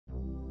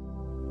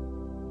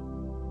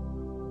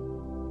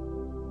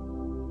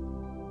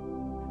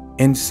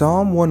In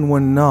Psalm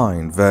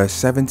 119 verse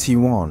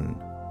 71,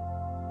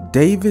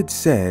 David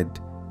said,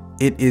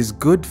 "It is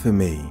good for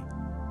me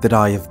that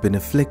I have been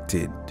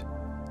afflicted,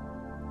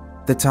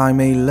 that I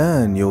may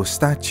learn your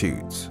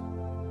statutes."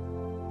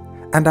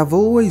 And I've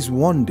always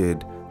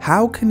wondered,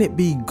 how can it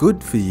be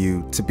good for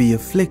you to be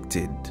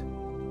afflicted?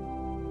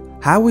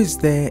 How is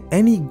there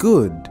any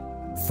good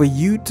for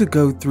you to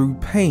go through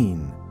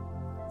pain,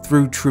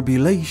 through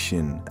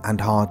tribulation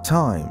and hard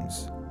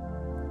times?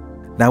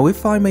 Now,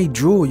 if I may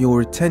draw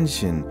your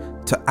attention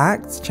to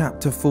Acts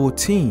chapter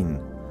 14,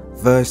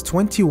 verse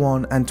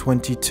 21 and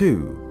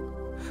 22,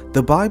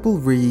 the Bible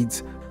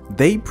reads,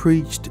 "They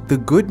preached the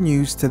good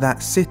news to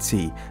that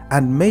city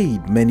and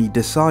made many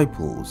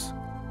disciples.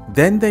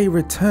 Then they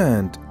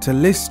returned to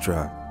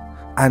Lystra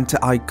and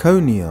to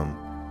Iconium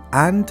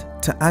and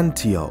to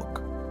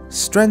Antioch,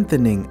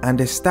 strengthening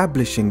and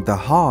establishing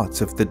the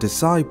hearts of the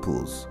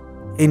disciples,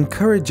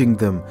 encouraging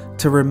them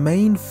to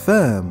remain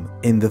firm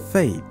in the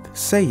faith,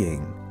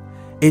 saying,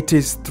 'It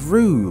is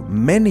through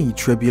many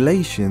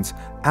tribulations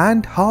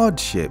and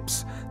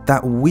hardships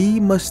that we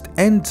must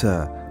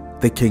enter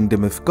the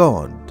kingdom of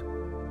God.'"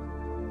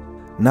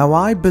 Now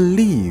I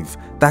believe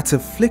that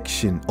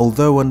affliction,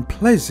 although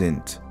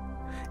unpleasant,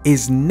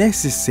 is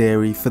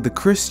necessary for the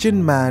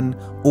Christian man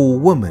or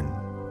woman.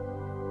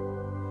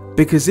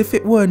 Because if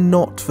it were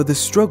not for the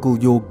struggle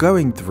you're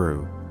going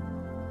through,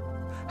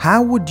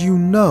 how would you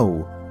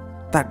know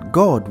that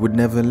God would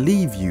never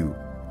leave you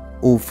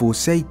or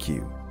forsake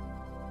you?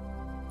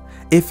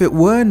 If it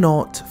were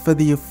not for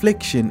the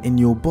affliction in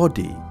your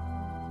body,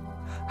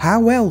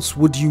 how else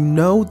would you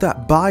know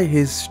that by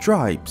His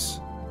stripes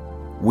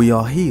we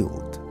are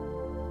healed?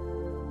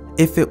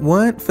 If it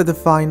weren't for the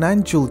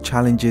financial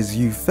challenges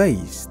you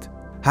faced,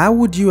 how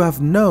would you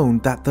have known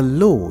that the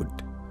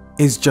Lord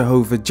is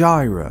Jehovah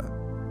Jireh?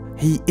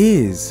 He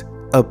is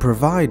a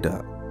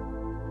provider.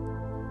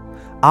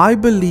 I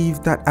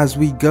believe that as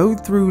we go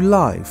through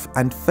life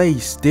and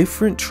face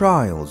different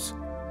trials,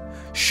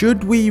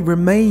 should we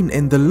remain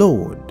in the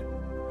Lord,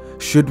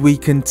 should we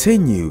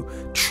continue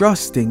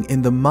trusting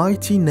in the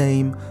mighty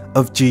name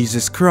of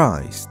Jesus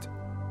Christ,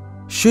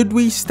 should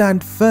we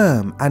stand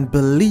firm and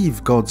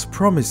believe God's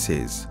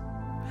promises,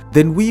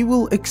 then we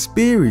will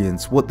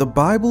experience what the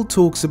Bible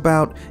talks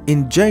about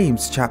in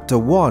James chapter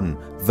 1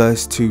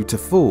 verse 2 to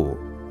 4,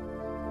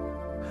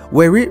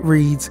 where it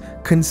reads,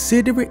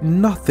 "Consider it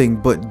nothing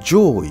but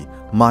joy,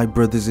 my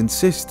brothers and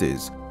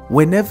sisters,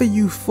 whenever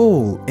you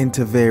fall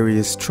into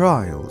various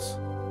trials.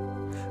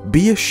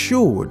 Be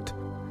assured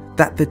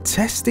that the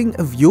testing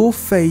of your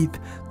faith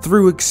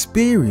through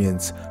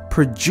experience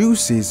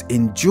produces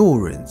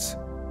endurance,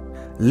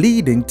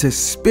 leading to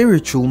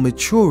spiritual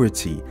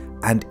maturity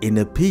and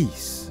inner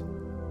peace.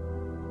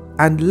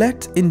 And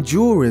let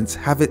endurance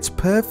have its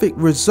perfect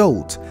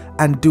result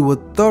and do a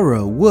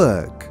thorough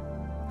work,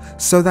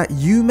 so that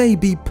you may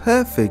be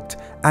perfect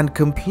and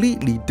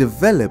completely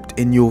developed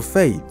in your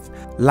faith,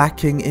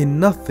 lacking in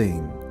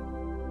nothing."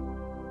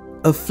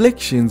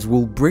 Afflictions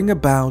will bring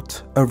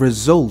about a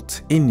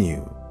result in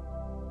you.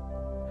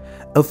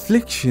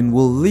 Affliction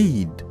will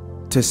lead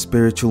to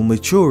spiritual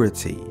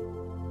maturity.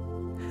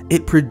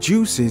 It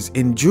produces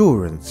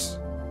endurance.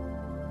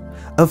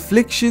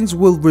 Afflictions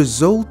will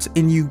result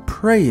in you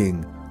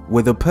praying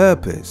with a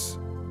purpose.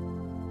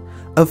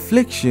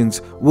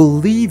 Afflictions will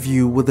leave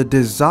you with a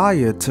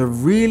desire to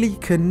really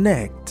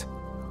connect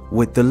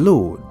with the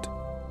Lord,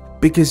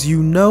 because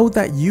you know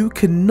that you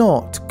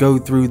cannot go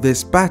through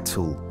this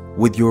battle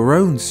with your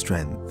own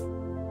strength.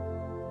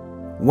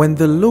 When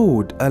the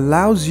Lord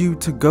allows you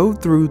to go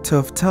through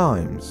tough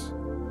times,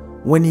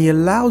 when He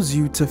allows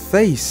you to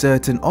face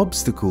certain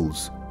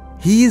obstacles,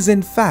 He is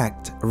in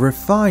fact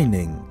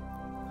refining,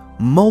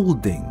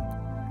 molding,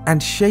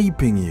 and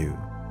shaping you.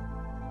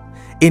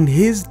 In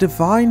His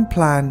divine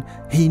plan,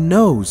 He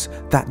knows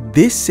that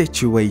this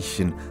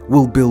situation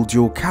will build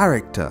your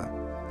character,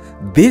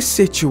 this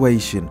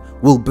situation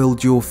will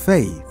build your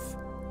faith,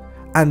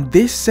 and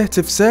this set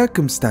of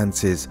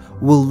circumstances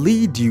will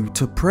lead you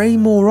to pray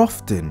more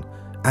often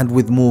and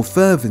with more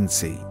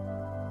fervency.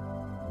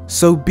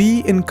 So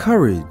be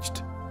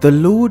encouraged. The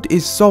Lord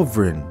is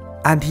sovereign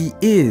and He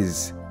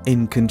is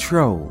in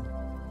control.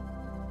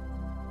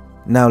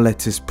 Now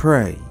let us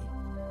pray.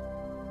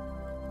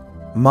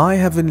 My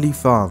Heavenly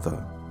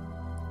Father,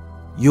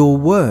 your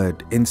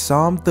word in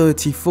Psalm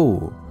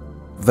 34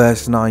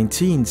 verse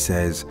 19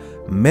 says,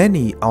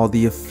 "Many are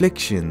the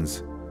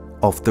afflictions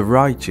of the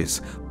righteous,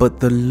 but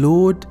the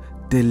Lord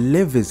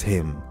delivers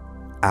him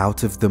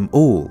out of them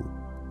all."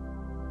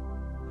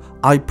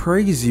 I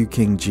praise you,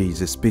 King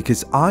Jesus,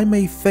 because I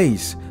may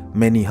face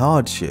many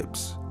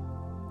hardships.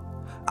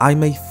 I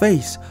may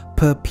face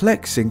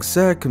perplexing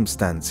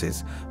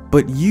circumstances,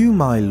 but you,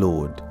 my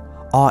Lord,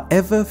 are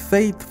ever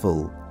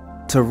faithful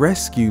to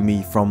rescue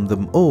me from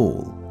them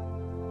all.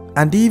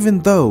 And even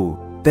though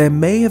there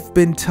may have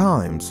been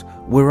times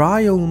where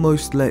I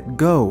almost let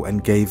go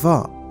and gave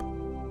up,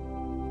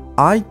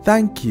 I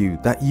thank you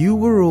that you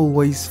were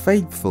always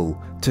faithful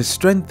to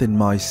strengthen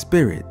my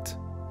spirit.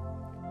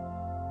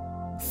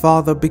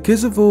 Father,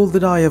 because of all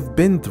that I have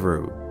been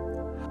through,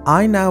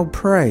 I now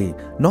pray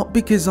not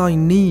because I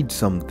need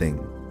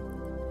something,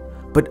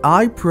 but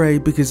I pray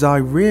because I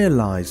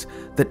realize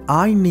that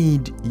I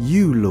need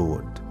you,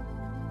 Lord.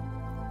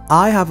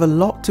 I have a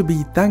lot to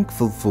be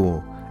thankful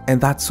for, and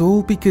that's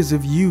all because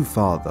of you,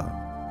 Father.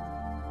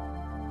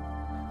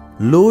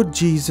 Lord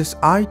Jesus,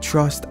 I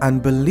trust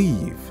and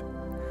believe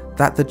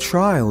that the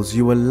trials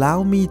you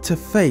allow me to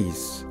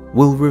face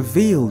will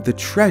reveal the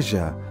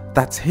treasure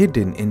that's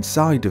hidden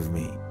inside of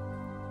me.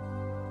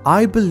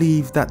 I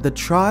believe that the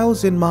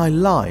trials in my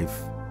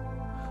life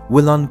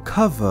will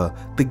uncover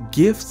the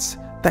gifts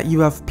that you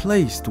have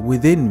placed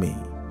within me.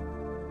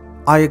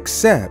 I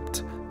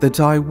accept that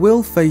I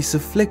will face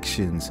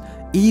afflictions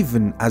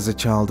even as a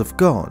child of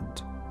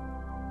God.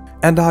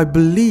 And I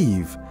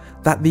believe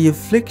that the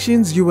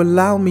afflictions you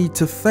allow me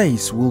to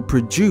face will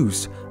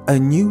produce a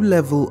new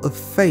level of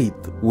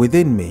faith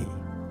within me.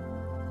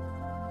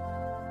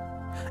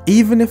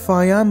 Even if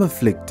I am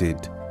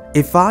afflicted,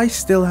 if I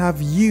still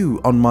have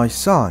you on my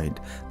side,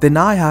 then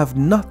I have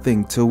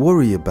nothing to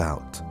worry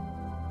about.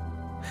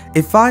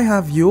 If I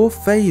have your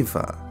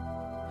favor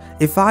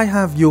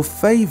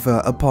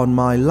upon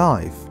my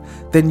life,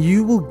 then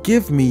you will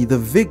give me the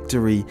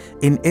victory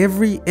in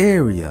every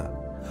area,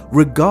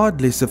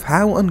 regardless of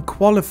how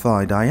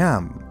unqualified I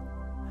am,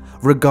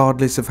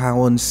 regardless of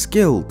how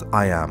unskilled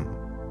I am.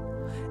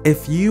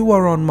 If you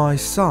are on my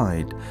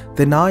side,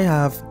 then I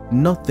have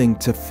nothing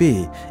to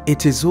fear.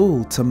 It is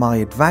all to my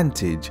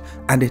advantage,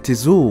 and it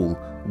is all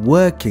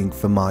working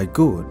for my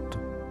good.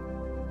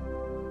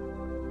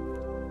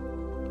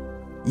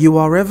 You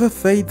are ever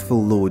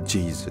faithful, Lord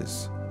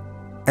Jesus,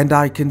 and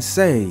I can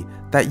say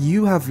that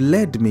you have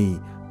led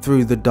me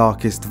through the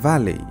darkest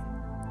valley.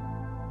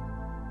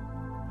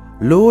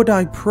 Lord,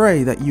 I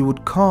pray that you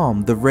would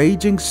calm the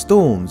raging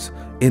storms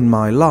in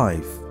my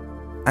life,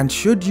 and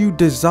should you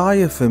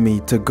desire for me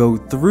to go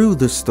through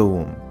the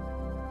storm,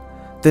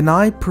 then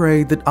I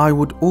pray that I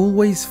would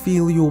always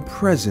feel your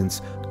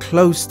presence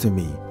close to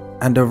me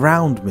and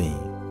around me.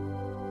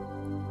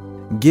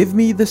 Give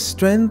me the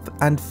strength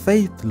and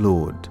faith,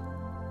 Lord,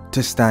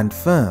 to stand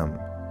firm.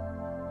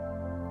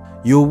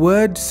 Your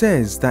word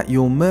says that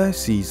your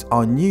mercies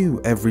are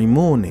new every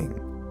morning,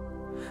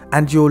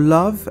 and your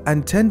love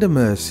and tender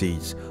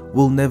mercies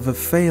will never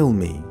fail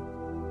me.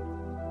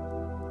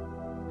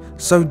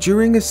 So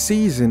during a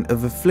season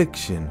of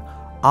affliction,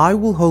 I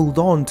will hold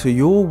on to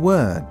your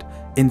word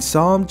in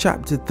Psalm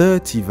chapter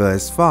 30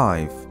 verse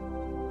 5,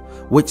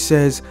 which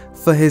says,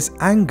 "For his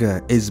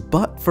anger is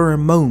but for a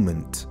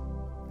moment,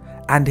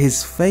 and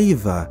his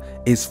favor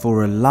is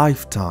for a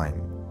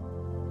lifetime.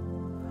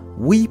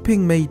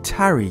 Weeping may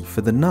tarry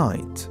for the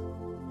night,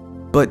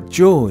 but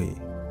joy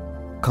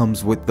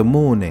comes with the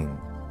morning."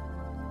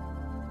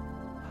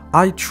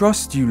 I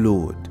trust you,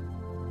 Lord,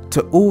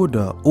 to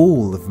order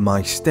all of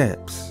my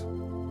steps.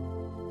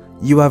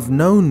 You have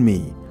known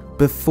me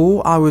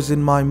before I was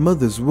in my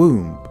mother's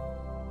womb,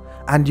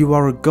 and you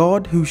are a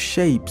God who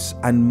shapes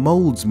and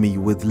molds me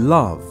with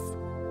love,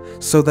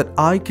 so that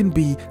I can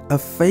be a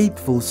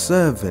faithful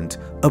servant,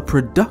 a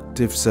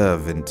productive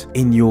servant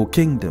in your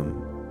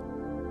kingdom.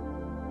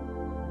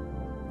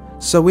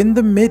 So in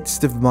the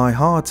midst of my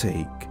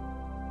heartache,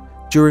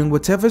 during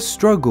whatever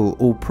struggle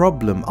or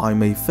problem I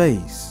may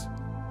face,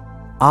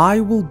 I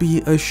will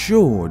be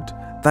assured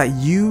that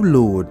you,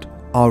 Lord,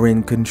 are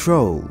in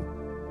control.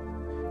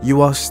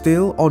 You are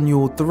still on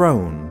your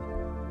throne.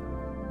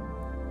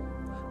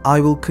 I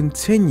will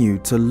continue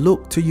to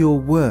look to your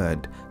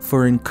word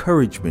for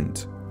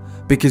encouragement,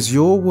 because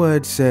your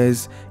word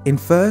says in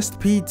 1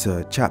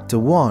 Peter chapter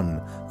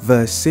 1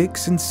 verse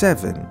 6 and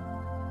 7,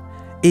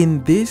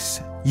 "In this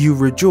you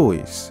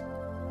rejoice,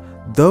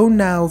 though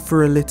now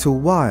for a little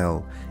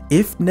while,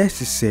 if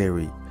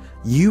necessary,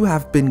 you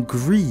have been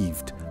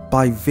grieved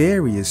by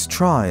various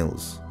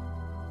trials,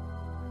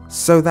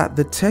 so that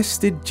the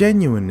tested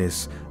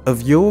genuineness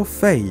of your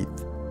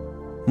faith,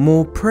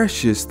 more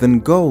precious than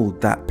gold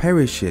that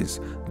perishes,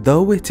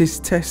 though it is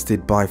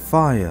tested by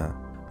fire,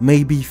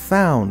 may be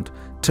found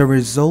to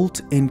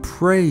result in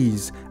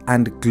praise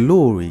and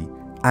glory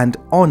and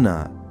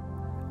honor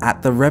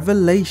at the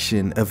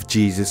revelation of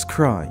Jesus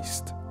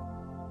Christ."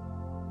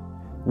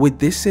 With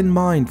this in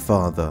mind,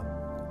 Father,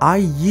 I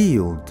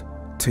yield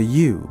to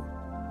you,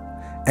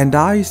 and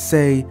I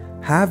say,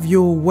 have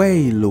your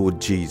way, Lord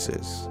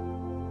Jesus.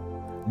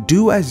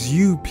 Do as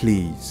you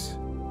please.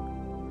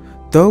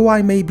 Though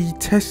I may be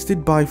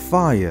tested by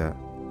fire,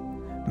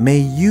 may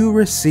you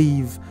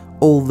receive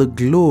all the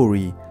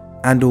glory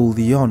and all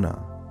the honor.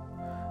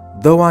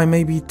 Though I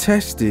may be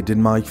tested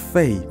in my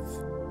faith,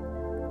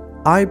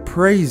 I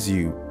praise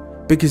you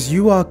because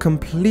you are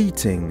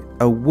completing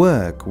a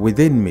work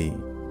within me.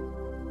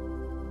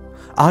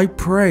 I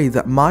pray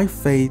that my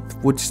faith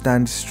would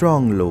stand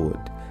strong, Lord,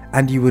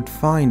 and you would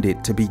find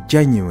it to be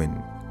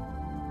genuine.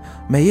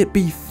 May it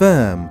be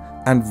firm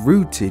and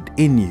rooted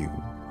in you.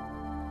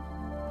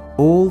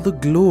 All the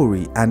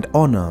glory and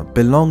honor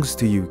belongs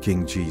to you,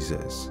 King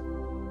Jesus.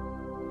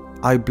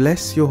 I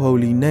bless your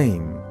holy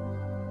name,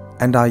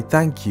 and I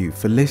thank you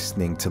for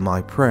listening to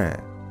my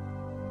prayer.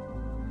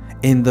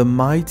 In the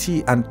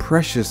mighty and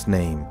precious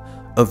name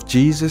of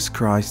Jesus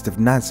Christ of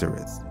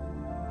Nazareth.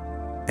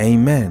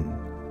 Amen.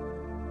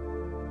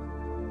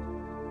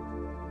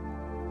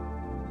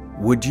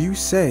 Would you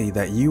say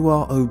that you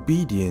are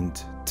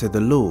obedient to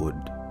the Lord?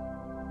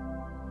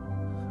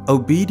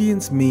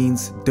 Obedience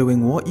means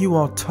doing what you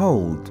are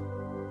told,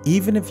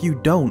 even if you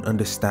don't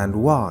understand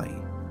why.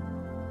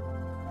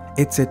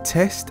 It's a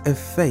test of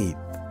faith.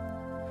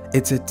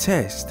 It's a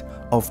test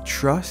of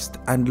trust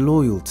and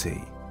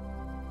loyalty.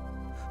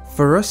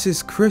 For us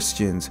as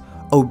Christians,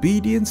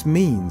 obedience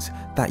means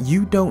that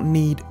you don't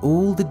need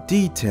all the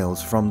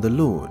details from the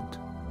Lord.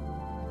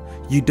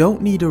 You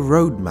don't need a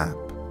roadmap.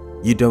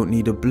 You don't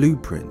need a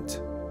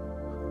blueprint.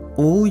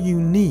 All you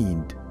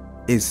need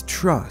is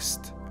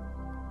trust.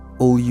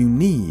 All you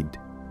need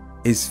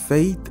is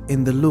faith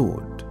in the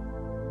Lord.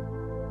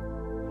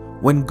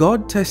 When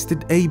God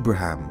tested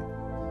Abraham,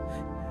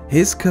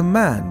 his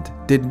command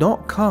did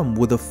not come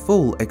with a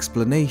full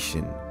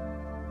explanation.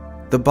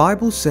 The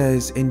Bible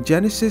says in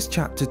Genesis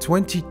chapter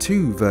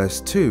 22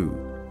 verse 2,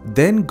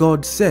 "Then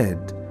God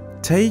said,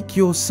 'Take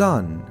your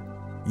son,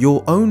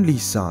 your only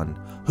son,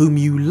 whom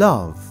you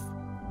love,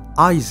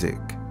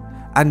 Isaac,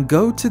 and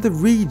go to the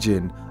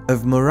region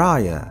of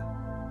Moriah.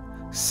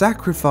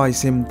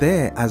 Sacrifice him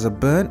there as a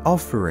burnt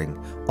offering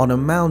on a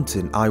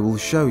mountain I will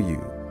show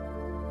you.'"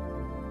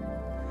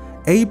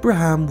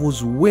 Abraham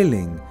was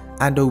willing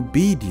and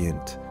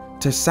obedient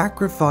to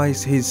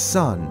sacrifice his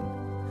son,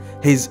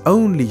 his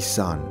only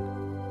son,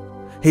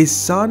 his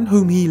son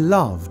whom he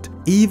loved,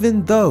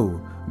 even though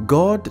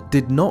God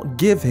did not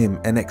give him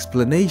an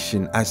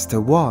explanation as to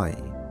why.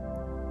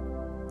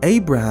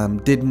 Abraham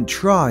didn't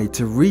try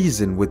to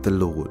reason with the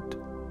Lord.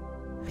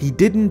 He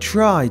didn't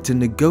try to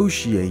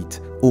negotiate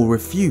or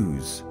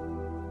refuse.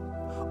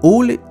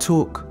 All it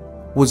took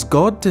was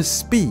God to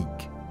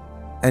speak,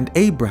 and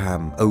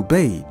Abraham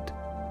obeyed.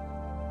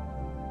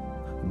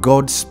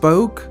 God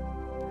spoke,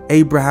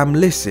 Abraham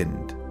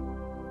listened.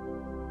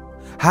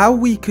 How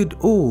we could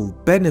all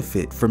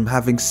benefit from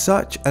having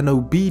such an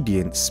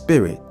obedient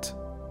spirit.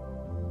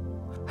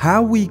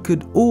 How we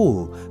could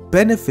all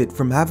benefit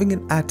from having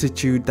an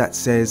attitude that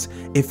says,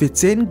 if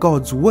it's in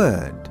God's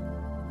word,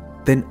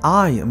 then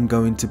I am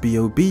going to be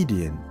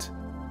obedient.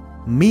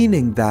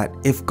 Meaning that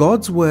if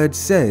God's word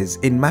says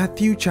in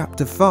Matthew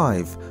chapter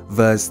 5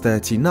 verse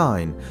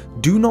 39,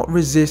 "Do not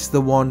resist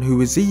the one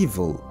who is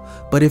evil,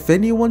 but if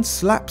anyone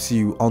slaps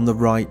you on the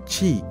right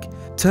cheek,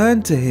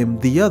 turn to him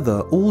the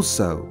other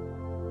also."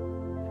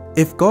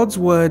 If God's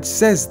word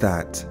says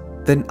that,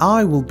 then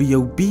I will be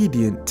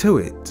obedient to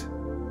it.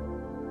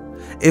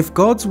 If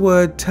God's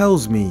word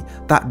tells me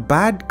that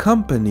bad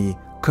company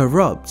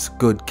corrupts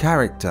good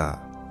character,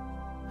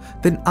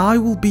 then I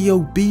will be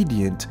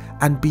obedient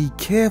and be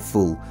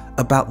careful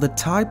about the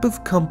type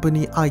of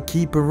company I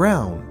keep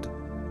around.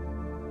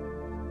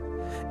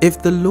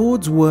 If the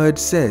Lord's word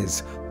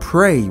says,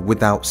 "Pray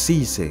without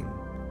ceasing,"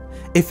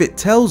 if it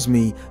tells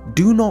me,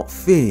 "Do not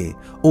fear"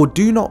 or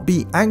 "Do not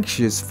be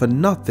anxious for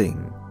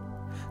nothing,"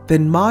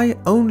 then my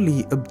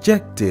only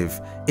objective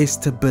is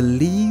to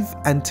believe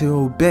and to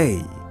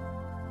obey.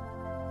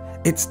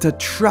 It's to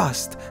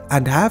trust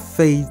and have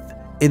faith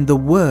in the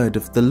word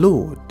of the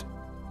Lord.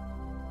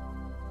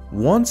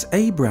 Once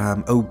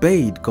Abraham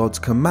obeyed God's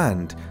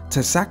command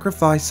to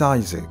sacrifice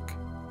Isaac,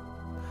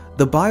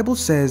 the Bible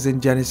says in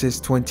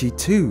Genesis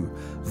 22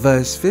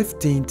 verse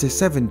 15 to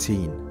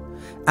 17,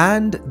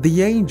 "And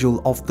the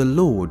angel of the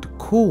Lord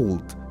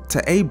called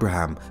to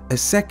Abraham a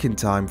second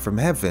time from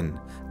heaven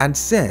and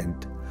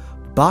said,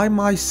 'By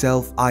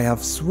myself I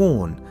have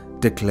sworn,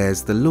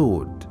 declares the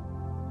Lord,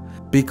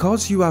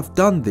 because you have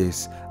done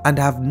this and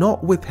have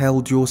not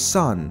withheld your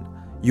son,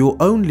 your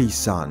only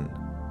son,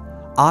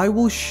 I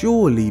will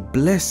surely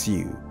bless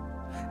you,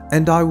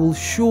 and I will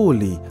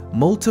surely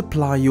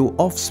multiply your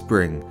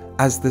offspring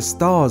as the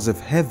stars of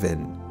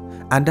heaven,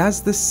 and as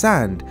the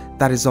sand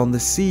that is on the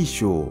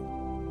seashore.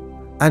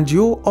 And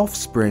your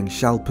offspring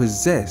shall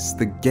possess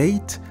the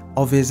gate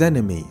of his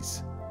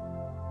enemies.'"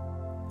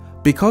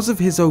 Because of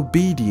his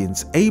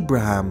obedience,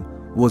 Abraham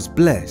was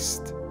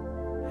blessed.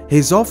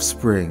 His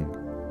offspring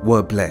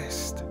were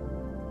blessed.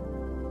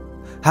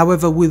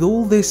 However, with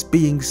all this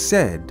being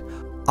said,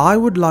 I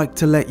would like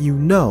to let you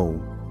know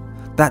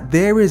that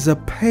there is a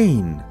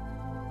pain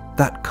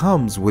that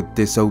comes with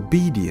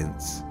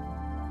disobedience.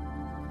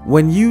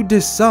 When you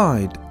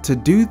decide to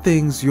do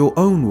things your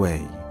own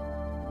way,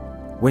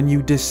 when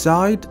you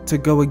decide to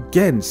go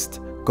against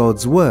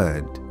God's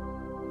word,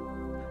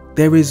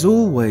 there is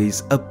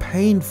always a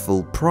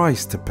painful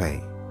price to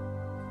pay,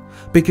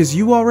 because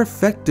you are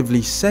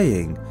effectively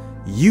saying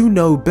you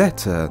know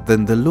better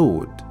than the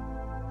Lord.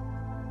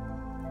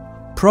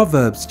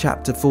 Proverbs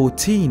chapter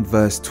 14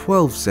 verse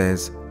 12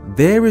 says,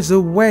 "There is a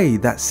way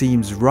that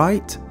seems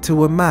right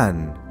to a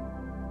man,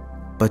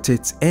 but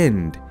its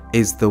end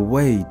is the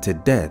way to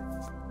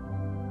death."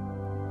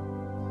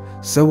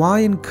 So I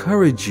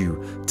encourage you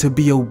to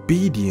be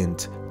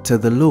obedient to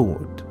the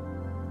Lord.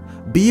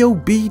 Be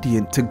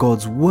obedient to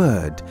God's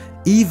word,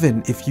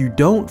 even if you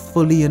don't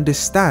fully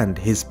understand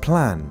His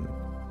plan.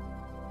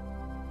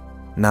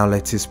 Now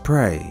let us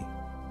pray.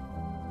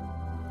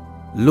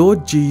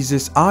 Lord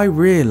Jesus, I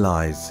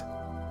realize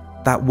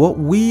that what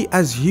we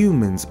as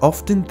humans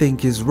often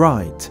think is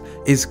right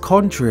is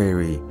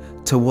contrary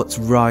to what's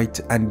right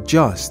and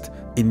just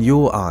in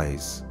your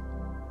eyes,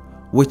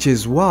 which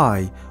is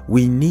why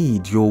we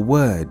need your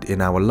word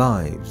in our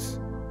lives.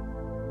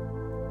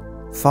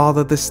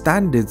 Father, the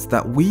standards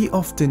that we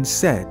often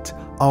set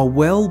are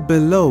well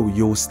below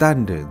your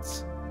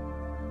standards.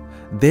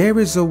 There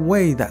is a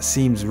way that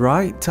seems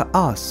right to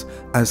us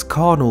as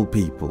carnal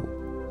people,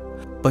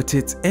 but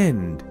its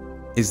end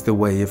is the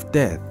way of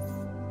death.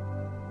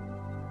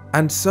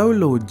 And so,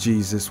 Lord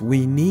Jesus,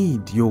 we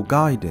need your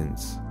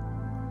guidance.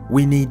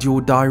 We need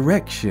your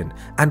direction,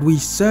 and we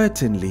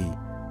certainly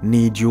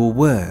need your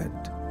word.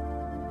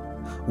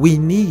 We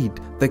need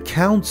the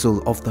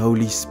counsel of the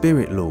Holy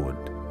Spirit, Lord,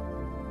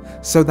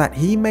 so that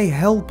He may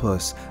help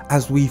us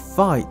as we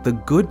fight the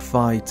good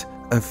fight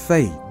of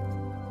faith.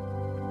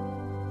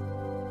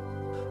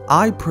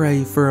 I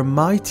pray for a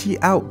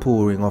mighty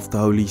outpouring of the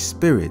Holy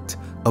Spirit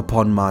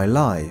upon my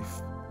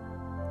life.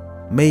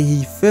 May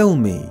He fill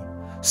me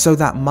so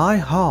that my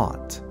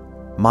heart,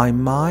 my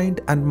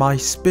mind and my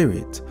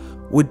spirit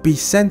would be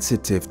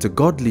sensitive to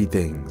godly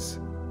things.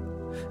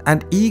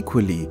 And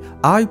equally,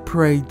 I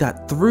pray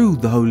that through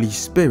the Holy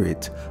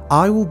Spirit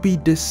I will be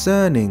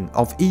discerning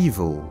of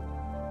evil.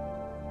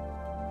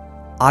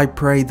 I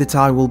pray that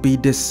I will be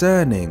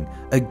discerning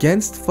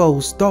against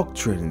false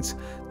doctrines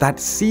that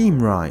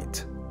seem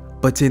right,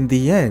 but in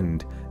the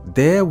end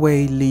their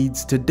way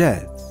leads to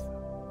death.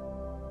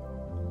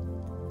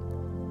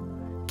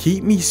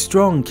 Keep me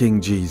strong, King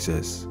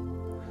Jesus,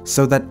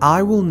 so that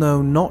I will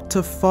know not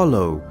to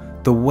follow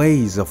the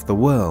ways of the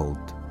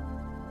world,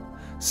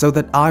 so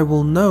that I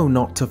will know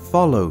not to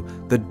follow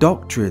the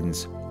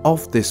doctrines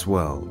of this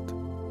world.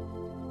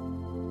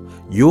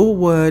 Your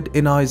word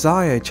in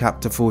Isaiah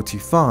chapter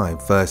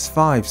 45 verse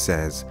 5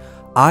 says,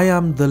 I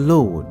am the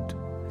Lord,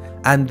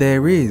 and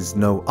there is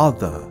no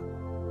other.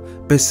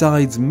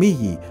 Besides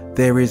me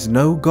there is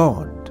no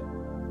God.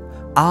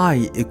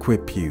 I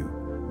equip you,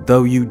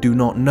 though you do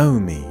not know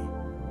me.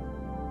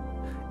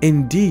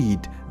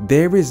 Indeed,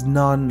 there is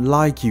none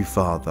like you,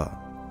 Father.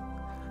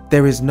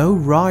 There is no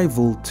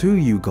rival to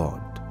you,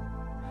 God.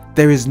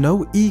 There is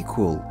no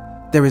equal.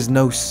 There is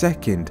no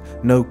second,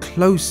 no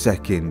close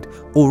second,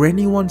 or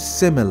anyone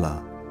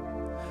similar.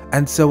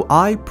 And so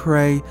I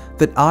pray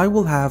that I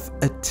will have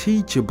a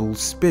teachable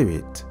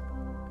spirit,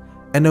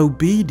 an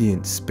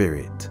obedient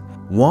spirit,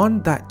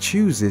 one that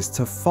chooses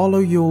to follow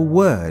your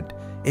word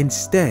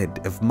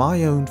instead of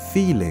my own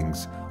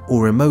feelings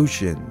or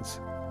emotions.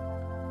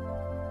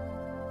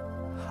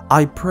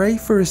 I pray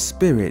for a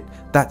spirit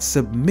that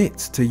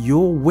submits to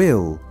your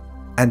will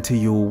and to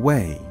your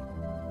way.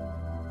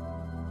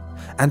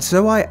 And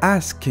so I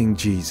ask, King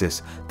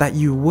Jesus, that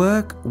you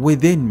work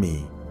within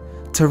me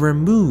to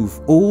remove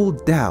all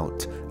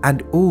doubt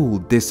and all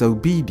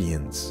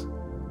disobedience.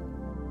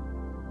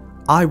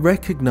 I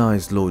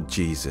recognize, Lord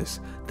Jesus,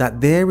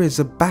 that there is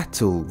a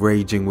battle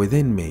raging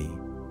within me,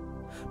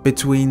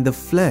 between the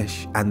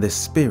flesh and the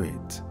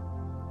spirit,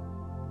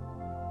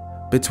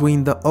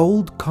 between the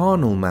old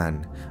carnal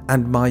man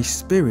and my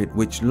spirit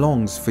which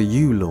longs for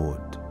you,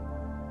 Lord.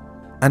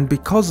 And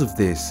because of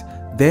this,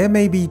 there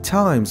may be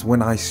times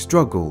when I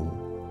struggle.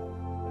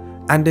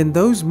 And in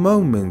those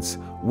moments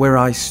where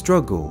I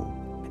struggle,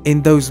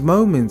 in those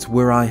moments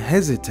where I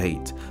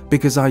hesitate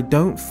because I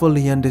don't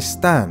fully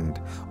understand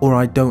or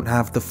I don't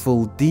have the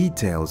full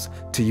details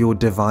to your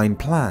divine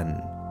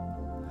plan,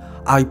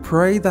 I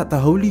pray that the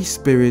Holy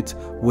Spirit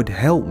would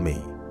help me.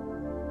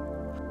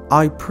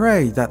 I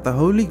pray that the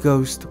Holy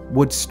Ghost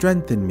would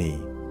strengthen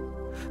me,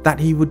 that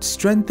He would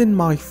strengthen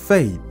my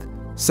faith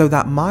so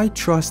that my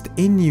trust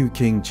in you,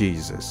 King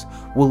Jesus,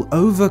 will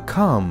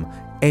overcome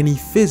any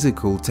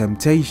physical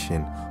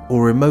temptation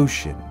or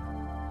emotion.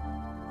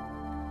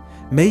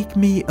 Make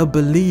me a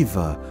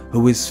believer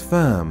who is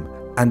firm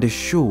and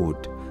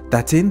assured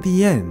that in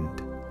the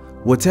end,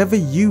 whatever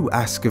you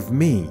ask of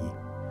me,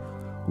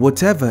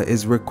 whatever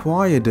is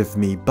required of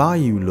me by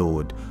you,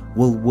 Lord,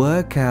 will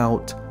work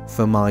out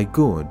for my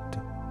good.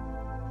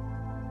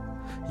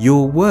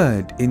 Your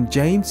word in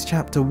James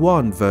chapter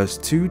 1 verse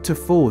 2 to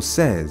 4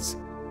 says,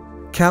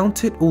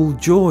 Count it all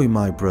joy,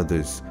 my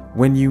brothers,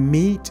 when you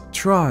meet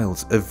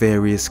trials of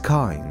various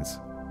kinds.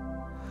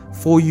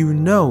 For you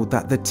know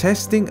that the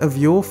testing of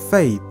your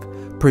faith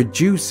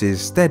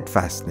produces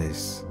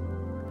steadfastness.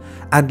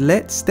 And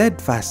let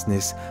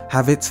steadfastness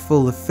have its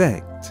full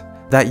effect,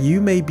 that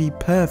you may be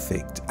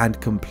perfect and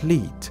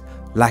complete,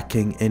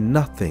 lacking in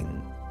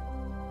nothing.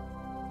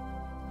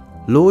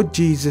 Lord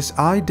Jesus,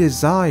 I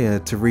desire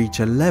to reach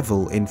a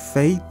level in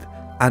faith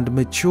and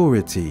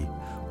maturity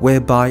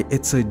whereby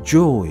it's a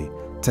joy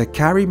to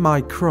carry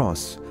my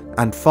cross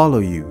and follow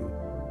you.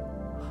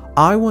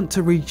 I want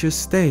to reach a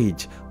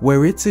stage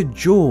where it's a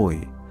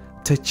joy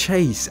to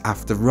chase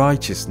after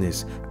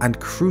righteousness and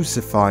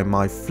crucify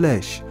my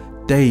flesh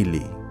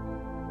daily.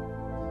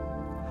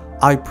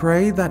 I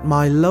pray that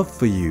my love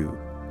for you,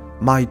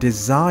 my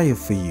desire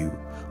for you,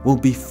 will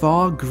be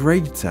far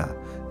greater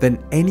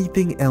than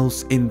anything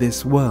else in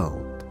this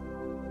world.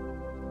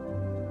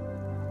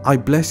 I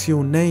bless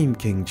your name,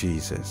 King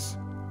Jesus.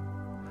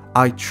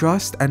 I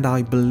trust and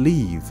I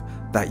believe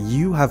that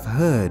you have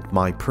heard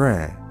my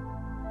prayer.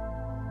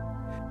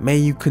 May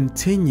you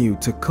continue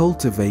to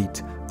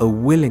cultivate a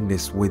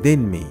willingness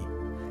within me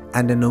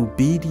and an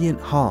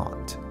obedient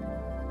heart.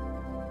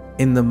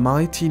 In the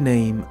mighty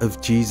name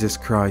of Jesus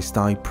Christ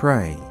I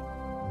pray.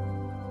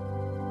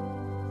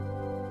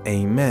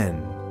 Amen.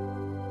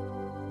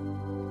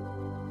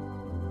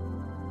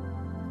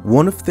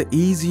 One of the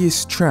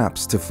easiest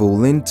traps to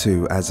fall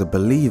into as a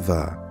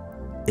believer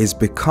is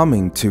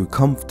becoming too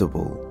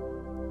comfortable.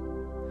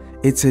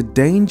 It's a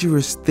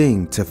dangerous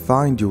thing to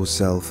find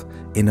yourself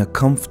in a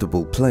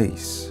comfortable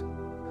place,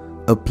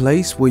 a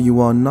place where you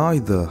are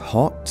neither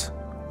hot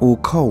or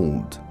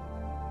cold,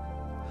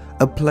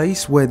 a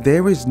place where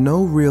there is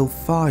no real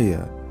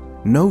fire,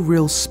 no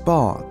real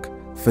spark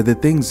for the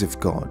things of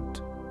God,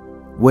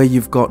 where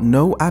you've got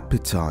no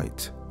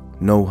appetite,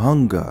 no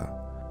hunger,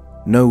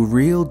 no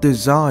real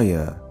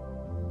desire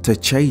to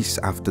chase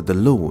after the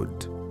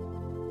Lord.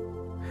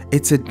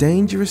 It's a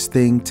dangerous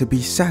thing to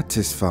be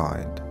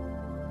satisfied.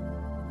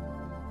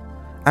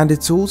 And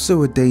it's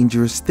also a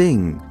dangerous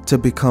thing to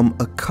become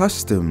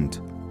accustomed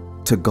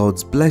to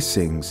God's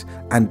blessings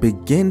and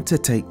begin to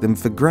take them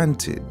for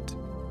granted.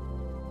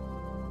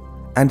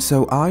 And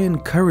so I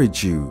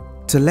encourage you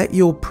to let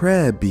your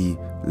prayer be,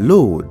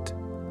 Lord,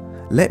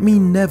 let me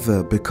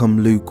never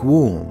become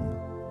lukewarm.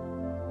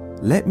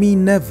 Let me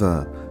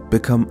never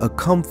become a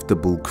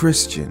comfortable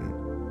Christian.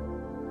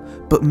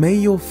 But may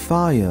your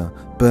fire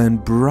burn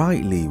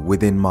brightly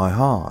within my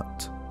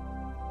heart.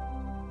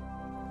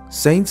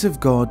 Saints of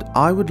God,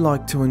 I would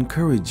like to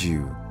encourage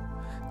you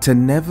to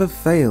never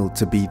fail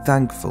to be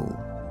thankful.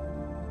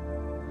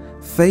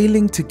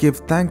 Failing to give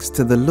thanks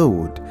to the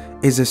Lord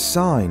is a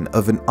sign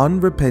of an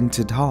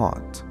unrepented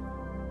heart.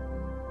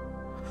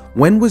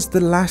 When was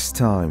the last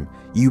time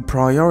you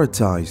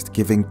prioritized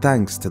giving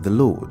thanks to the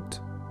Lord?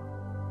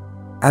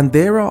 And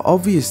there are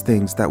obvious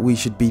things that we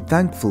should be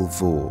thankful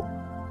for,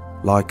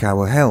 like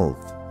our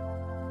health,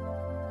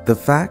 the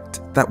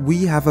fact that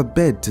we have a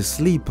bed to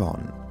sleep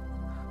on,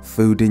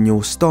 food in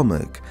your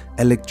stomach,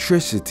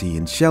 electricity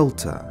and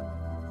shelter.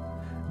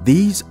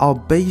 These are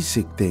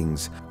basic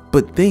things,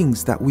 but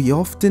things that we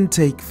often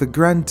take for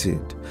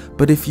granted.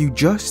 But if you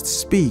just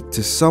speak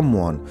to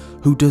someone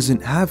who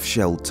doesn't have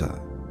shelter,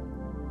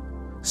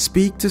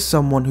 speak to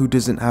someone who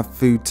doesn't have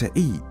food to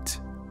eat,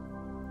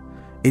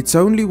 it's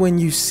only when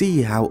you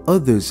see how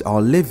others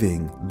are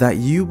living that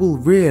you will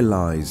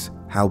realize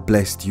how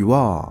blessed you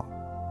are.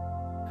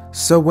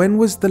 So when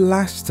was the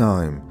last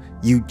time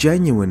you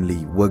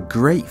genuinely were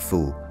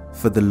grateful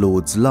for the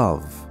Lord's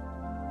love?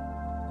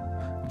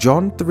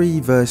 John 3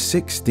 verse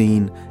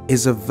 16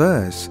 is a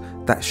verse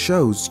that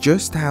shows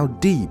just how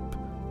deep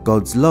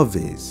God's love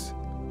is.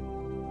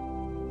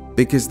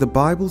 Because the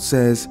Bible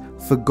says,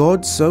 "For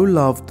God so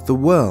loved the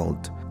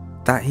world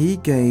that he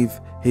gave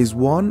his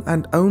one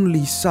and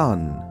only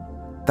Son,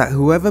 that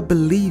whoever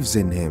believes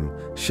in him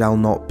shall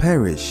not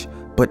perish,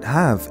 but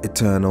have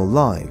eternal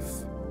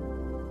life."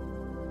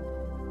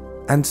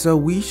 And so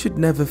we should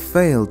never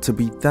fail to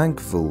be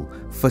thankful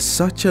for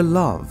such a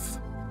love,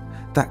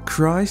 that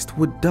Christ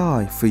would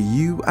die for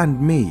you and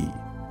me,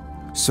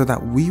 so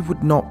that we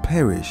would not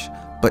perish,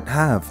 but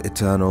have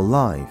eternal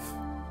life.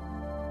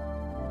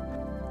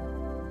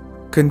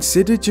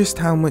 Consider just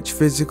how much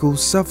physical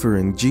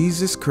suffering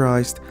Jesus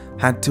Christ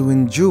had to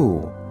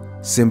endure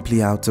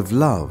simply out of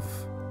love.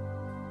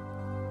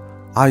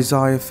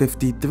 Isaiah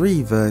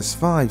 53 verse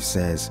 5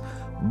 says,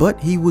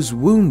 "But he was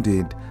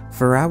wounded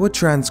for our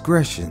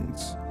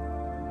transgressions.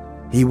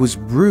 He was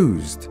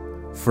bruised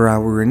for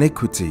our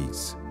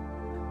iniquities.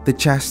 The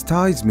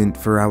chastisement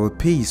for our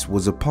peace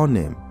was upon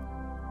him,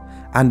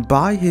 and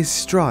by his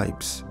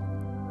stripes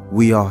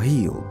we are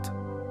healed."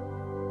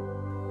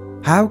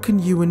 How can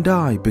you and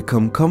I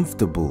become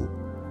comfortable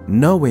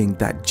knowing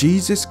that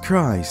Jesus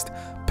Christ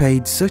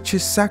paid such a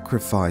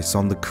sacrifice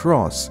on the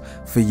cross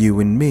for you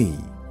and me?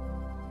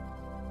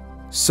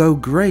 So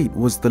great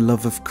was the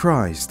love of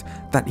Christ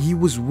that he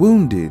was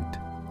wounded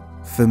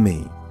for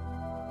me.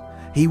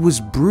 He was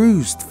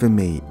bruised for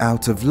me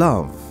out of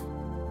love.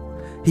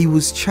 He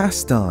was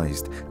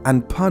chastised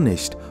and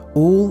punished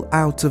all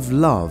out of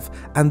love,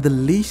 and the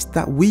least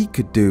that we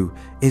could do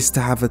is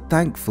to have a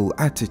thankful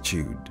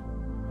attitude.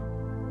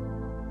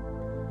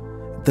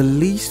 The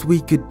least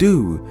we could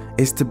do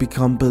is to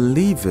become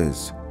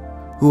believers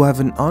who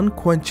have an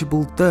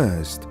unquenchable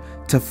thirst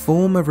to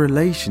form a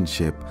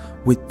relationship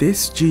with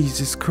this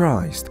Jesus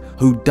Christ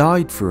who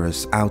died for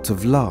us out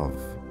of love.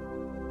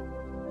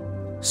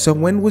 So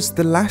when was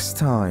the last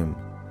time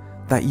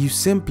that you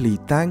simply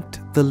thanked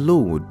the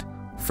Lord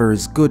for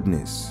his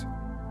goodness?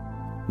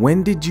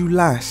 When did you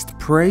last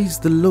praise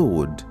the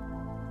Lord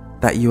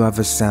that you have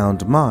a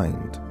sound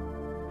mind,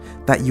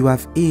 that you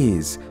have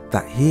ears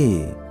that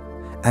hear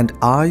and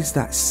eyes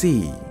that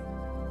see,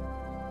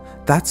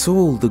 That's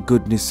all the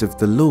goodness of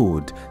the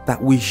Lord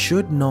that we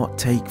should not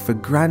take for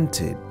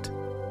granted.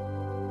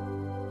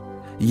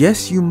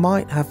 Yes, you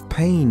might have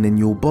pain in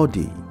your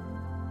body,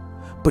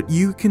 but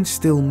you can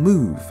still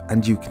move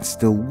and you can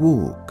still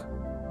walk.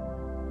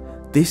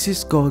 This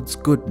is God's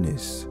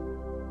goodness.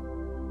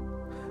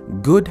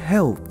 Good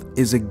health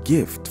is a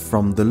gift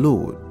from the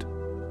Lord.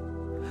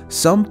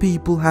 Some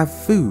people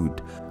have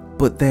food,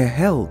 but their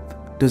health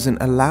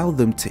doesn't allow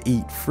them to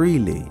eat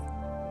freely.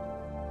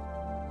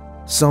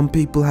 Some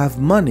people have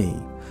money,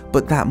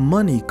 but that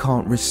money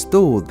can't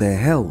restore their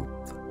health.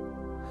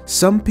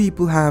 Some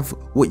people have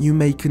what you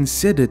may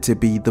consider to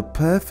be the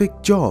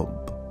perfect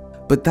job,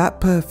 but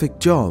that perfect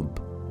job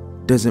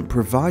doesn't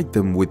provide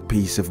them with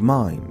peace of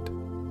mind.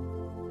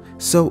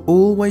 So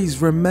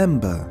always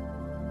remember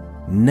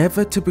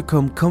never to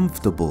become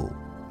comfortable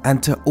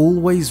and to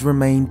always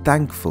remain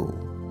thankful.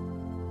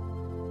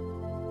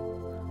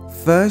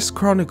 1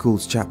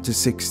 Chronicles chapter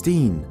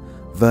 16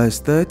 verse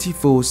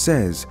 34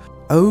 says,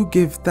 "O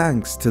give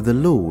thanks to the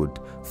Lord,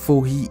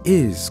 for he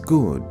is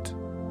good.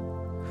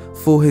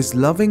 For his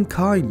loving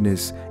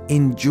kindness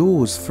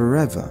endures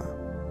forever."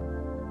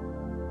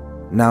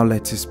 Now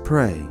let us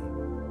pray.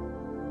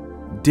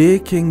 Dear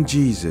King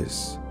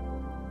Jesus,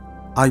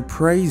 I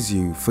praise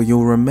you for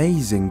your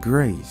amazing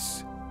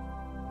grace.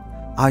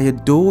 I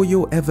adore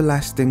your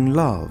everlasting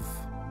love.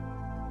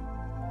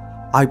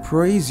 I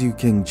praise you,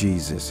 King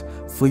Jesus,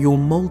 for your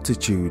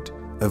multitude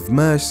of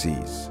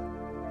mercies.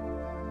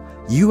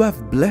 You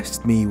have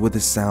blessed me with a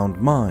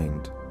sound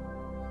mind.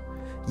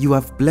 You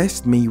have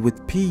blessed me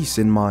with peace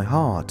in my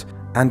heart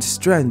and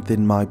strength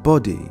in my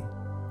body.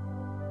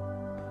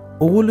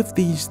 All of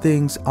these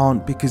things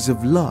aren't because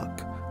of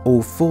luck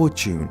or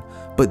fortune,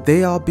 but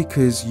they are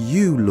because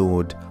you,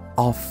 Lord,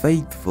 are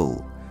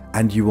faithful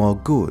and you are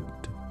good.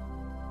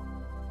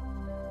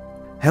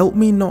 Help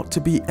me not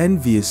to be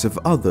envious of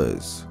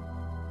others.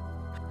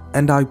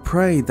 And I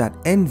pray that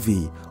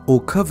envy or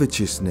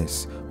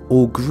covetousness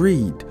or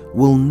greed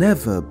will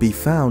never be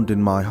found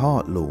in my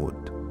heart, Lord.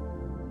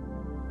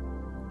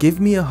 Give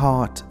me a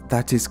heart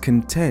that is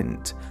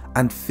content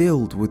and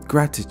filled with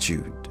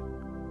gratitude.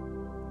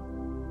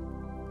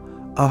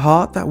 A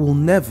heart that will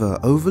never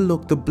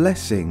overlook the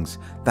blessings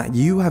that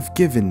you have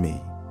given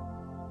me.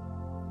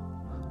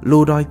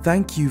 Lord, I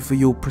thank you for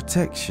your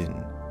protection.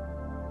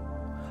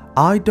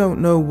 I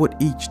don't know what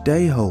each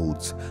day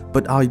holds,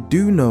 but I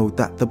do know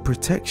that the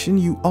protection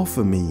you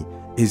offer me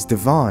is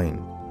divine.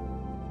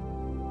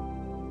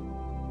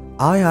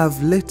 I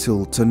have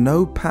little to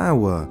no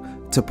power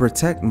to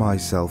protect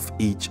myself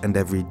each and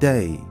every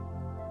day.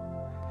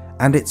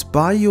 And it's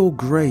by your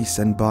grace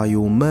and by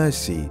your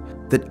mercy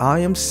that I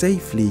am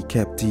safely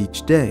kept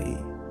each day.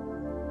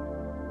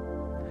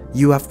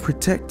 You have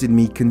protected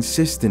me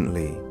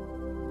consistently.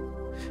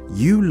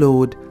 You,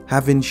 Lord,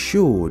 have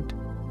ensured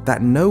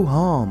that no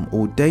harm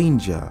or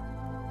danger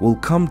will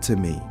come to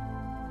me,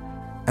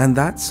 and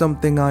that's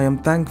something I am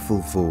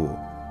thankful for.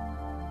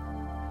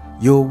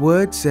 Your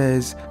word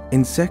says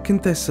in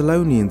 2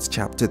 Thessalonians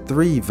chapter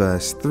 3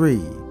 verse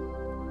 3,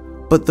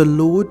 "But the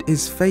Lord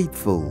is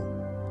faithful.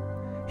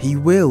 He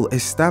will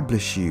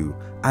establish you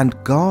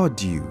and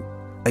guard you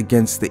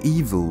against the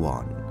evil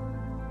one."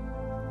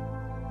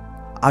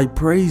 I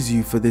praise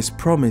you for this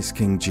promise,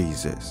 King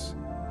Jesus.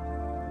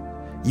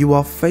 You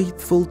are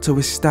faithful to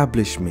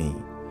establish me.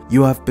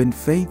 You have been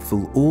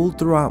faithful all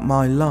throughout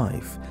my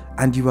life,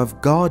 and you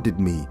have guarded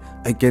me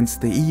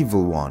against the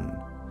evil one.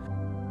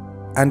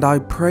 And I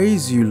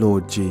praise you,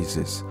 Lord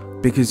Jesus,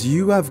 because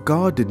you have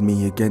guarded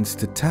me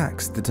against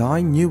attacks that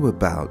I knew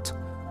about,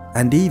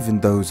 and even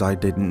those I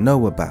didn't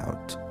know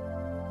about.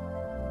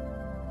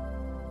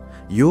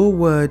 Your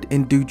word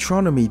in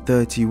Deuteronomy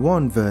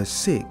 31 verse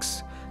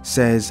 6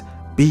 says,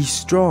 "Be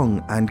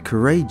strong and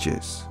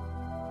courageous.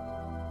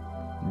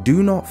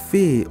 Do not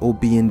fear or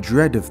be in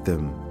dread of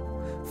them,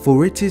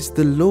 for it is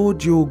the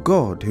Lord your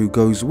God who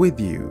goes with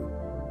you.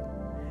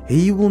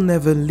 He will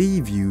never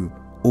leave you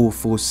or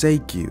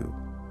forsake you."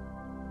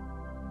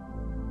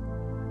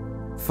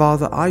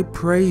 Father, I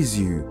praise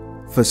you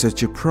for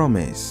such a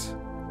promise.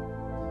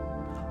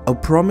 A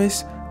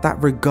promise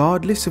that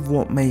regardless of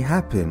what may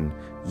happen,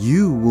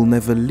 you will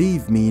never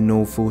leave me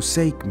nor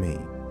forsake me.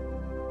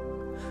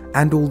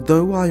 And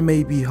although I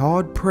may be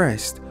hard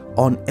pressed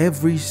on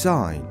every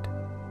side,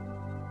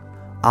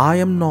 I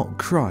am not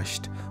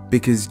crushed,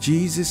 because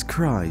Jesus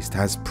Christ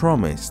has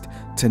promised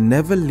to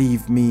never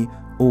leave me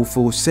or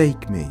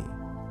forsake me.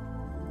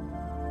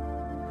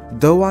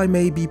 Though I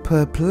may be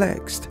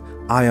perplexed,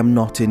 I am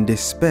not in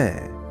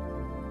despair.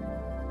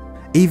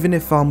 Even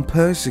if I'm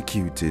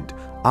persecuted,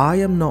 I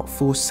am not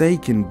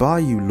forsaken by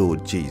you,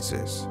 Lord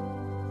Jesus.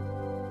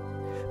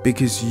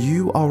 Because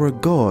you are a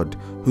God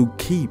who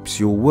keeps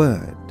your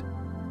word.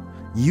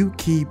 You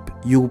keep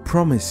your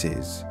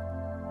promises.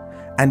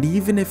 And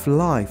even if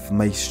life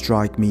may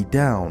strike me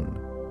down,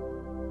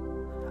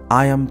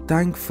 I am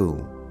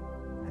thankful,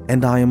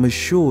 and I am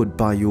assured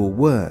by your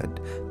word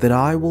that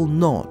I will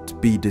not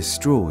be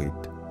destroyed.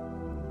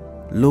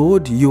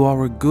 Lord, you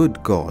are a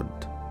good God,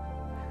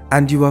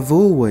 and you have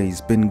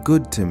always been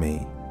good to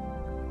me.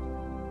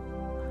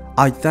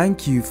 I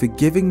thank you for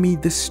giving me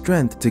the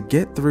strength to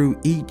get through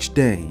each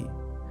day.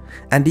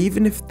 And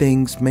even if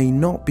things may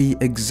not be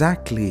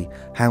exactly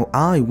how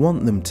I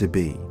want them to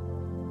be,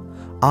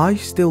 I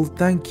still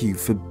thank you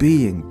for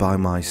being by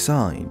my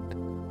side.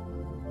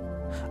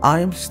 I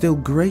am still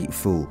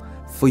grateful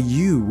for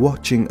you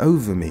watching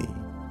over me.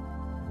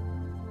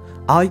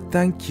 I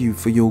thank you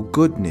for your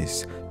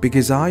goodness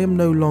because I am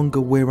no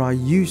longer where I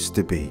used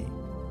to be.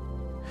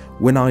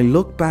 When I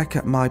look back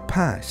at my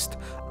past,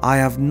 I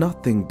have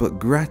nothing but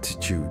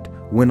gratitude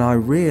when I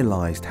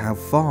realized how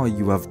far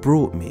you have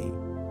brought me.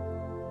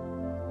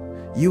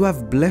 You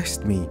have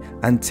blessed me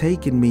and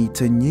taken me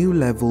to new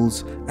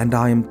levels, and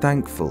I am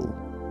thankful.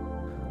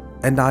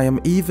 And I am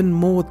even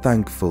more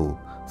thankful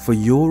for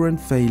your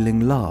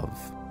unfailing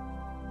love.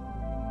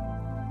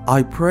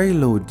 I pray,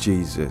 Lord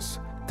Jesus,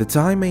 that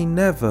I may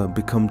never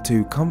become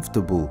too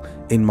comfortable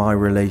in my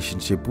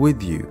relationship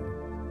with you.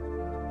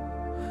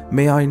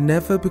 May I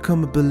never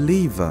become a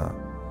believer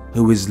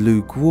who is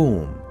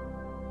lukewarm,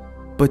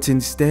 but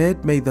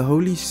instead may the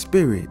Holy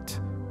Spirit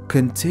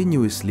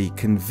continuously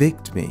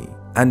convict me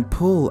and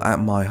pull at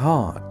my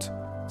heart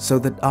so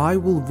that I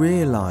will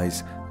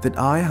realize that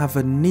I have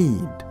a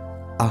need,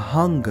 a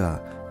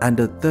hunger and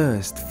a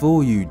thirst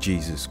for you,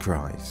 Jesus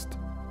Christ.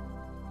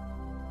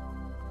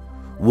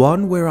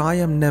 One where I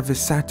am never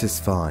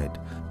satisfied,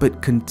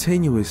 but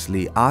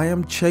continuously I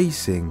am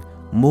chasing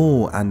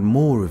more and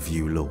more of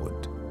you,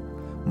 Lord.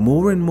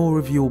 More and more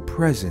of your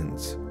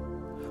presence,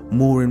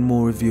 more and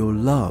more of your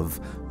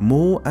love,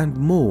 more and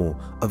more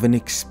of an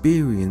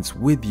experience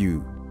with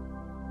you.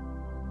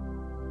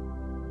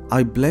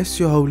 I bless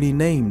your holy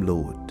name,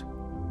 Lord,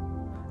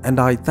 and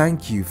I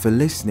thank you for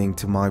listening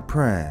to my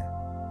prayer.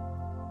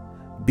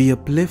 Be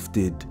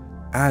uplifted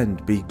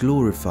and be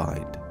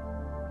glorified.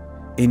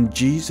 In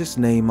Jesus'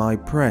 name I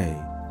pray.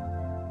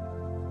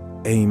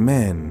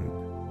 Amen.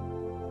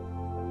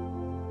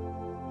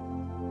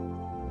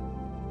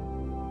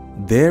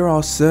 There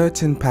are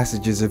certain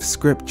passages of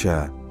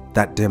Scripture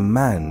that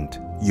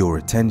demand your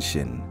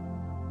attention.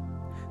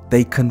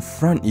 They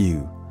confront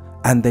you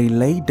and they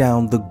lay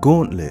down the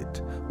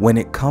gauntlet when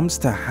it comes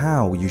to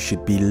how you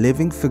should be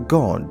living for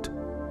God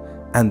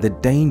and the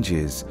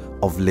dangers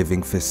of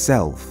living for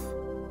self.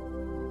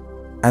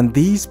 And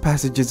these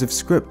passages of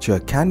Scripture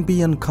can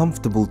be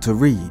uncomfortable to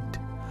read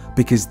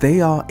because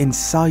they are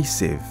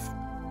incisive,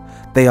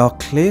 they are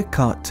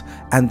clear-cut,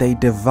 and they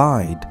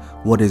divide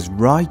what is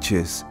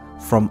righteous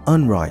from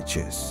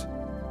unrighteous,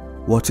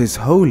 what is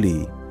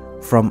holy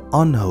from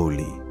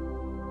unholy.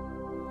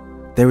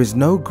 There is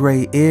no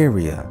grey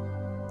area,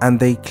 and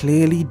they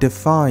clearly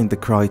define the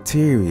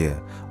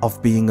criteria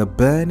of being a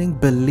burning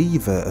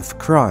believer of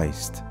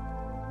Christ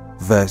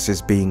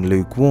versus being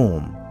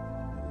lukewarm.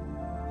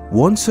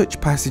 One such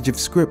passage of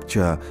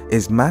Scripture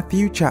is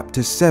Matthew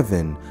chapter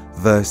 7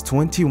 verse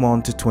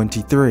 21 to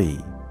 23.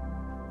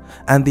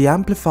 And the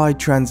Amplified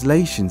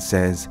Translation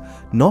says,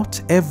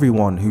 "Not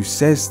everyone who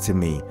says to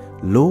me,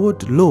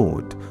 'Lord,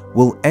 Lord,'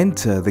 will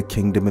enter the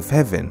kingdom of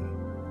heaven,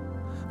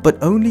 but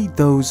only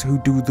those who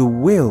do the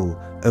will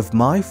of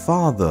my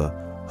Father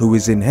who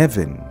is in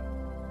heaven.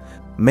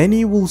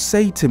 Many will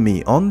say to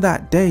me on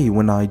that day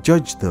when I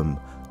judge them,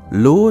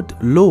 'Lord,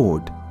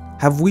 Lord,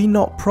 have we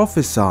not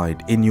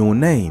prophesied in your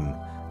name,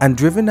 and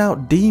driven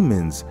out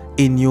demons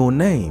in your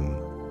name,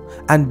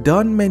 and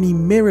done many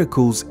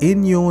miracles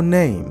in your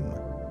name?'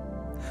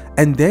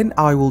 And then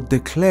I will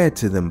declare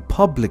to them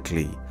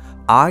publicly,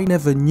 'I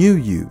never knew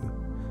you.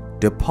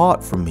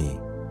 Depart from me.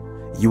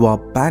 You are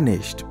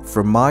banished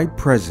from my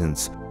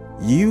presence,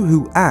 you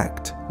who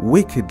act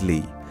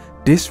wickedly,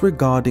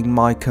 disregarding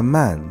my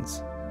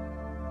commands.'"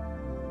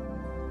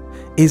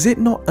 Is it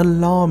not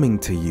alarming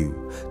to you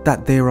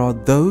that there are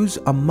those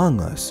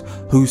among us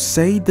who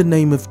say the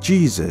name of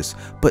Jesus,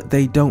 but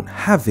they don't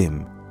have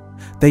him?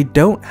 They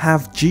don't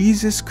have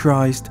Jesus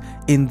Christ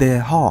in their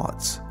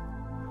hearts.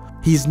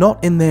 He's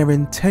not in their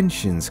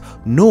intentions,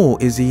 nor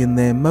is he in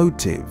their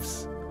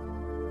motives.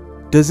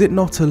 Does it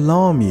not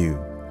alarm you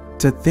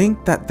to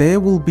think that there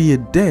will be a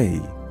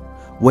day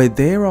where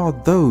there are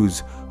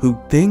those who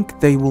think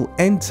they will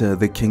enter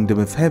the kingdom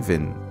of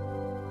heaven,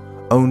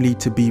 only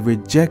to be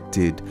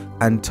rejected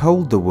and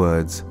told the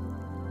words,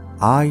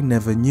 "I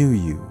never knew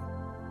you"?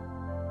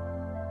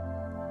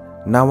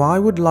 Now I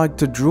would like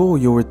to draw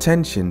your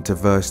attention to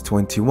verse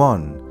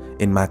 21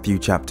 in Matthew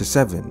chapter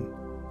 7.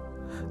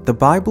 The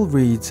Bible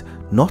reads,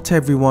 "Not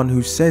everyone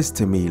who says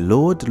to me,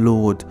 'Lord,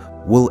 Lord,'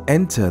 will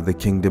enter the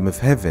kingdom of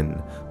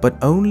heaven, but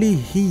only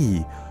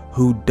he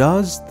who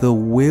does the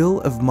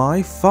will of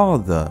my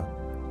Father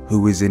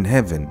who is in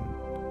heaven."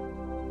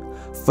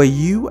 For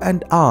you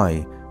and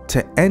I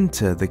to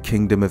enter the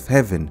kingdom of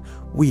heaven,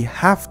 we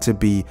have to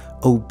be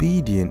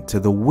obedient to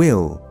the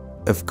will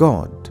of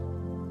God.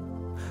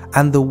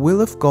 And the will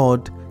of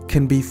God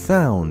can be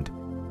found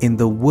in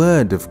the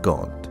Word of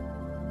God.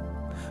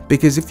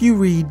 Because if you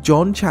read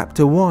John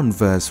chapter 1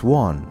 verse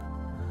 1,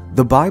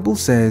 the Bible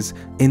says,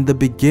 "In the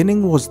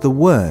beginning was the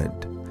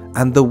Word,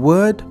 and the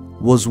Word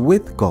was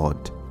with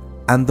God,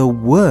 and the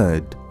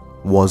Word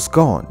was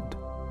God."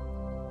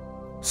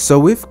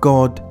 So if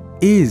God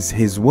is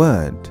His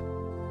Word,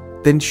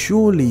 then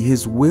surely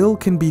His will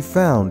can be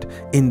found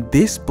in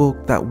this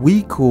book that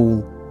we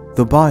call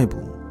the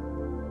Bible.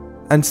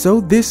 And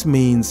so this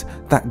means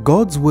that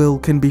God's will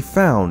can be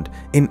found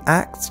in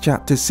Acts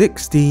chapter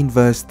 16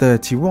 verse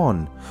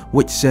 31,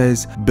 which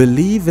says,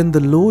 "Believe in the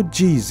Lord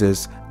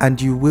Jesus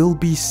and you will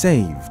be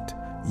saved,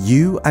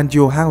 you and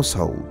your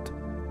household."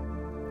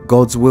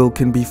 God's will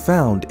can be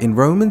found in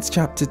Romans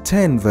chapter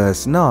 10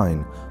 verse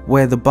 9,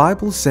 where the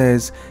Bible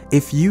says,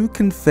 "If you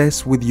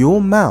confess with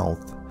your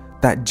mouth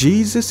that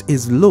Jesus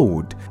is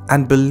Lord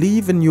and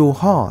believe in your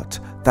heart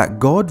that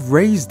God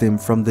raised Him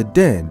from the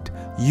dead,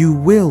 you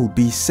will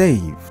be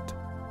saved."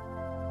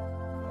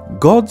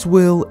 God's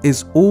will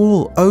is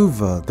all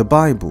over the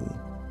Bible.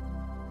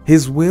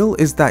 His will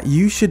is that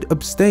you should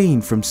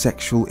abstain from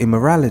sexual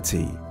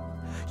immorality.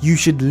 You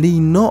should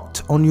lean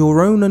not on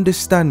your own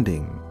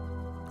understanding.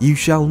 You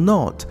shall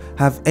not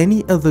have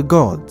any other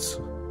gods.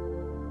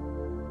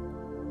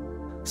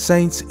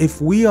 Saints,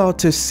 if we are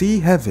to see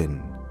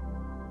heaven,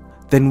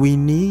 then we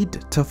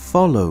need to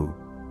follow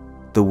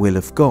the will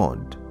of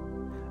God,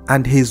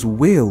 and His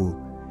will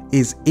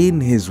is in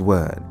His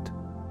Word.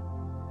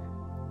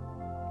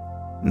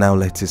 Now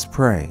let us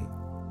pray.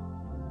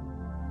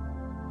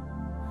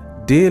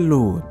 Dear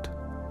Lord,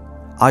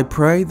 I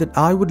pray that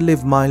I would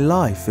live my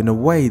life in a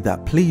way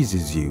that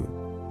pleases You.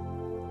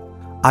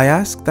 I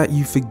ask that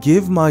You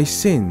forgive my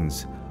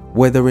sins,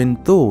 whether in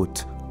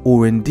thought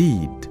or in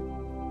deed.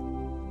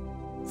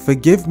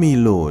 Forgive me,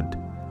 Lord,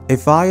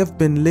 if I have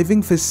been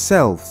living for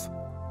self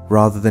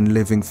rather than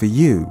living for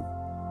You.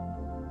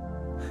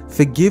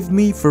 Forgive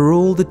me for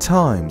all the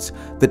times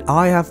that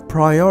I have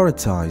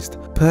prioritized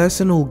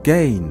personal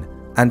gain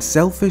and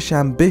selfish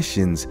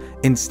ambitions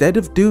instead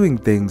of doing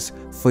things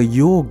for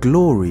Your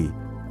glory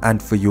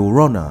and for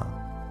Your honor.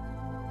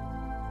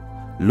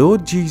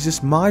 Lord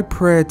Jesus, my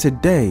prayer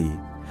today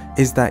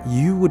is that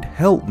You would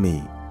help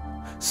me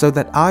so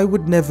that I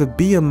would never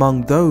be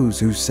among those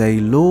who say,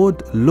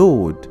 "Lord,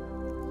 Lord,"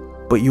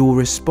 but your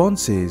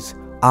response is,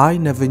 "I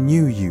never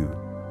knew You.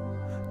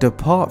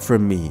 Depart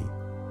from me,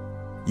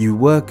 you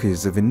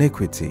workers of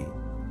iniquity."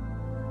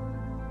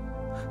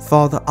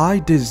 Father, I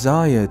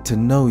desire to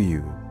know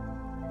You.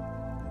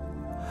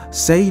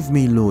 Save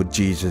me, Lord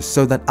Jesus,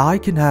 so that I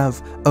can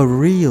have a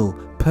real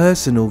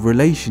personal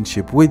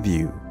relationship with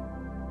You.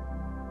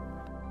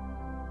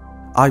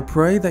 I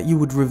pray that You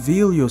would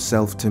reveal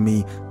Yourself to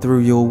me through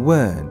Your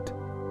Word.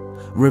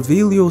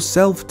 Reveal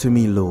Yourself to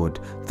me, Lord,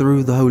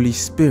 through the Holy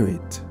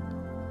Spirit.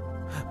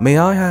 May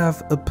I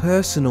have a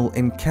personal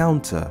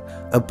encounter,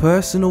 a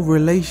personal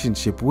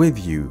relationship with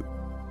You.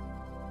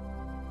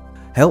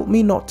 Help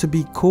me not to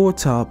be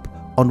caught up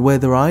on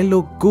whether I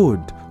look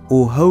good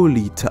or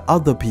holy to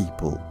other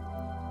people.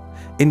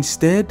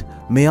 Instead,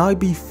 may I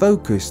be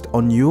focused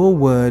on Your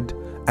Word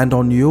and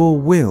on Your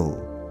will.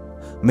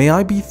 May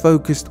I be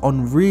focused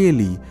on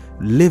really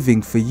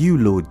living for You,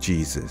 Lord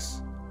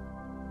Jesus.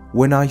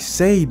 When I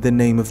say the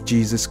name of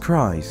Jesus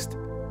Christ,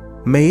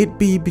 may it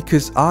be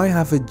because I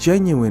have a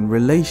genuine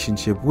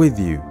relationship with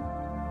You,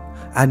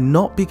 and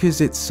not because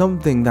it's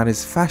something that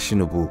is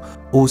fashionable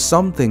or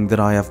something that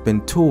I have been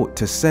taught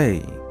to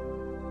say.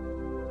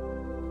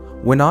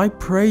 When I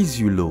praise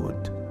You,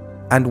 Lord,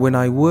 and when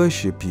I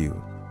worship You,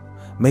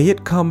 may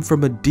it come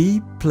from a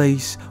deep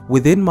place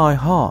within my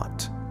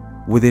heart,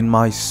 within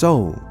my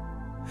soul.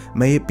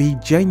 May it be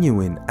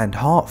genuine and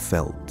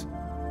heartfelt.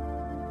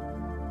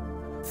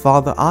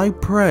 Father, I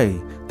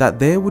pray that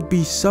there would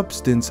be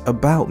substance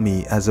about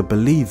me as a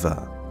believer.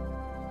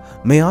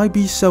 May I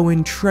be so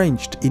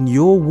entrenched in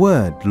Your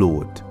Word,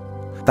 Lord,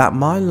 that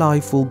my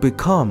life will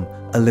become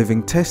a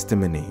living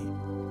testimony.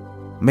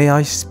 May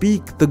I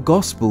speak the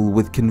gospel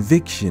with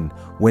conviction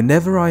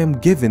whenever I am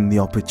given the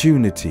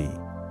opportunity.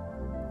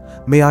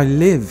 May I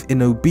live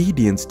in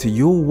obedience to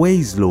Your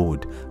ways,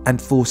 Lord,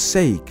 and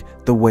forsake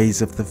the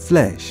ways of the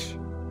flesh.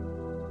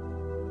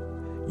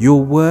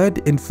 Your word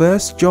in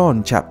 1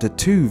 John chapter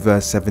 2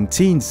 verse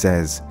 17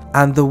 says,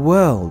 "And the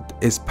world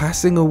is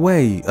passing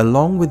away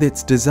along with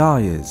its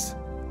desires,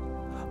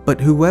 but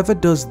whoever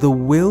does the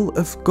will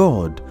of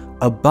God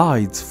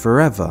abides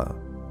forever."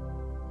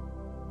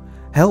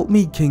 Help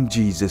me, King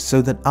Jesus,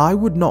 so that I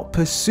would not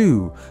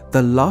pursue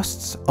the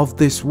lusts of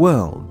this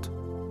world.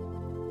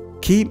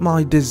 Keep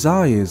my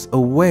desires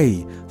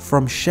away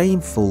from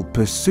shameful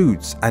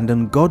pursuits and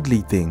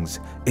ungodly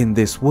things in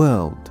this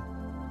world.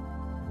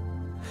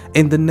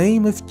 In the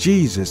name of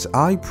Jesus,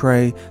 I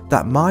pray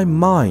that my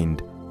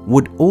mind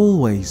would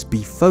always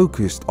be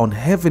focused on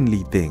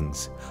heavenly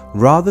things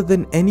rather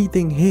than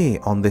anything here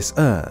on this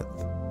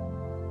earth.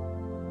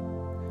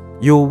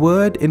 Your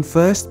word in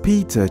 1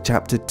 Peter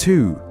chapter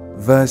 2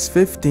 verse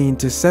 15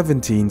 to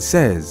 17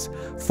 says,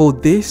 "For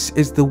this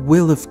is the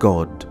will of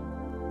God,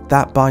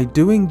 that by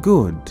doing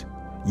good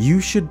you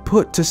should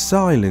put to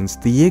silence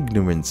the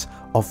ignorance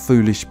of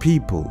foolish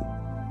people.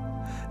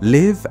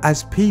 Live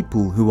as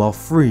people who are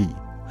free,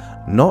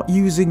 not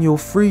using your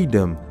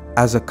freedom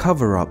as a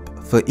cover-up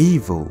for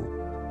evil,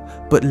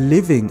 but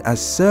living as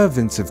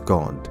servants of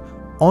God.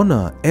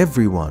 Honor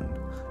everyone,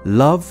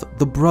 love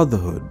the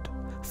brotherhood,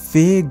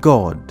 fear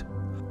God,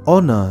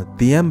 honor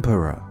the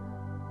emperor.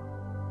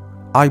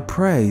 I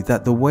pray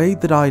that the way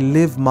that I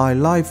live my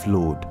life,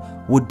 Lord,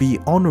 would be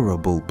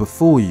honorable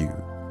before you.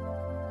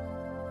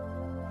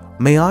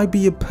 May I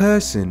be a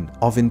person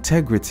of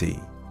integrity.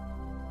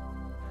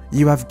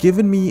 You have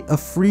given me a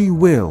free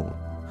will.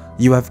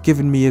 You have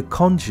given me a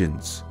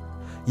conscience.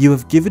 You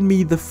have given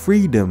me the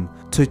freedom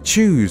to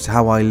choose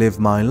how I live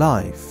my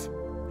life.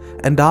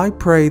 And I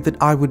pray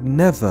that I would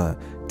never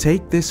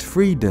take this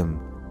freedom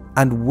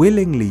and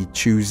willingly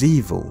choose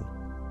evil.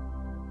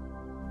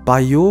 By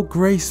your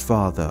grace,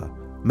 Father,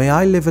 may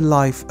I live a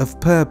life of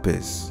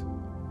purpose,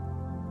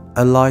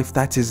 a life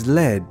that is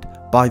led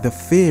by the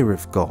fear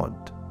of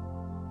God,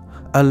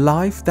 a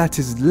life that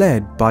is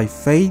led by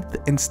faith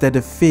instead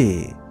of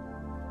fear.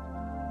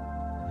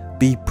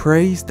 Be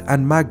praised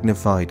and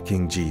magnified,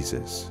 King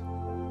Jesus.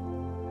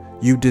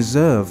 You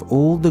deserve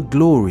all the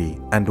glory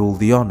and all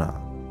the honor.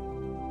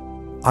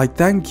 I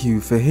thank you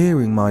for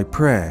hearing my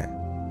prayer.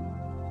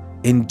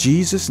 In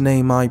Jesus'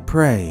 name I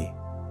pray.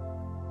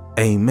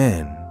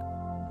 Amen.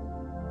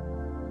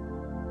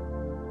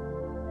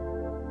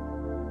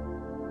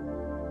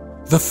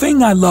 The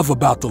thing I love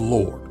about the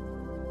Lord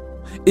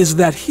is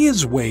that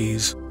His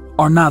ways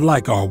are not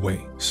like our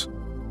ways.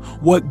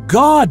 What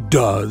God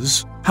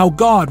does, how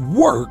God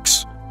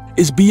works,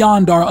 is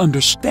beyond our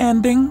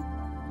understanding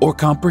or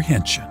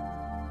comprehension.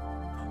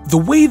 The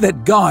way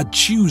that God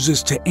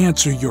chooses to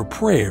answer your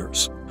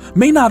prayers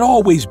may not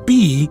always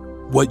be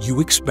what you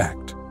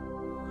expect.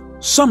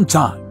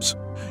 Sometimes,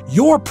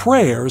 your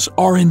prayers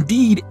are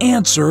indeed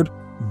answered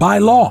by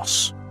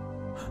loss.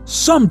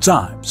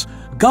 Sometimes,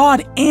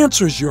 God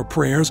answers your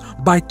prayers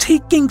by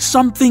taking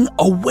something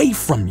away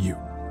from you,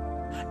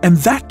 and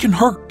that can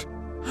hurt.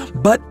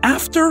 But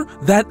after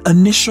that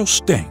initial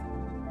sting,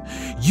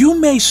 you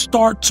may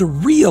start to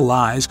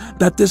realize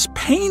that this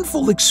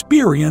painful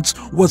experience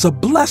was a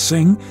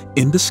blessing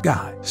in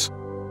disguise.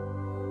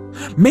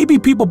 Maybe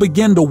people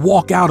begin to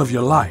walk out of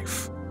your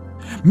life.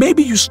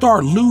 Maybe you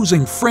start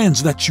losing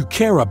friends that you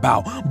care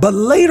about, but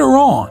later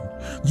on,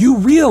 you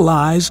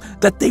realize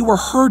that they were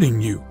hurting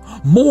you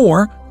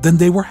more than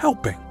they were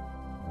helping.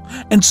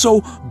 And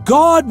so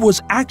God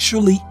was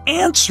actually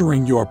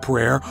answering your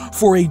prayer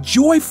for a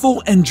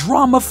joyful and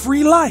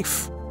drama-free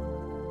life.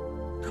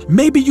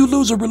 Maybe you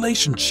lose a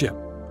relationship,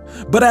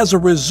 but as a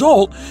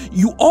result,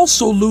 you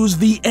also lose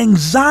the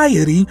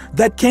anxiety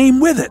that came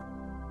with it.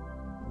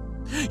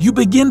 You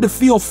begin to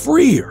feel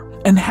freer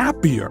and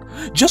happier,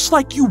 just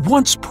like you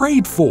once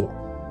prayed for.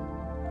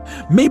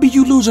 Maybe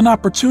you lose an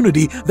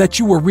opportunity that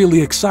you were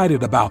really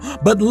excited about,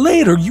 but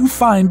later you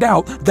find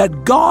out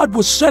that God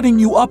was setting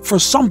you up for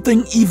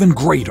something even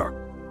greater.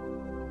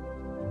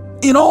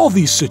 In all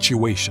these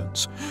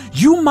situations,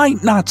 you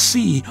might not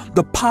see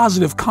the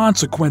positive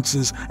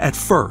consequences at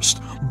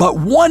first, but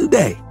one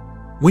day,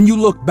 when you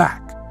look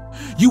back,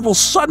 you will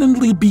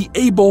suddenly be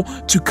able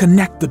to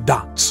connect the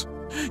dots.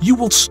 You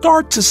will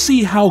start to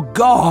see how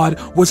God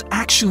was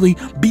actually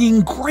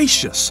being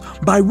gracious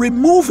by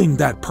removing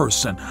that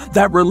person,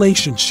 that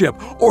relationship,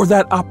 or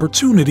that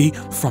opportunity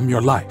from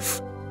your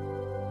life.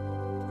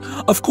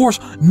 Of course,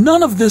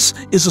 none of this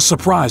is a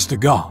surprise to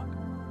God.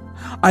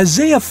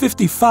 Isaiah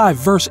 55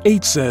 verse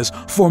 8 says,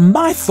 "For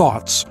my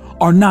thoughts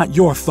are not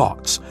your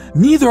thoughts,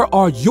 neither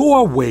are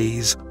your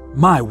ways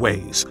my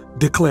ways,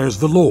 declares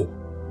the Lord."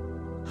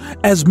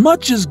 As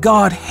much as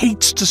God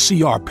hates to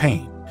see our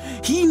pain,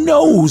 He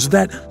knows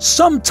that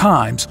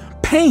sometimes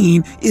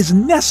pain is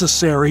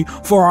necessary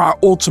for our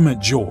ultimate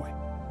joy.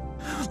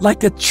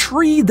 Like a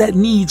tree that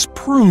needs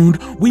pruned,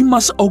 we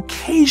must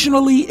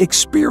occasionally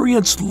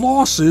experience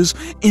losses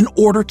in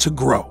order to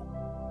grow.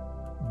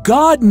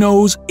 God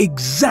knows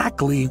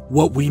exactly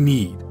what we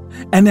need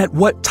and at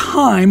what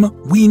time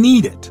we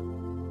need it.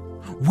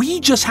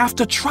 We just have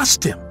to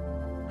trust Him.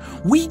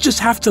 We just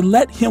have to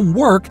let Him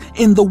work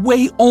in the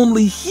way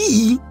only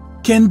He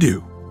can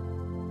do.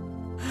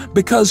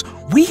 Because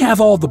we have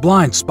all the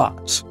blind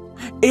spots,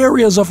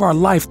 areas of our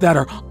life that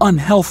are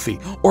unhealthy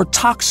or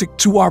toxic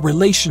to our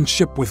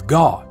relationship with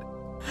God,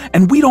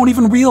 and we don't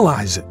even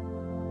realize it.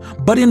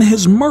 But in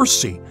His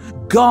mercy,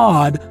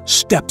 God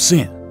steps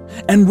in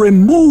and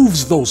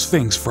removes those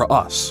things for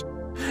us,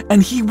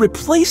 and He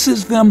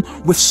replaces them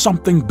with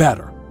something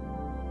better.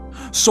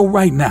 So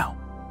right now,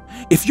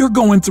 if you're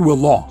going through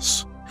a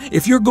loss,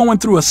 if you're going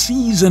through a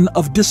season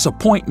of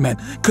disappointment,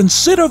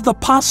 consider the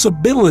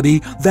possibility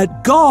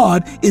that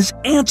God is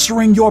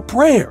answering your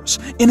prayers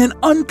in an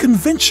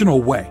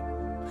unconventional way.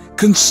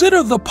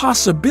 Consider the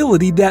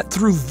possibility that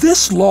through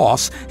this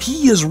loss,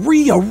 He is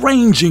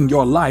rearranging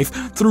your life.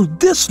 Through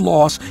this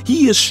loss,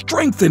 He is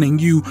strengthening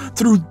you.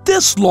 Through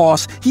this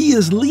loss, He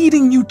is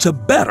leading you to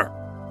better.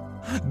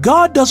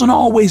 God doesn't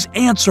always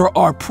answer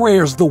our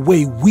prayers the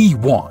way we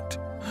want,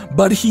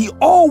 but He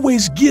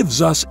always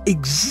gives us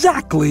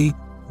exactly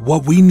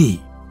what we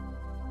need.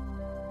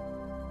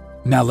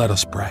 Now let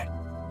us pray.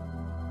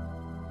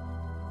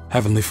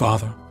 Heavenly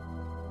Father,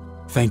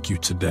 thank you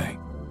today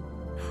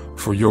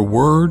for your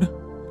word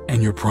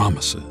and your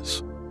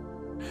promises.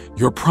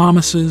 your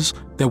promises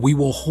that we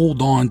will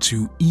hold on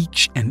to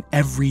each and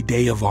every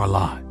day of our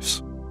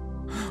lives.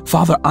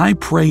 Father, I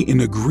pray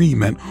in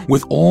agreement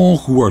with all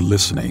who are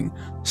listening.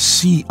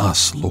 See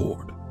us,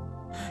 Lord.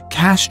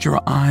 Cast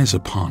your eyes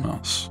upon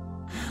us.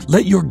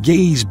 Let your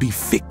gaze be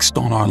fixed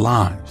on our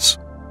lives.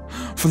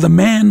 For the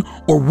man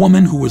or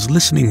woman who is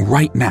listening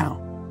right now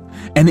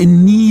and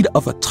in need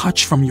of a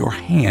touch from your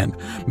hand,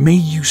 may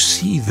you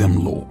see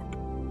them, Lord.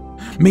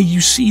 May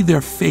you see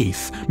their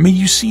faith. May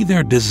you see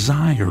their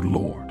desire,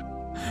 Lord.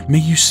 May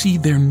you see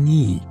their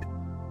need.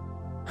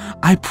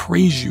 I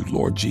praise you,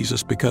 Lord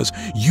Jesus, because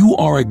you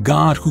are a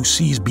God who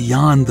sees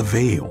beyond the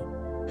veil.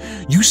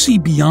 You see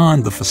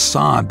beyond the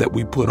facade that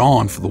we put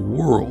on for the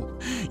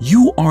world.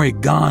 You are a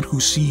God who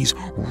sees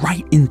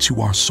right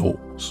into our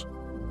souls.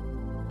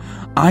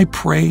 I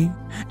pray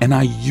and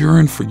I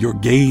yearn for your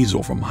gaze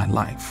over my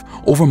life,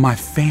 over my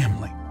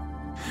family,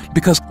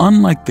 because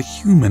unlike the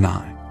human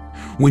eye,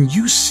 when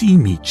you see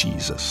me,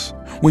 Jesus,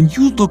 when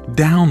you look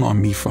down on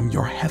me from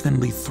your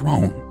heavenly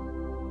throne,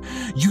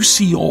 you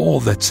see all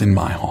that's in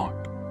my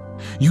heart.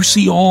 You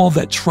see all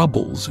that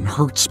troubles and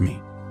hurts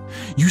me.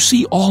 You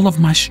see all of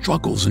my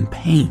struggles and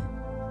pain.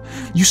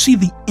 You see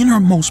the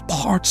innermost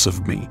parts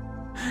of me.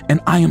 And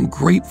I am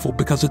grateful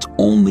because it's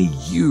only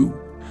you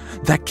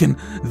that can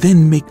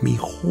then make me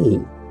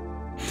whole.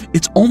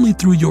 It's only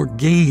through your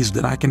gaze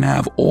that I can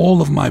have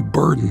all of my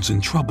burdens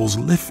and troubles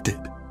lifted.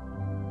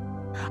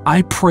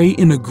 I pray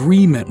in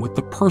agreement with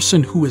the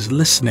person who is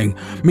listening.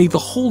 May the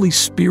Holy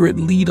Spirit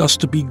lead us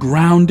to be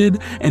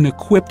grounded and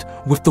equipped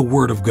with the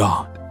Word of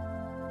God,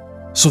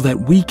 so that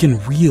we can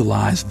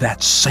realize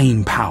that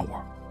same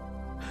power.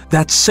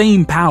 That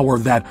same power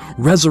that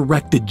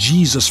resurrected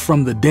Jesus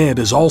from the dead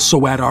is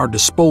also at our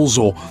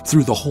disposal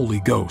through the Holy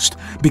Ghost,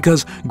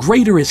 because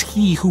greater is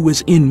He who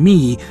is in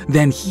me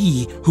than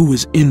he who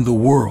is in the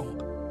world.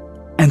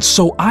 And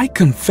so I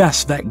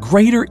confess that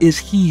greater is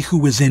He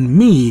who is in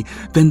me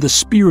than the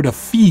spirit of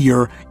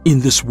fear in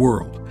this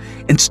world.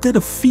 Instead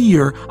of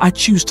fear, I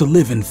choose to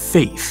live in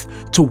faith,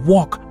 to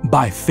walk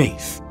by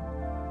faith.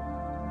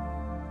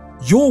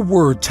 Your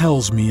word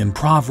tells me in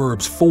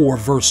Proverbs 4,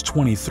 verse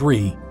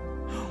 23,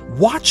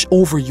 watch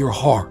over your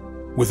heart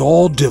with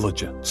all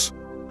diligence.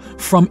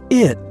 From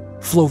it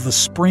flow the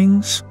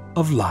springs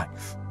of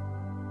life.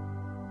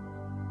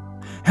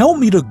 Help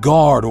me to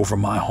guard over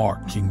my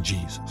heart, King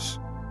Jesus.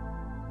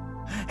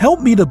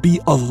 Help me to be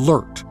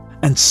alert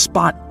and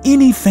spot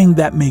anything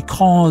that may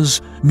cause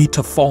me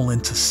to fall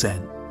into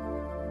sin.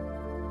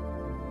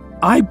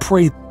 I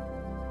pray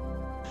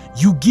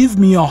you give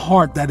me a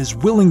heart that is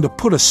willing to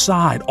put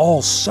aside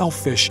all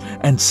selfish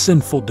and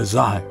sinful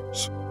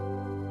desires.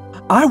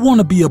 I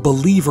want to be a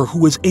believer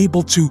who is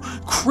able to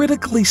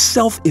critically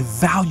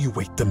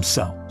self-evaluate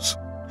themselves.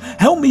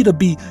 Help me to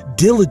be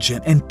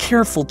diligent and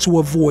careful to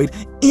avoid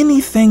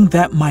anything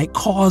that might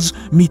cause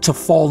me to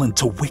fall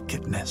into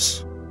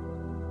wickedness.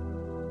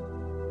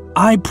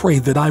 I pray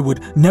that I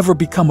would never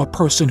become a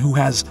person who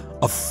has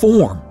a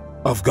form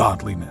of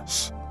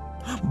godliness,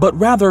 but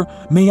rather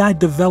may I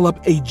develop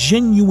a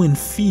genuine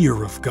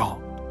fear of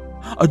God,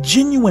 a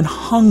genuine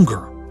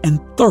hunger and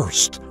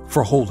thirst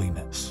for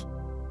holiness.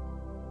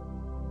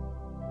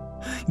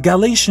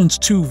 Galatians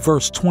 2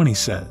 verse 20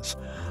 says,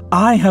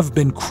 I have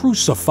been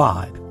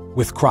crucified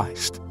with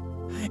Christ.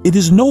 It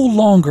is no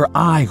longer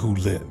I who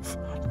live,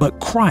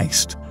 but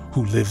Christ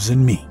who lives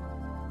in me.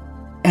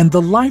 And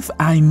the life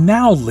I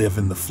now live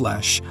in the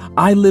flesh,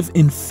 I live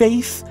in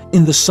faith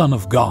in the Son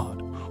of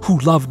God, who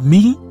loved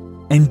me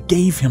and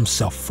gave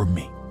Himself for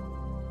me.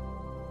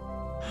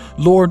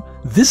 Lord,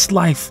 this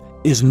life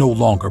is no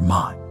longer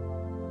mine,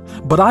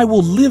 but I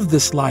will live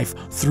this life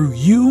through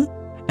you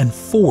and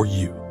for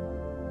you.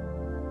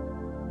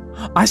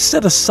 I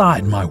set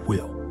aside my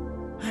will,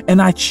 and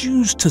I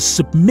choose to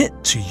submit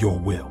to your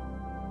will.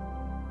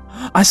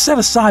 I set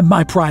aside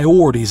my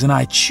priorities and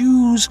I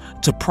choose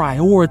to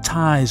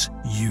prioritize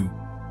you.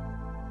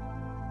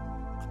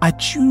 I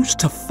choose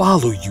to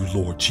follow you,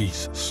 Lord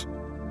Jesus,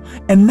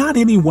 and not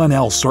anyone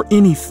else or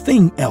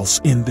anything else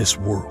in this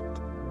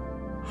world.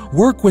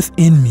 Work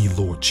within me,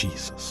 Lord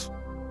Jesus.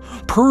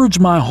 Purge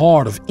my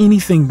heart of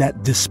anything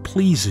that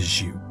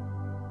displeases you.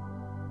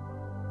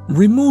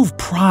 Remove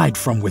pride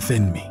from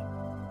within me.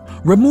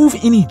 Remove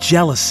any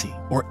jealousy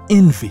or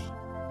envy.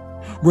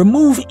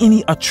 Remove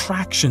any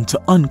attraction to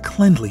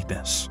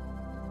uncleanliness.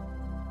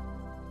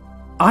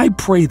 I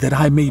pray that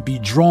I may be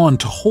drawn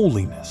to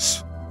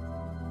holiness.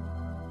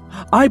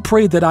 I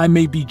pray that I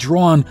may be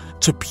drawn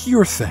to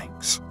pure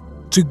things,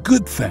 to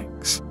good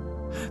things,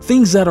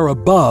 things that are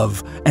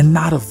above and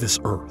not of this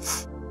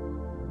earth.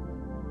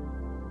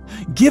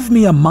 Give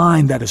me a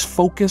mind that is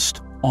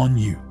focused on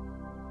you,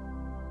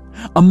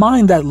 a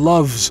mind that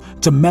loves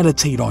to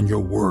meditate on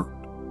your word.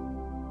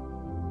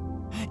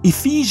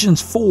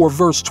 Ephesians 4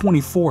 verse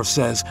 24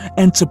 says,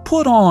 and to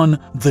put on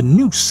the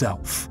new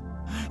self,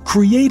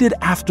 created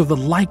after the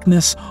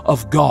likeness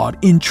of God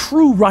in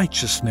true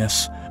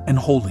righteousness and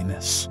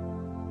holiness.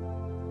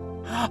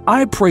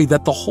 I pray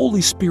that the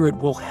Holy Spirit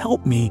will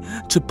help me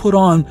to put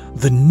on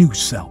the new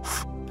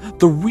self,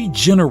 the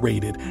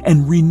regenerated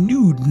and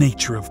renewed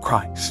nature of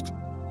Christ.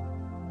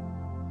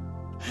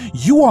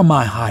 You are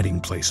my hiding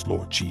place,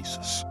 Lord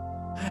Jesus,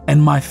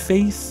 and my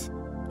faith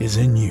is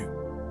in you.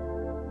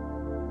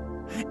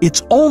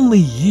 It's only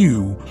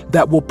you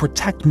that will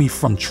protect me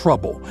from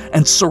trouble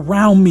and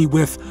surround me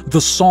with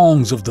the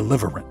songs of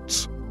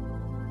deliverance.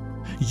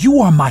 You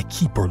are my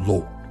keeper,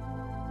 Lord,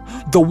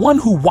 the one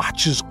who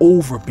watches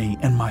over me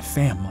and my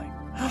family,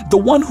 the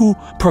one who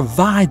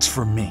provides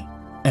for me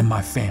and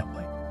my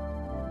family.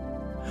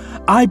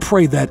 I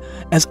pray that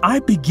as I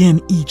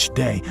begin each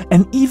day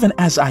and even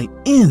as I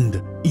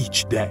end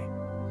each day,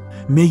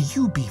 may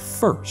you be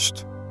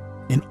first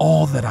in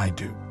all that I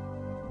do.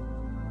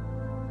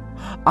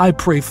 I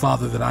pray,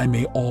 Father, that I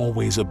may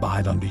always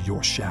abide under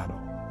your shadow,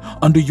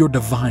 under your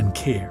divine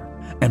care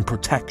and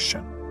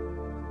protection.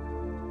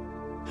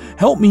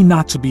 Help me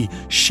not to be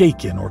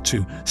shaken or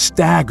to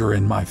stagger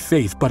in my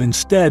faith, but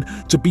instead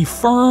to be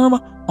firm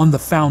on the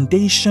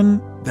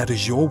foundation that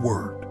is your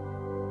word.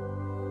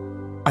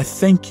 I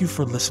thank you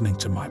for listening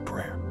to my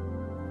prayer.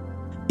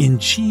 In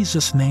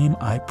Jesus' name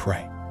I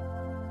pray.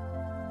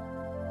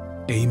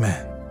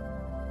 Amen.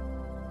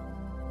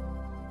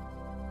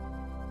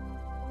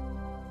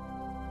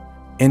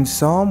 In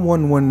Psalm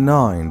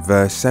 119,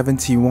 verse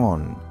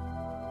 71,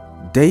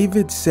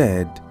 David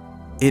said,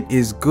 "It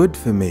is good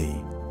for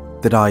me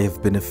that I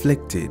have been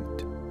afflicted,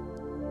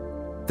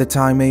 that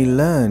I may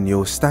learn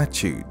your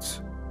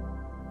statutes."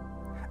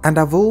 And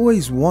I've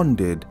always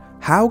wondered,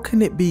 how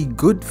can it be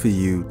good for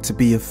you to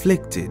be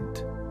afflicted?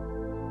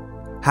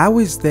 How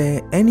is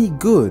there any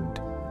good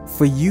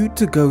for you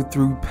to go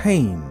through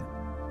pain,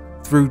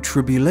 through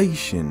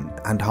tribulation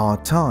and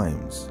hard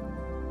times?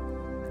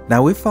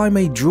 Now, if I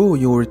may draw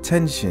your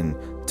attention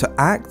to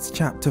Acts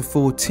chapter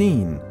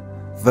 14,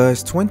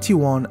 verse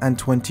 21 and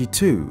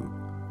 22,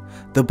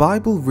 the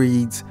Bible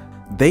reads,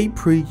 "They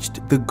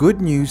preached the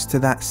good news to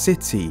that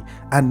city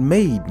and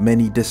made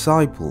many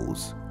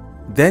disciples.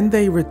 Then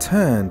they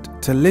returned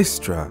to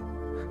Lystra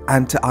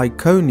and to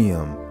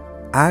Iconium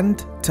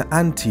and to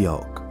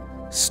Antioch,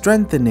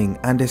 strengthening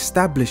and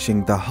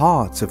establishing the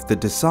hearts of the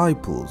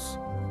disciples,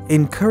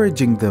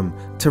 encouraging them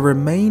to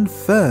remain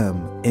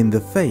firm in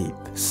the faith,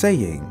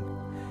 saying,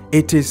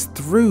 'It is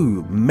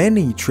through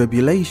many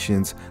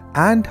tribulations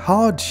and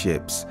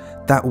hardships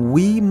that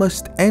we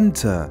must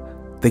enter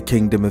the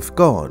kingdom of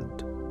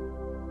God.'"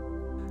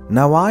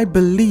 Now I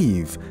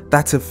believe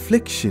that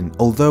affliction,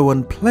 although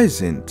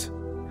unpleasant,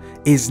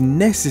 is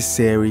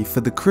necessary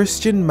for the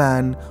Christian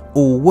man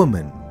or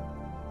woman.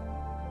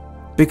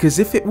 Because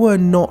if it were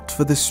not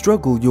for the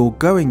struggle you're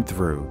going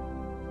through,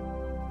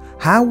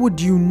 how would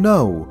you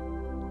know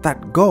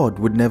that God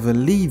would never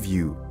leave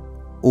you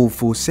or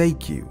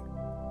forsake you?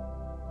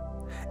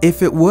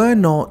 If it were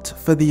not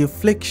for the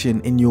affliction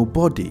in your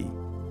body,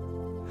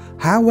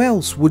 how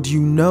else would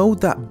you know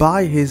that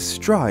by His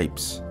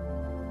stripes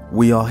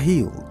we are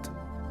healed?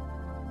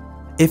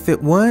 If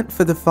it weren't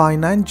for the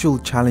financial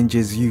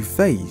challenges you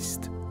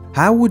faced,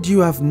 how would you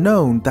have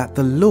known that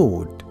the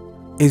Lord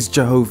is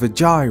Jehovah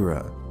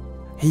Jireh?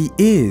 He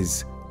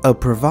is a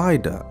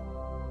provider.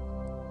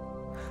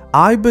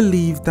 I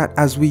believe that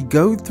as we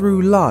go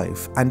through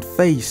life and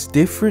face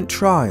different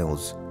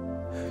trials,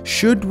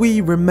 should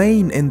we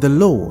remain in the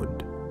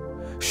Lord,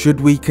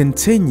 should we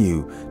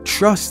continue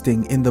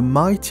trusting in the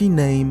mighty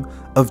name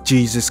of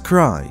Jesus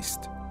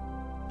Christ,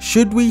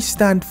 should we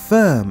stand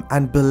firm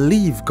and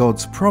believe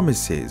God's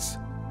promises,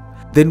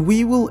 then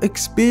we will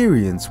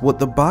experience what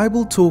the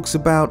Bible talks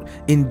about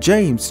in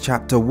James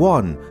chapter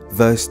 1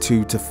 verse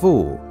 2 to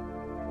 4,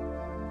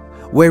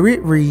 where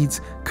it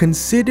reads,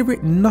 "Consider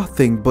it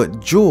nothing but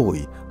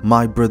joy,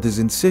 my brothers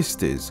and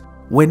sisters,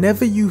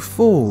 whenever you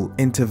fall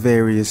into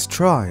various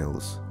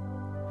trials.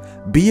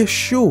 Be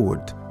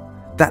assured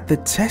that the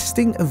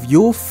testing of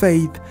your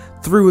faith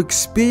through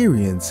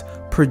experience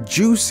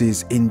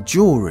produces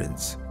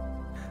endurance,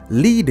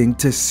 leading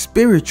to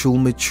spiritual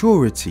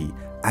maturity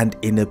and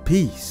inner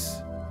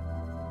peace.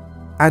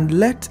 And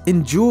let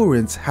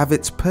endurance have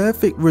its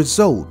perfect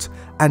result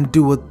and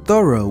do a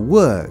thorough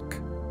work,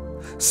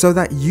 so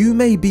that you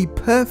may be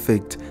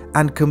perfect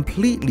and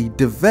completely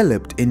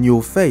developed in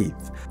your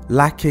faith,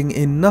 lacking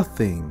in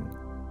nothing."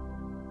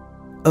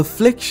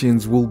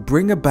 Afflictions will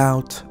bring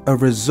about a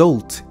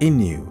result in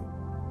you.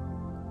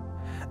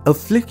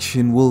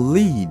 Affliction will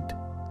lead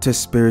to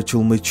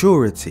spiritual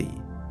maturity.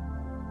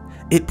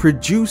 It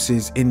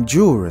produces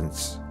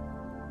endurance.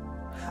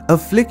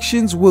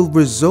 Afflictions will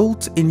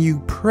result in you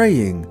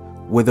praying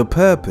with a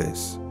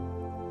purpose.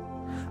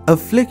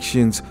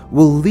 Afflictions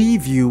will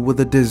leave you with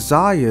a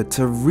desire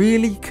to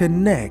really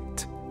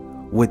connect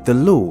with the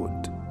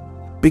Lord,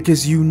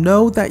 because you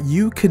know that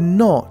you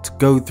cannot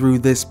go through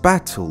this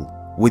battle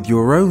with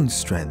your own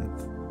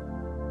strength.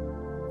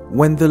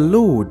 When the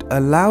Lord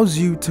allows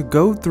you to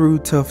go through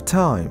tough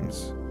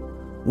times,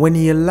 when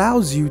He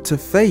allows you to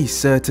face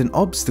certain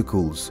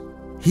obstacles,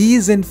 He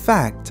is in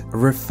fact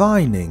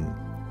refining,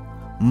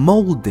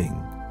 molding,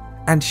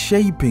 and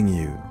shaping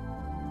you.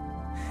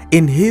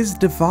 In His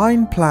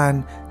divine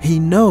plan, He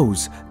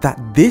knows that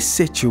this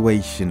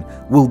situation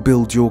will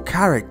build your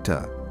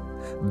character.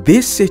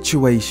 This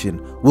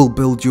situation will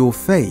build your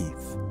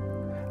faith.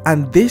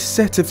 And this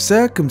set of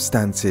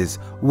circumstances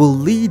will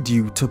lead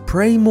you to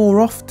pray more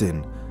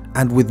often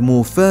and with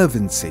more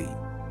fervency.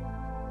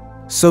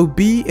 So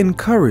be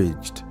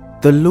encouraged.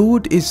 The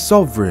Lord is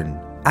sovereign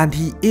and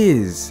He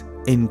is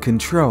in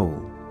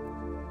control.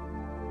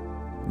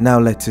 Now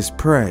let us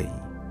pray.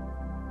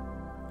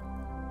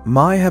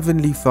 My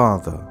Heavenly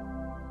Father,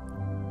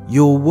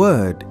 your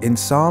word in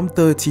Psalm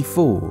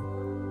 34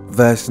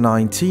 verse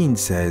 19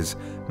 says,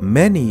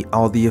 "Many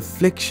are the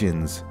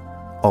afflictions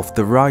of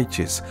the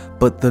righteous,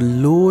 but the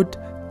Lord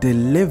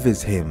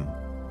delivers him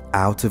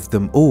out of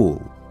them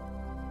all."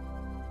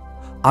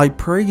 I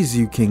praise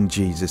you, King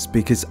Jesus,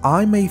 because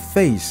I may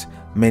face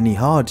many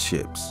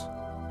hardships.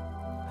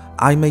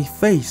 I may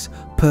face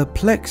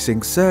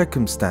perplexing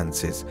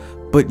circumstances,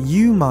 but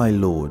you, my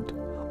Lord,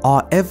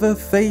 are ever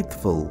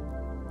faithful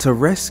to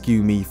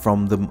rescue me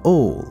from them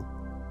all.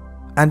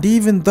 And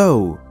even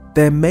though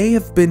there may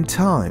have been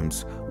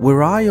times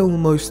where I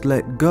almost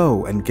let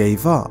go and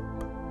gave up,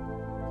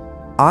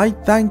 I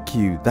thank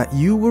you that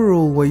you were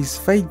always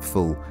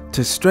faithful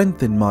to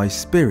strengthen my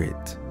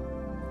spirit.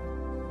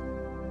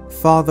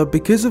 Father,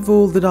 because of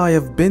all that I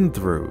have been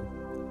through,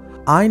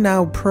 I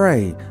now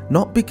pray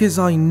not because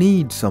I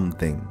need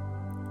something,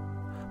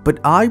 but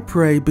I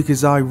pray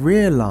because I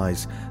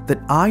realize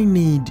that I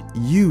need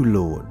you,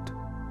 Lord.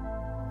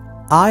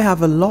 I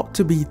have a lot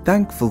to be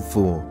thankful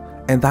for,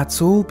 and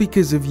that's all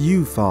because of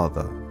you,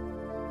 Father.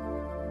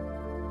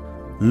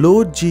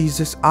 Lord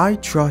Jesus, I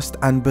trust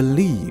and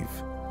believe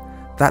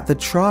that the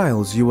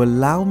trials you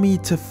allow me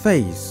to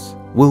face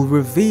will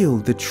reveal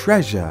the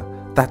treasure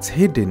that's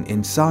hidden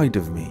inside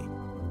of me.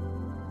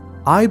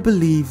 I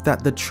believe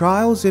that the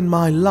trials in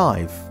my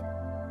life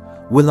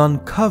will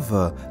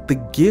uncover the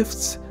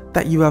gifts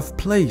that you have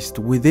placed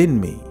within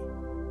me.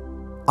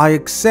 I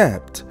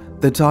accept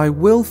that I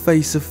will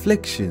face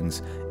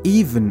afflictions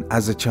even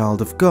as a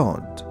child of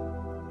God.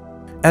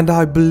 And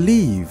I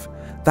believe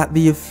that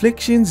the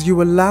afflictions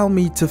you allow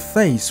me to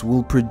face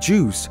will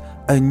produce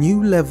a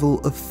new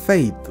level of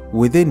faith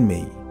within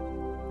me.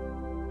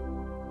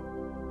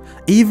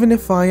 Even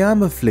if I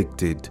am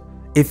afflicted,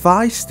 if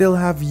I still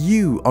have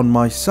you on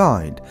my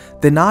side,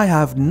 then I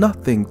have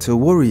nothing to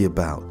worry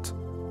about.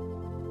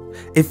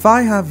 If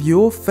I have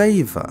your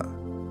favor,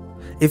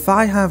 if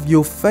I have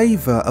your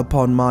favor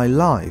upon my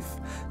life,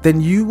 then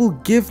you will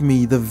give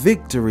me the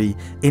victory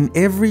in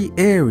every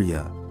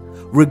area,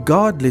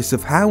 regardless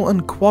of how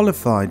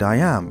unqualified I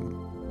am,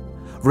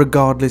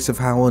 regardless of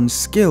how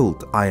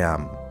unskilled I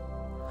am.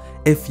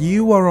 If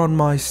you are on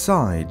my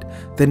side,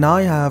 then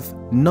I have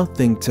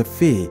nothing to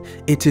fear.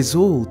 It is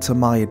all to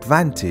my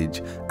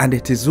advantage, and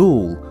it is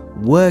all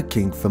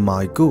working for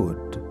my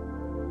good.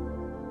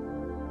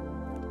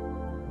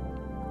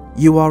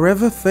 You are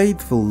ever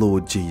faithful,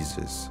 Lord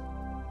Jesus,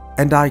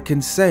 and I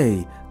can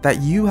say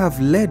that you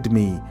have led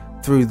me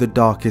through the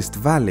darkest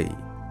valley.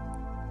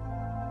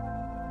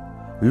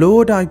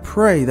 Lord, I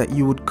pray that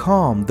you would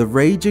calm the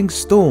raging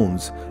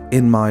storms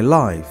in my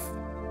life,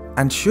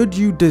 and should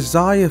you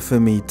desire for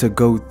me to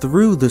go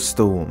through the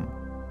storm,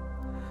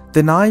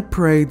 then I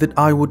pray that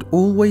I would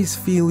always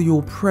feel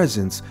your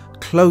presence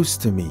close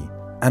to me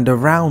and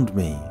around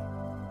me.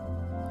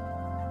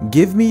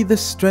 Give me the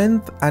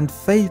strength and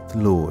faith,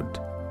 Lord,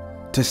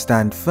 to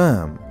stand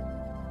firm.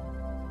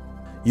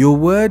 Your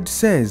word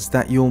says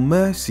that your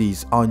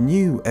mercies are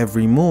new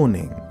every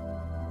morning,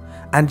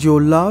 and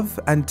your love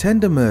and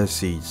tender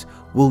mercies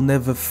will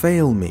never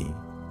fail me.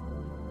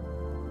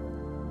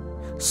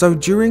 So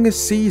during a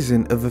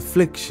season of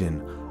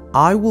affliction,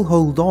 I will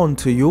hold on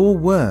to your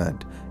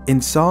word in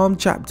Psalm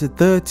chapter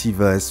 30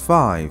 verse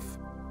 5,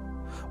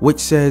 which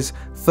says,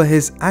 "For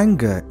his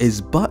anger is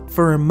but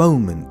for a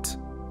moment,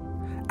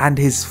 and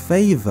his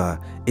favor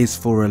is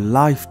for a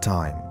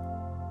lifetime.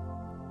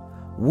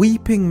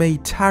 Weeping may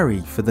tarry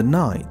for the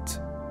night,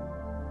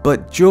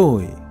 but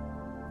joy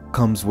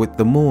comes with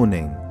the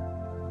morning."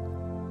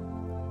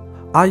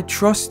 I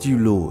trust you,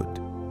 Lord,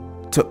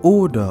 to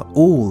order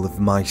all of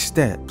my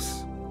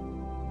steps.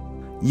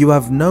 You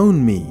have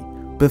known me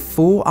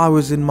before I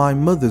was in my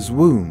mother's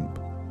womb,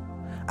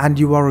 and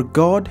you are a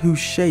God who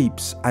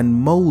shapes and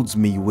molds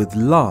me with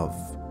love,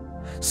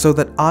 so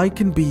that I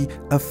can be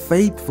a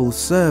faithful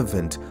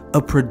servant,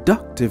 a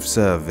productive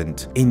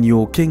servant in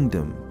your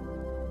kingdom.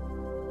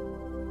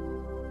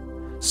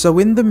 So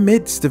in the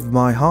midst of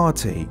my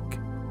heartache,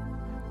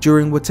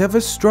 during whatever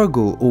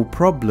struggle or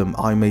problem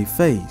I may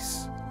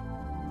face,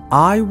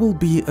 I will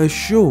be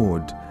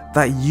assured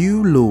that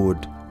you,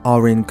 Lord,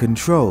 are in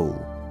control.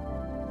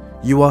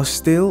 You are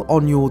still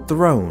on your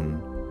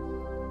throne.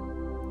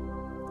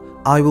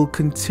 I will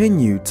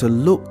continue to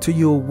look to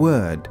your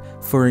word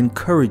for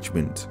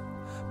encouragement,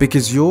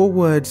 because your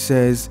word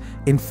says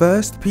in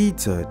 1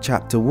 Peter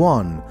chapter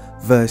 1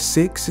 verse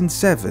 6 and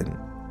 7,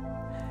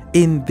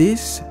 "In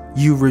this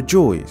you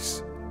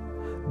rejoice,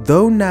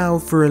 though now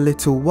for a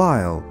little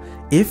while,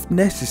 if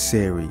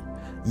necessary,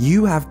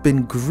 you have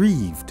been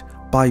grieved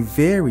by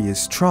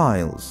various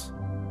trials,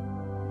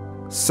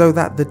 so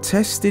that the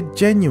tested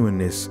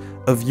genuineness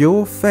of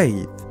your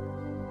faith,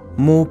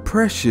 more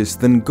precious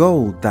than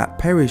gold that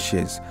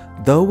perishes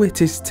though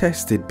it is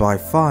tested by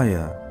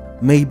fire,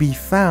 may be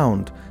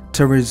found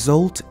to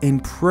result in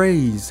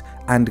praise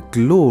and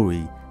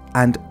glory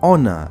and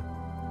honor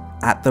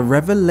at the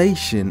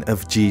revelation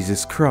of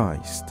Jesus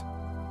Christ.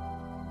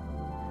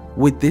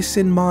 With this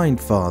in mind,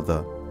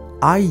 Father,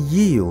 I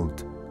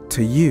yield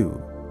to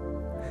you,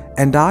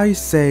 and I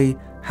say,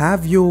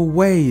 have your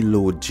way,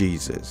 Lord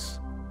Jesus.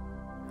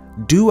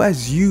 Do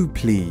as you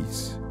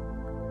please.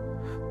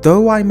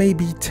 Though I may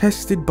be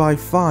tested by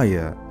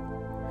fire,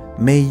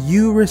 may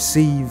you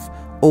receive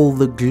all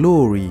the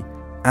glory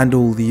and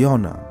all the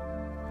honor.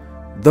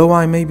 Though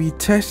I may be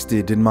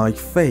tested in my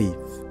faith,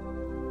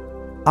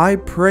 I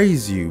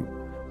praise you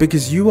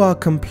because you are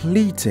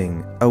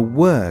completing a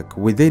work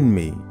within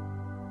me.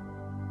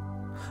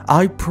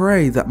 I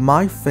pray that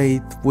my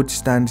faith would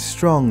stand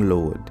strong,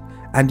 Lord,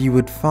 and you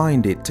would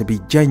find it to be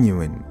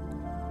genuine.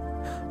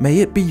 May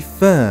it be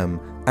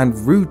firm and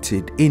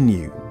rooted in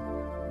you.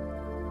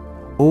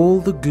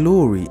 All the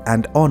glory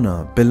and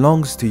honor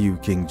belongs to you,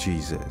 King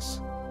Jesus.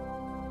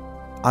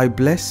 I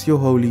bless your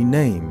holy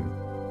name,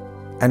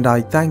 and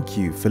I thank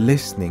you for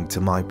listening to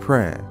my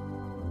prayer.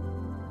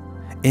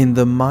 In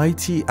the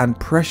mighty and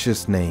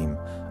precious name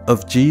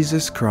of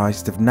Jesus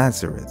Christ of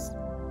Nazareth.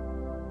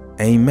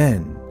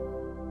 Amen.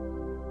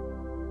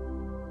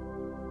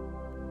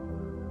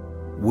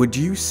 Would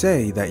you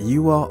say that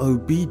you are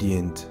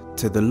obedient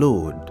to the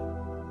Lord?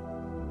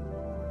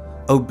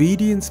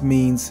 Obedience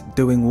means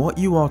doing what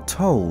you are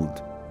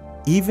told,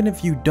 even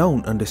if you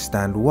don't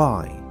understand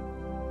why.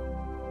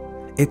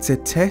 It's a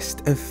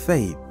test of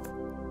faith.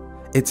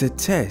 It's a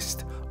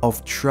test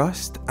of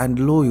trust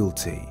and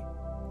loyalty.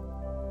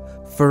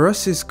 For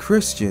us as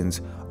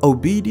Christians,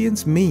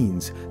 obedience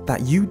means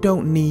that you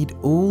don't need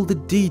all the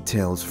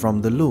details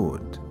from the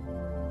Lord.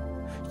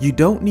 You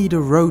don't need a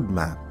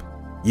roadmap.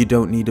 You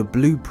don't need a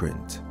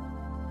blueprint.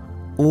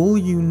 All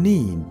you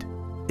need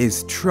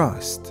is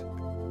trust.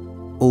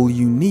 All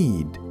you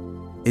need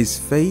is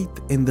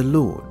faith in the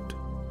Lord.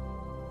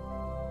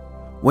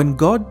 When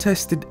God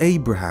tested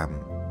Abraham,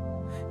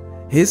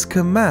 his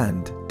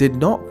command did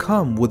not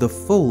come with a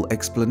full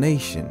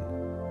explanation.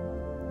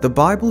 The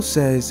Bible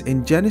says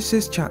in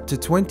Genesis chapter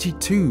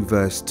 22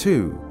 verse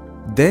 2,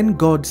 "Then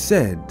God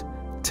said,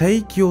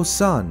 'Take your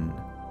son,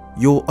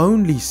 your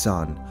only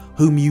son,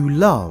 whom you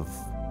love,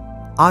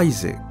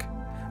 Isaac,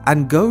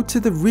 and go to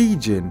the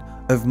region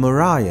of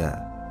Moriah.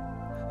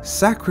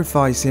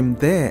 Sacrifice him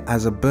there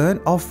as a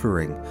burnt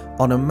offering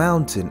on a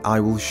mountain I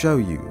will show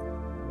you.'"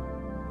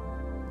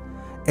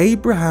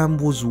 Abraham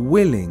was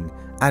willing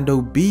and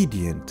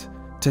obedient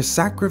to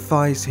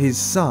sacrifice his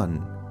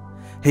son,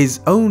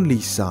 his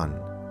only son,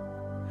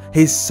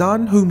 his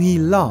son whom he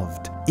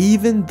loved,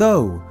 even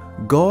though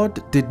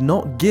God did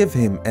not give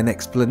him an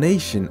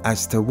explanation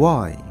as to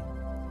why.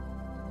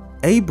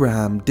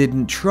 Abraham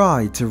didn't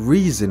try to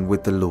reason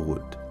with the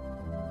Lord.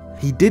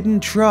 He didn't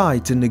try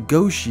to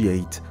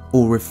negotiate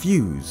or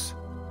refuse.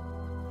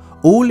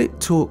 All it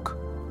took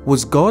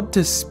was God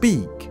to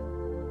speak,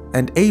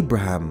 and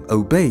Abraham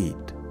obeyed.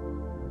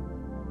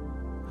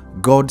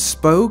 God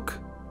spoke,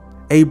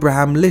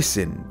 Abraham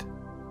listened.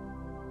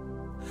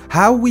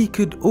 How we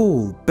could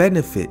all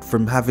benefit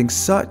from having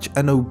such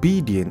an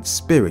obedient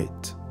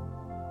spirit.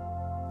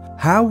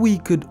 How we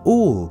could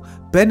all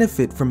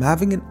benefit from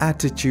having an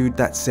attitude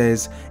that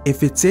says,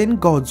 if it's in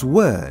God's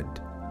word,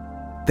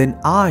 then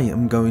I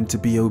am going to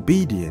be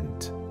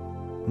obedient.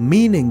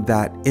 Meaning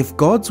that if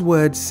God's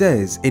word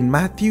says in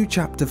Matthew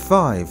chapter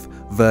 5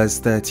 verse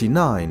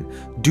 39,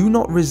 "Do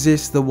not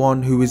resist the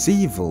one who is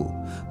evil,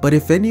 but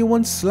if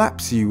anyone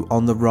slaps you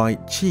on the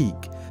right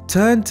cheek,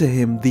 turn to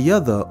him the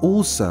other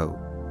also."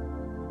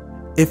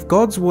 If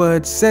God's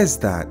word says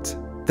that,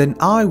 then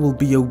I will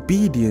be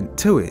obedient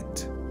to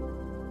it.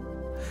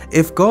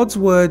 If God's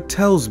word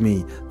tells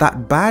me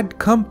that bad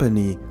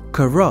company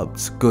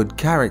corrupts good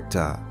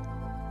character,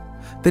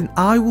 then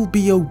I will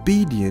be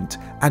obedient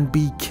and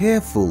be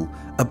careful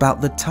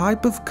about the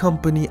type of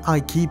company I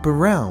keep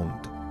around.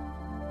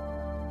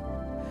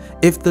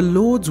 If the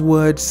Lord's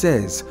word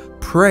says,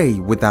 "Pray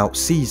without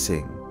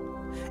ceasing,"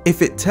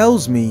 if it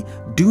tells me,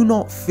 "Do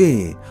not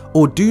fear"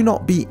 or "Do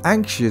not be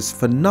anxious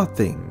for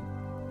nothing,"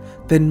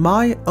 then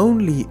my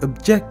only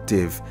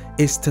objective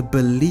is to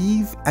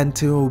believe and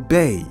to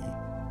obey.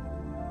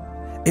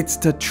 It's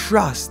to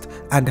trust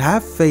and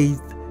have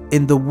faith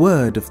in the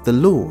word of the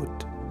Lord.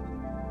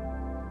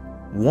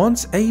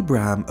 Once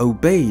Abraham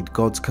obeyed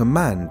God's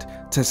command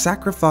to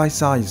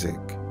sacrifice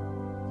Isaac,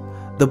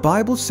 the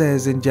Bible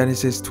says in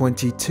Genesis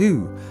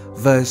 22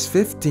 verse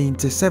 15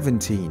 to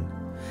 17,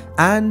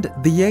 "And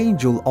the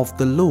angel of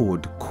the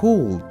Lord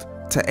called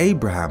to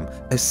Abraham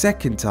a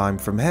second time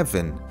from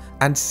heaven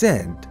and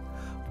said,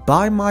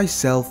 'By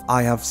myself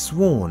I have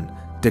sworn,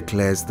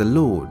 declares the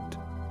Lord,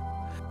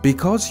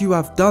 because you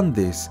have done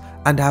this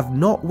and have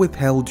not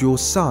withheld your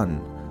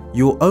son,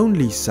 your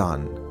only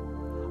son,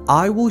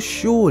 I will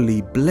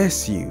surely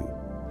bless you,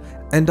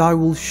 and I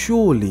will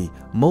surely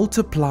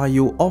multiply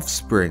your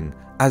offspring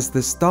as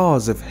the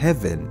stars of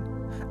heaven,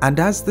 and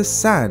as the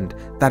sand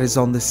that is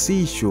on the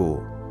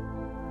seashore.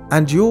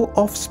 And your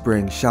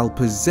offspring shall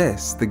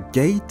possess the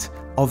gate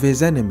of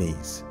his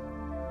enemies.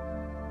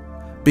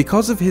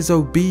 Because of his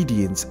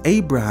obedience,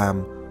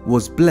 Abraham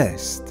was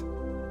blessed.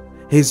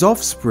 His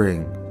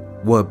offspring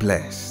were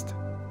blessed.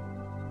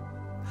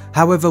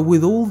 However,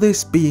 with all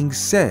this being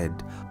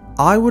said,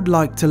 I would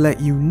like to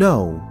let you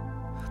know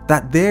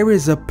that there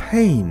is a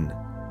pain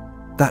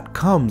that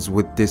comes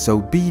with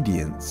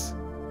disobedience.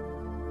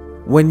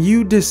 When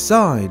you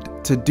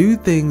decide to do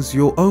things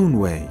your own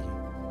way,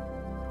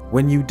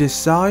 when you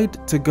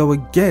decide to go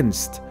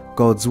against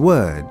God's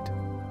word,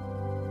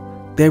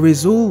 there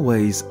is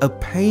always a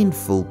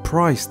painful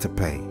price to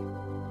pay,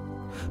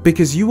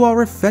 because you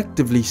are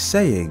effectively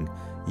saying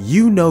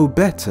you know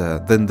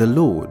better than the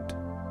Lord.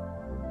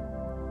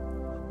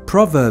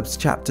 Proverbs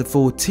chapter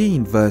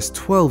 14 verse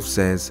 12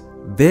 says,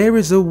 "There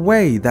is a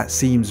way that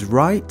seems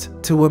right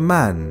to a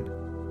man,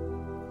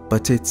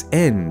 but its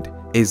end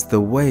is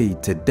the way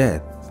to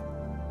death."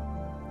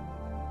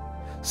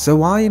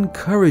 So I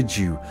encourage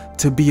you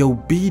to be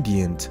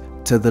obedient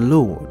to the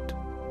Lord.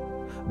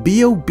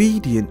 Be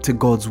obedient to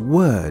God's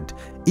word,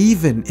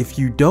 even if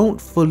you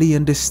don't fully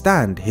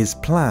understand His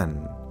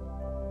plan.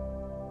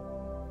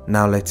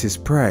 Now let us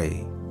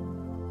pray.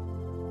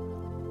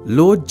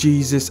 Lord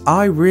Jesus,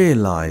 I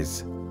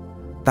realize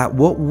that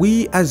what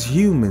we as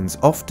humans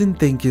often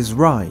think is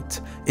right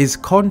is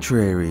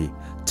contrary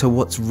to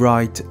what's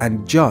right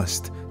and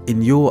just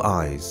in your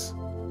eyes,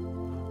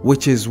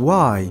 which is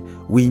why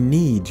we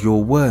need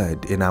your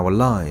word in our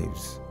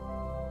lives.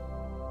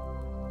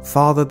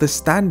 Father, the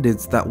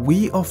standards that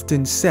we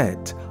often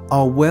set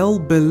are well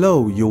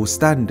below your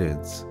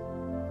standards.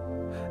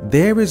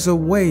 There is a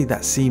way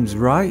that seems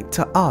right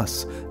to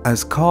us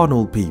as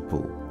carnal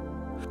people,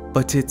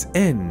 but its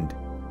end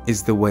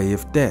is the way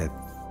of death.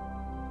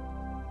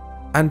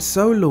 And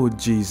so, Lord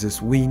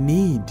Jesus, we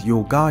need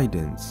your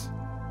guidance.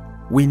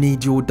 We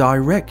need your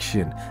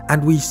direction,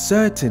 and we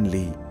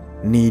certainly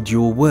need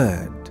your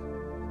word.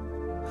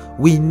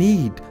 We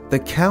need the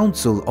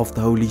counsel of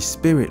the Holy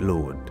Spirit,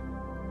 Lord,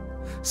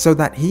 so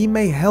that He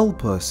may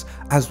help us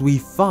as we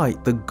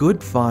fight the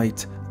good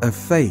fight of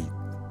faith.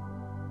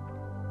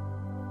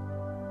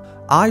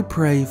 I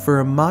pray for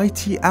a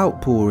mighty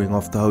outpouring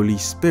of the Holy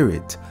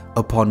Spirit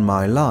upon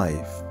my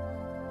life.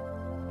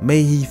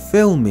 May He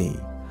fill me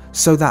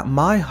so that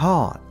my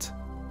heart,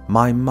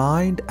 my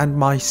mind, and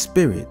my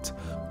spirit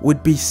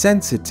would be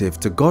sensitive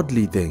to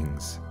godly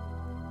things.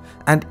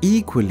 And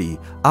equally,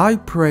 I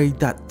pray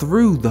that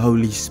through the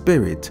Holy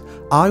Spirit,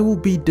 I will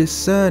be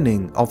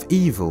discerning of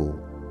evil.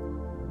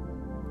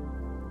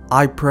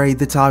 I pray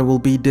that I will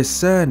be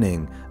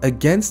discerning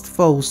against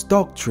false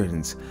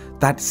doctrines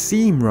that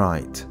seem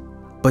right,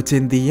 but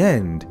in the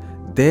end,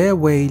 their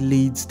way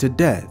leads to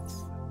death.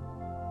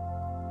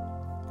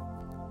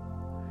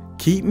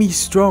 Keep me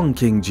strong,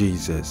 King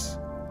Jesus,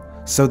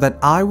 so that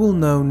I will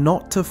know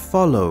not to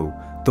follow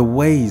the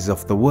ways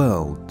of the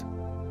world,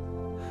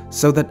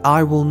 so that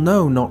I will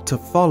know not to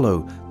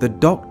follow the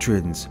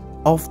doctrines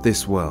of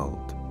this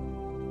world.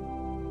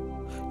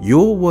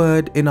 Your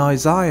word in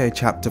Isaiah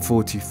chapter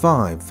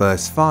 45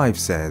 verse 5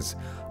 says,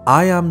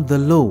 "I am the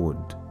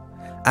Lord,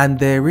 and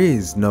there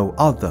is no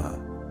other.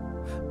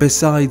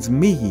 Besides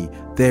me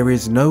there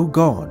is no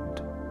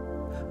God.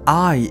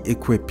 I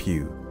equip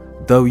you,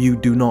 though you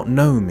do not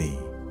know me."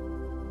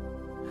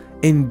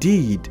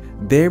 Indeed,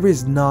 there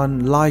is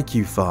none like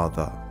you,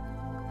 Father.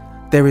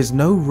 There is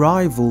no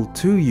rival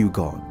to you,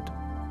 God.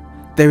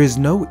 There is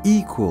no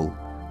equal,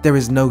 there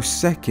is no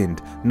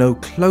second, no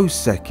close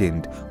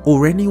second,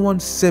 or anyone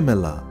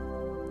similar.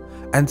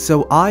 And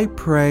so I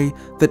pray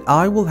that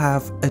I will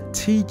have a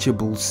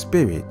teachable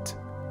spirit,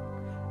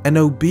 an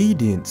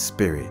obedient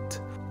spirit,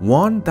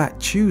 one that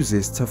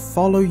chooses to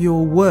follow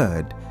your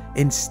word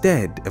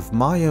instead of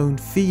my own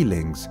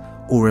feelings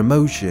or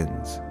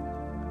emotions.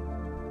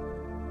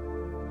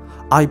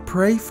 I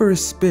pray for a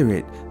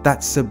spirit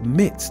that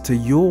submits to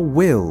your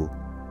will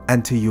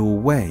and to your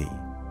way.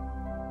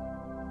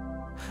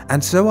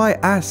 And so I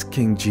ask,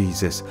 King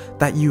Jesus,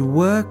 that you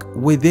work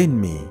within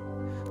me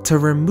to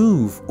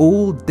remove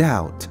all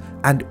doubt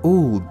and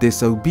all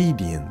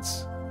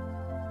disobedience.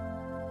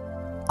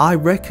 I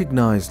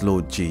recognize,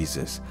 Lord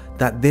Jesus,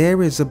 that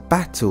there is a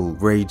battle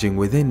raging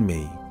within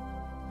me,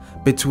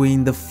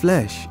 between the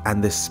flesh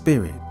and the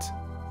spirit,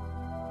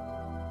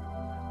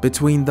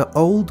 between the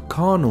old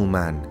carnal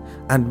man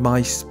and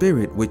my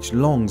spirit which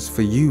longs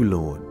for you,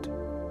 Lord.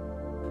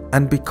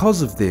 And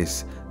because of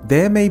this,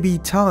 there may be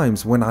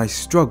times when I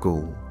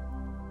struggle.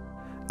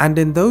 And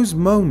in those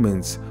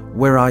moments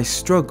where I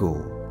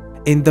struggle,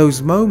 in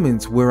those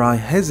moments where I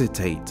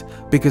hesitate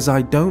because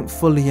I don't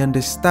fully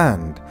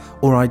understand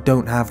or I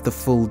don't have the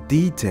full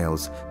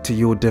details to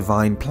your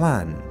divine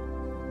plan,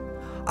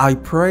 I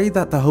pray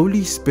that the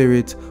Holy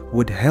Spirit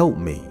would help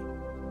me.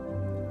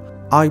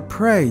 I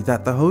pray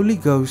that the Holy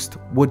Ghost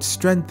would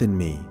strengthen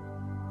me,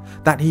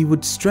 that He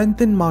would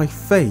strengthen my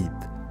faith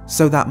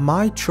so that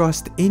my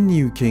trust in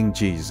you, King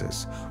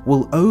Jesus,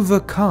 will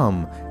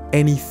overcome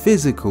any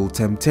physical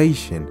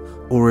temptation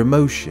or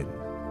emotion.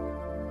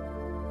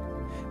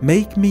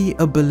 Make me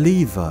a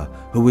believer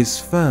who is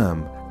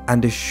firm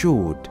and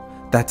assured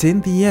that in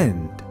the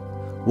end,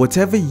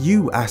 whatever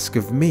you ask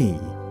of me,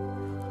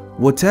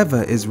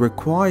 whatever is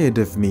required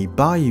of me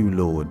by you,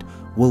 Lord,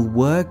 will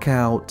work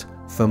out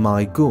for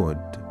my good.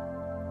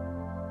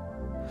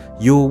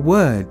 Your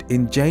word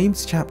in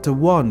James chapter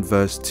 1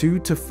 verse 2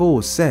 to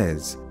 4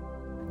 says,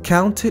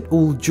 "Count it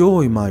all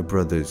joy, my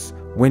brothers,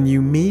 when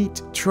you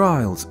meet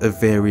trials of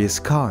various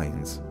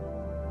kinds.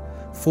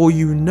 For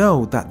you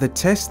know that the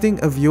testing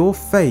of your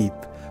faith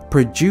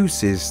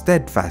produces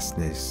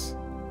steadfastness.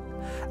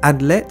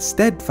 And let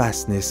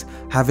steadfastness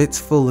have its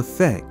full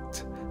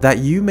effect, that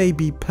you may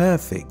be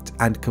perfect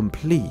and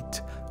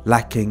complete,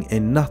 lacking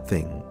in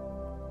nothing."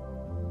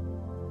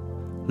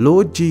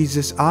 Lord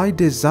Jesus, I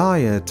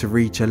desire to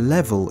reach a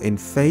level in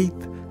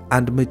faith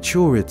and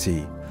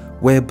maturity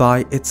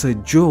whereby it's a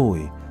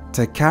joy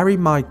to carry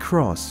my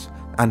cross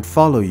and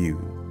follow you.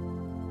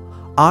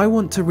 I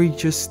want to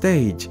reach a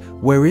stage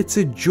where it's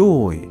a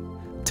joy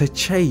to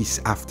chase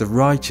after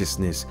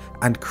righteousness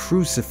and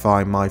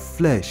crucify my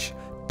flesh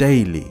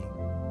daily.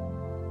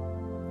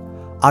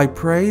 I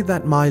pray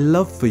that my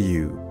love for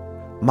you,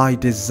 my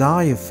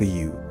desire for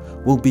you,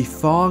 will be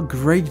far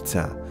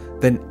greater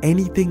than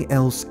anything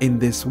else in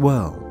this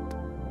world.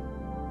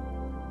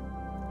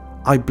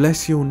 I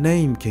bless your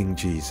name, King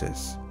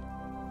Jesus.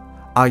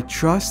 I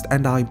trust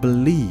and I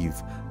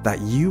believe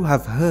that you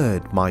have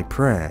heard my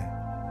prayer.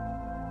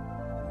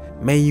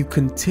 May you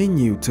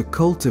continue to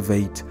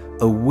cultivate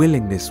a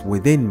willingness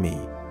within me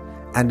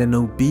and an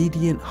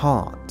obedient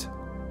heart.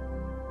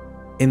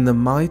 In the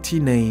mighty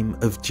name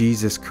of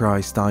Jesus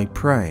Christ I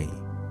pray.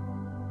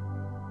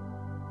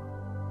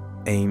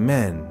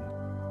 Amen.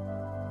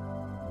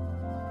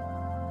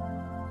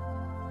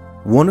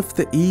 One of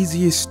the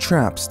easiest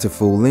traps to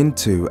fall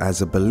into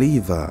as a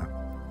believer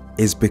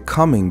is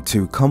becoming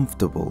too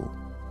comfortable.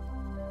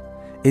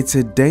 It's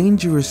a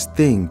dangerous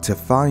thing to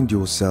find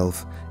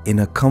yourself in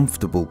a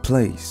comfortable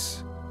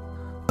place,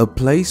 a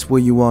place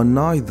where you are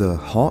neither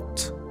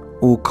hot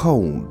or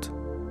cold,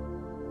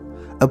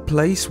 a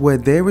place where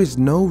there is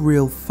no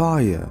real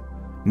fire,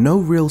 no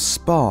real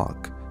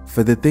spark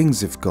for the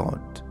things of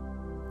God,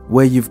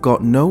 where you've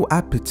got no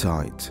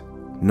appetite,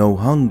 no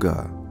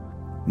hunger,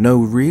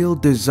 no real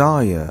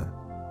desire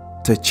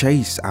to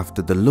chase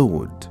after the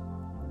Lord.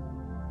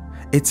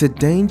 It's a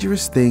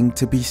dangerous thing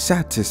to be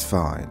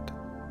satisfied.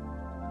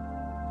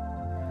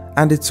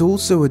 And it's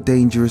also a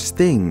dangerous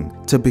thing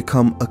to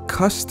become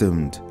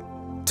accustomed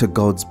to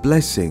God's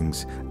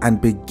blessings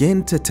and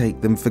begin to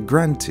take them for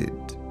granted.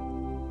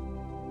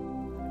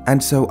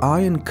 And so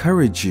I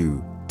encourage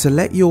you to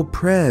let your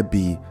prayer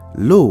be,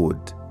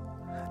 "Lord,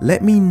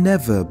 let me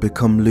never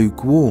become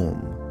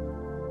lukewarm.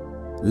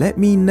 Let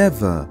me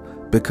never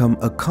become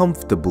a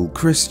comfortable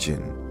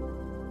Christian.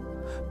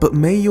 But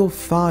may your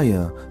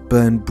fire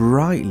burn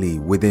brightly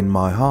within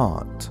my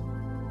heart."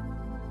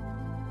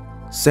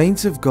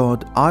 Saints of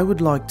God, I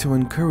would like to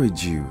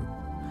encourage you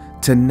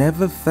to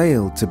never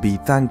fail to be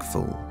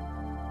thankful.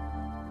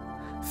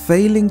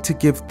 Failing to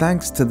give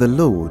thanks to the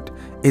Lord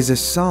is a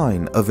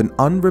sign of an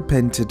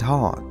unrepented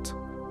heart.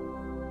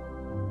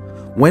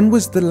 When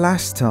was the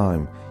last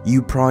time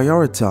you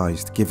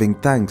prioritized giving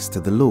thanks to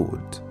the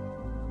Lord?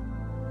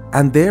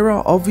 And there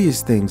are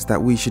obvious things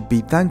that we should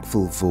be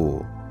thankful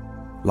for,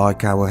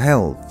 like our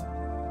health,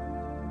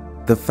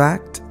 the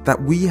fact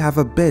that we have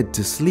a bed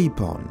to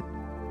sleep on,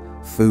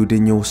 food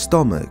in your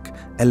stomach,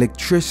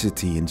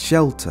 electricity and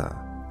shelter.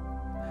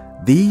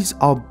 These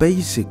are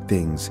basic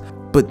things,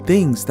 but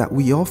things that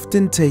we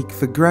often take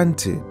for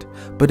granted.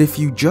 But if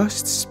you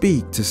just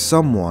speak to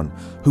someone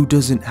who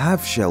doesn't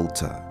have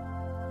shelter,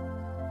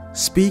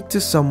 speak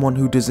to someone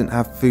who doesn't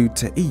have food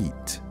to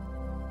eat,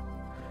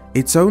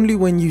 it's only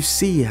when you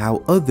see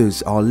how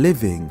others are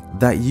living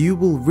that you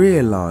will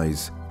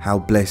realize how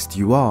blessed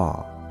you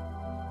are.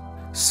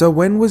 So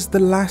when was the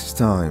last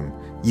time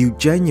you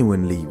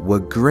genuinely were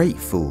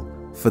grateful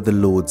for the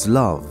Lord's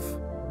love?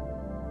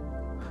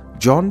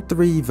 John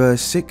 3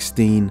 verse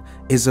 16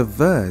 is a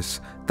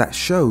verse that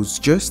shows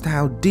just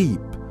how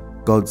deep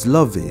God's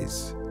love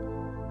is.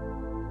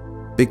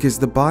 Because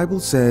the Bible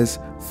says,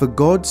 "For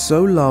God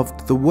so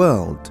loved the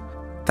world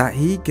that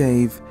he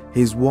gave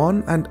his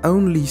one and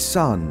only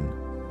Son,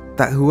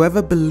 that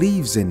whoever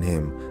believes in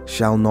him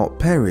shall not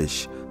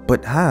perish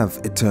but have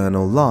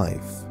eternal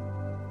life."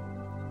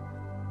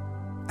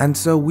 And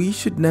so we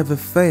should never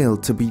fail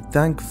to be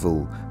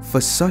thankful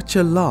for such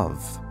a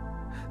love,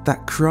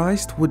 that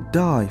Christ would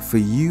die for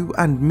you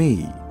and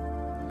me,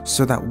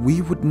 so that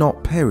we would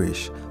not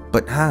perish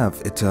but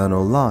have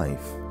eternal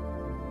life.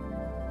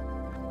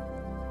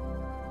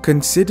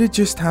 Consider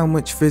just how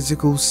much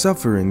physical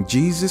suffering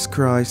Jesus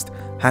Christ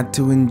had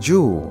to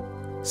endure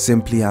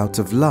simply out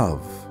of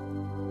love.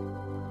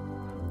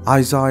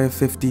 Isaiah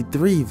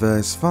 53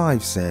 verse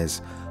 5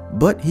 says,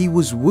 "But he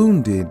was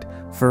wounded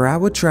for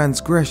our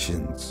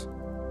transgressions.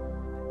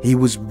 He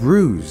was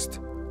bruised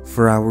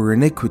for our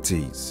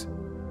iniquities.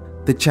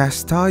 The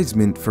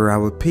chastisement for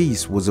our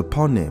peace was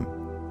upon him,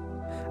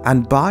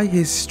 and by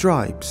his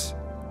stripes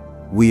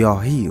we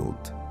are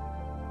healed.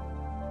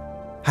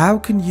 How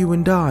can you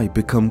and I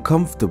become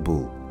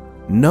comfortable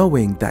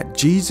knowing that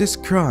Jesus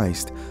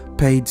Christ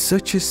paid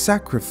such a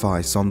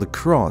sacrifice on the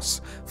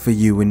cross for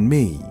you and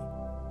me?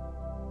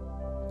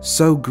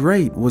 So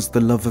great was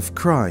the love of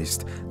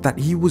Christ that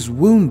he was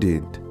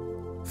wounded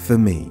for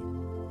me.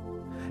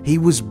 He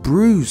was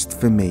bruised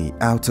for me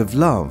out of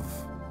love.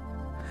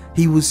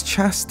 He was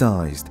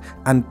chastised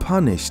and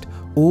punished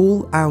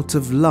all out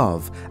of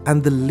love,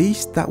 and the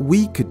least that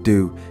we could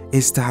do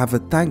is to have a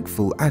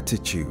thankful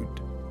attitude.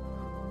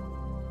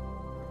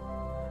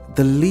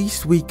 The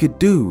least we could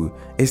do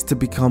is to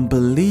become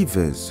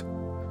believers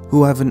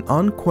who have an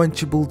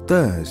unquenchable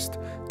thirst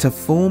to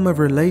form a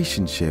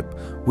relationship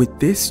with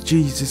this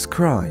Jesus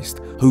Christ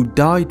who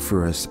died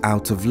for us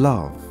out of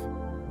love.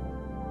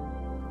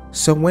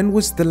 So when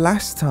was the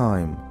last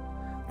time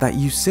that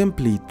you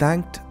simply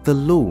thanked the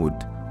Lord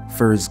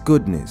for his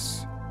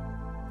goodness?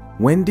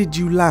 When did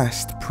you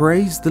last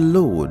praise the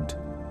Lord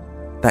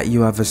that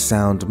you have a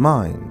sound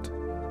mind,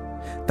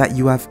 that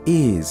you have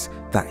ears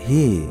that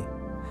hear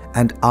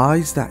and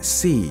eyes that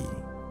see?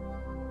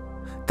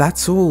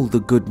 That's all the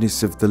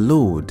goodness of the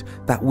Lord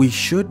that we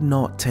should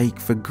not take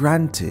for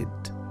granted.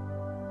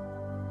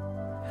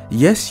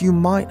 Yes, you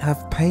might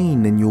have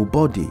pain in your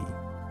body,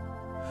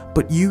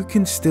 but you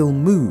can still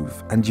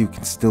move and you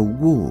can still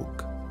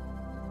walk.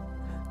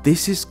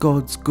 This is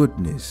God's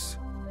goodness.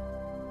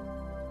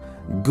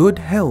 Good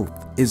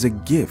health is a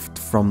gift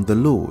from the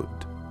Lord.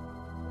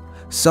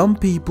 Some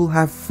people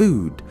have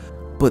food,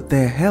 but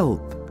their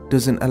health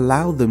doesn't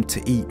allow them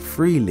to eat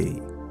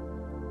freely.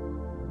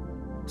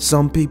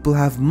 Some people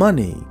have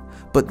money,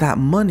 but that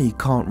money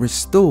can't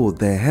restore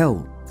their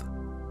health.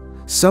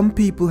 Some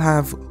people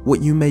have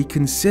what you may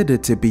consider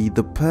to be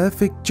the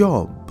perfect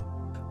job,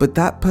 but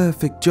that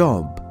perfect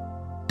job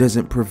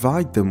doesn't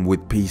provide them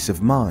with peace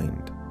of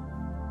mind.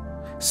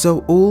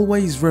 So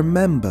always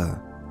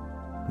remember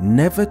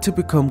never to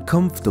become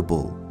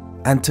comfortable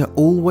and to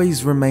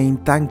always remain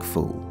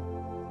thankful.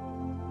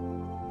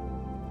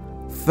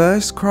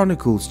 1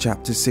 Chronicles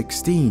chapter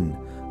 16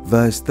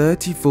 verse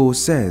 34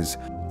 says,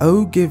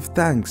 "O give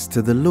thanks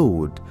to the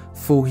Lord,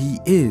 for he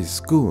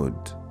is good,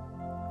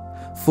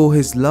 for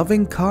his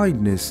loving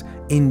kindness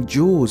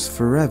endures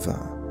forever."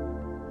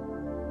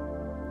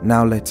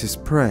 Now let us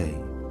pray.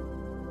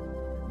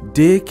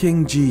 Dear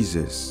King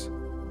Jesus,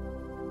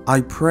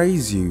 I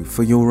praise you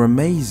for your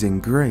amazing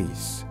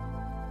grace.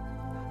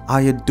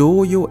 I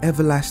adore your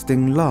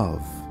everlasting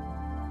love.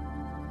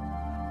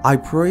 I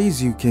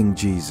praise you, King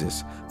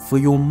Jesus, for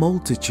your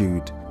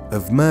multitude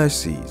of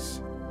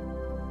mercies.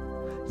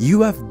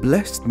 You have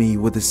blessed me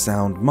with a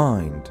sound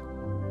mind.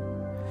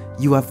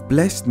 You have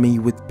blessed me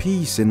with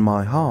peace in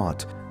my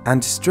heart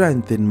and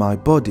strength in my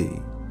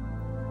body.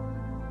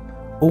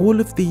 All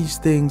of these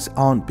things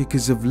aren't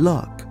because of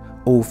luck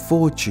or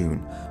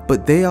fortune,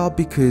 but they are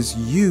because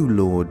you,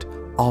 Lord,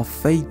 are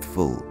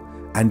faithful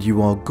and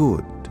you are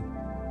good.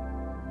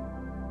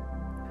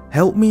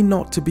 Help me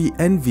not to be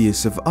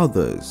envious of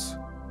others.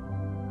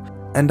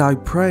 And I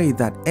pray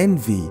that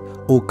envy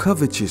or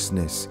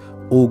covetousness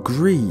or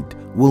greed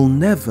will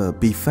never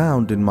be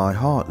found in my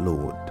heart,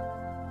 Lord.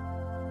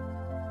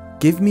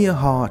 Give me a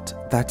heart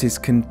that is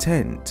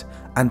content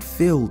and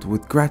filled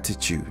with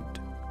gratitude.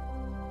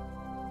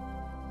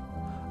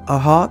 A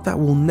heart that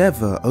will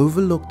never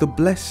overlook the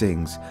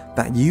blessings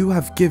that you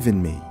have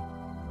given me.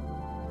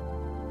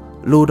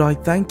 Lord, I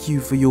thank you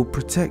for your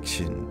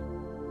protection.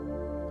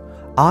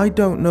 I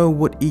don't know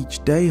what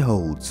each day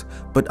holds,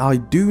 but I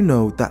do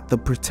know that the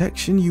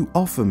protection you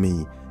offer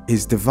me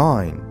is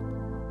divine.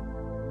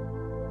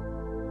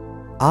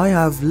 I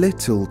have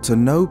little to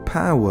no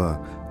power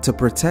to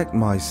protect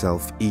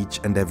myself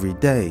each and every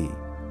day.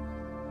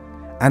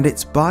 And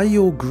it's by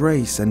your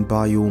grace and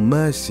by your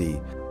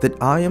mercy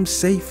that I am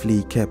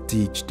safely kept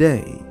each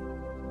day.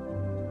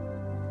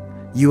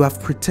 You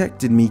have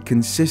protected me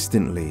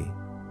consistently.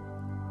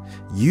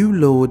 You,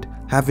 Lord,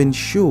 have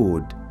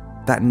ensured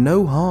that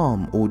no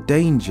harm or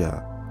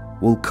danger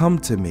will come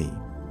to me,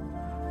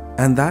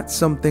 and that's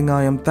something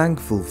I am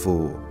thankful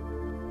for.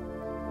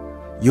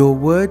 Your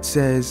word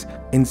says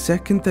in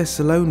 2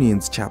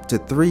 Thessalonians chapter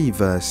 3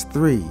 verse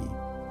 3,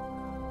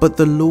 "But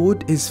the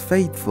Lord is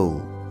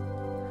faithful.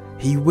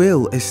 He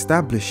will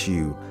establish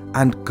you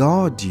and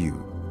guard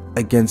you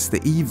against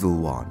the evil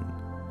one."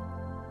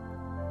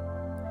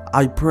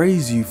 I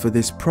praise you for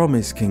this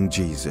promise, King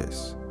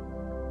Jesus.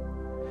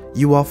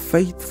 You are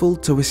faithful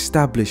to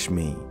establish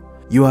me.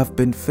 You have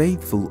been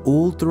faithful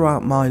all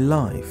throughout my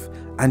life,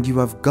 and you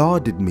have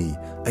guarded me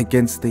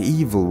against the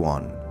evil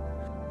one.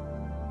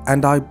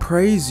 And I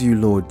praise you,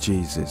 Lord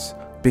Jesus,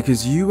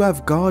 because you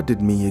have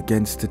guarded me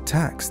against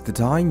attacks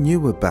that I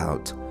knew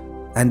about,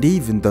 and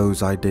even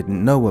those I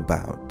didn't know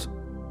about.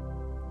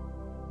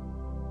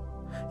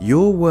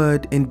 Your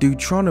word in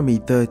Deuteronomy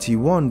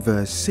 31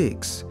 verse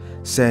 6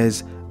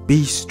 says,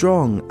 "Be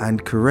strong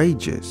and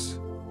courageous."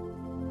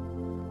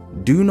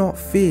 Do not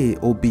fear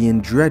or be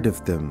in dread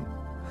of them,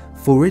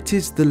 for it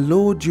is the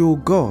Lord your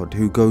God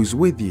who goes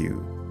with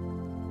you.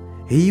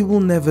 He will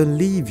never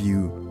leave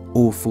you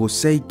or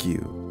forsake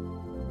you.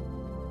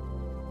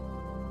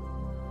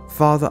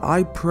 Father,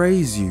 I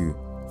praise you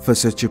for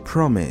such a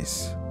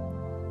promise.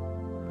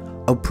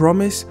 A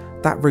promise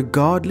that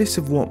regardless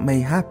of what may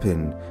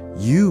happen,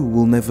 you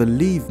will never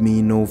leave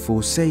me nor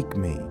forsake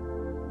me.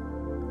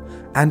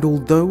 And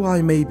although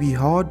I may be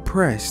hard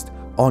pressed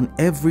on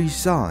every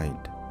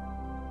side,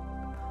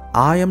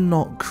 I am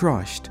not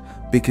crushed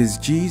because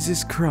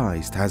Jesus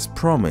Christ has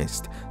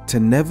promised to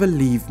never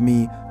leave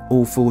me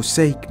or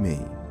forsake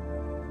me.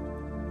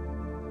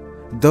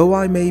 Though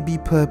I may be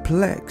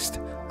perplexed,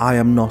 I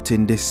am not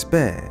in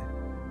despair.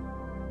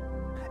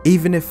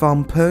 Even if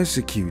I'm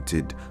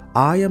persecuted,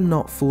 I am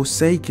not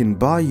forsaken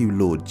by you,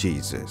 Lord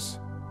Jesus,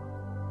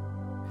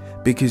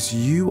 because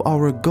you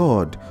are a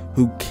God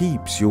who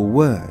keeps your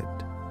word.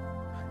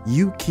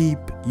 You keep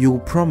your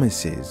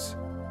promises.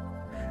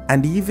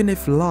 And even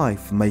if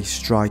life may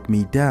strike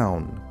me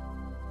down,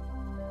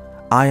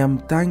 I am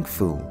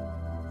thankful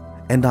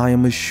and I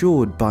am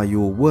assured by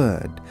your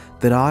word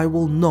that I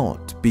will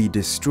not be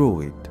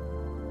destroyed.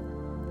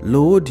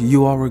 Lord,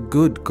 you are a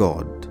good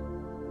God,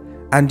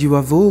 and you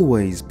have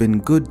always been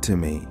good to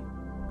me.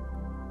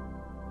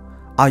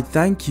 I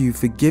thank you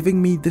for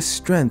giving me the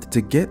strength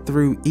to get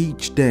through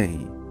each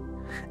day,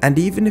 and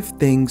even if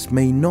things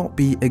may not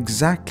be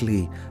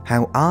exactly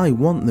how I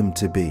want them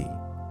to be,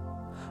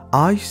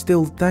 I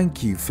still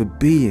thank you for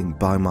being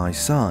by my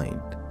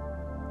side.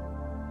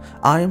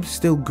 I am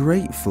still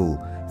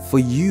grateful for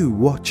you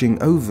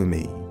watching over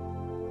me.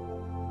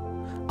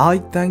 I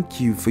thank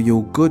you for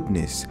your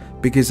goodness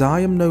because I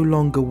am no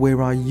longer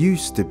where I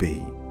used to be.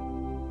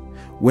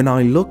 When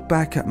I look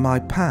back at my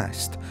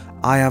past,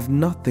 I have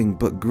nothing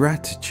but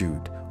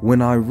gratitude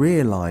when I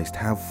realized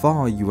how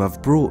far you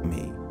have brought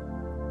me.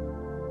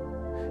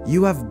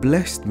 You have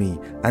blessed me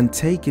and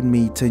taken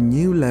me to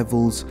new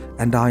levels,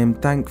 and I am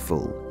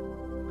thankful.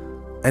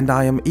 And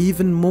I am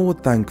even more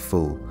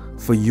thankful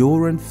for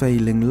your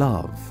unfailing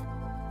love.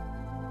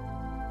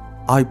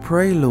 I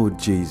pray, Lord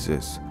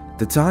Jesus,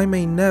 that I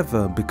may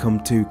never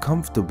become too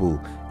comfortable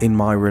in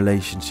my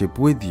relationship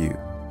with you.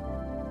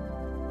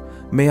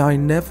 May I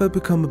never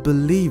become a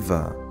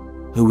believer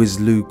who is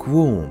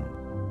lukewarm,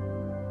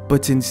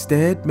 but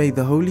instead may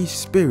the Holy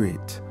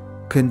Spirit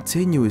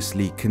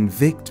continuously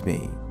convict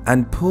me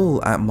and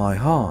pull at my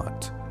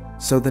heart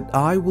so that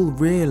I will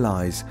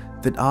realize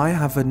that I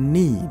have a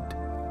need,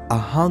 a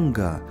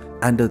hunger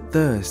and a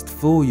thirst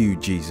for you,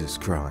 Jesus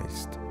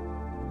Christ.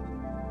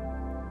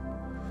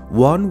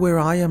 One where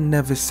I am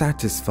never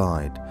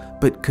satisfied,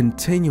 but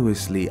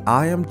continuously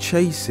I am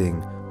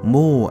chasing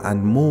more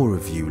and more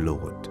of you,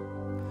 Lord.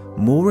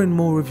 More and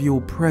more of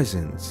your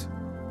presence,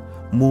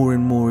 more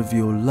and more of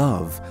your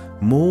love,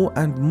 more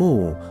and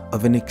more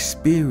of an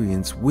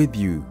experience with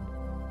you.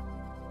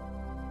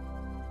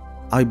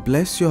 I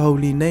bless your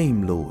holy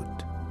name,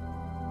 Lord,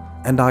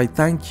 and I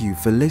thank you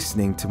for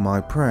listening to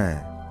my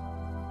prayer.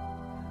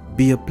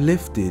 Be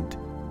uplifted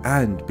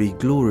and be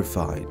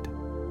glorified.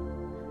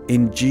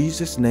 In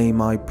Jesus'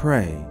 name I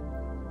pray.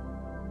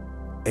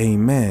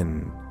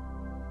 Amen.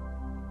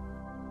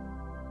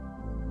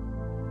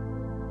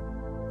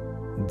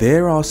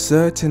 There are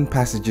certain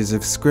passages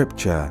of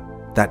Scripture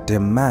that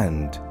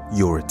demand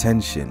your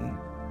attention.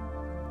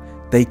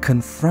 They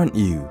confront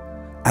you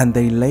and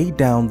they lay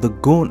down the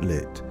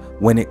gauntlet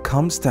when it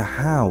comes to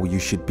how you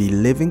should be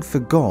living for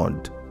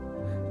God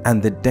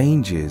and the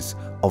dangers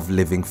of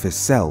living for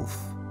self.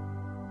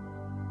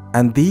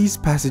 And these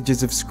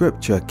passages of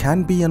Scripture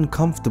can be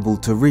uncomfortable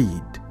to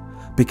read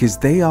because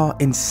they are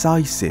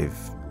incisive,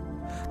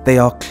 they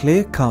are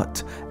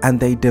clear-cut, and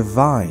they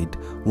divide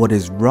what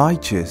is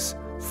righteous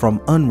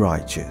from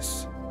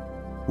unrighteous,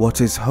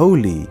 what is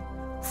holy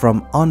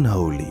from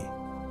unholy.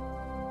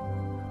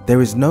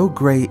 There is no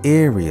grey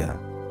area,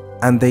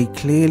 and they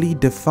clearly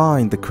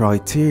define the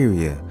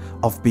criteria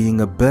of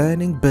being a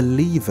burning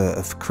believer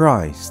of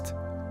Christ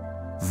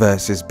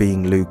versus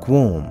being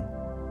lukewarm.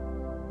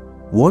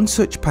 One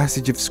such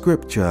passage of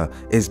Scripture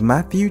is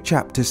Matthew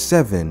chapter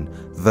 7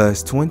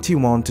 verse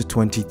 21 to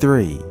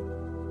 23.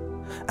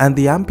 And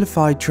the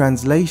Amplified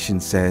Translation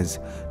says,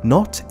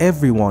 "Not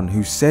everyone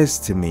who says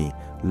to me,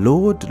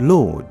 'Lord,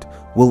 Lord,'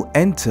 will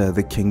enter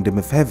the kingdom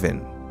of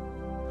heaven,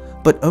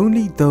 but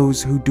only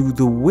those who do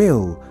the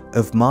will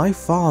of my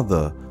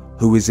Father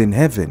who is in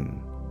heaven.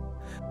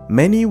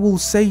 Many will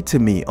say to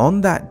me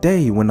on that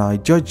day when I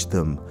judge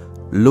them,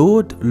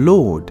 'Lord,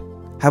 Lord,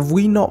 have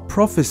we not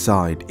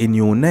prophesied in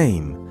your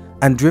name,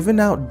 and driven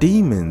out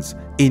demons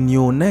in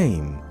your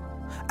name,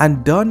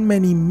 and done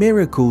many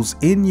miracles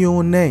in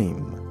your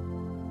name?'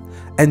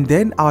 And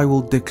then I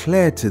will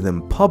declare to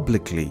them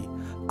publicly,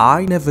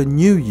 'I never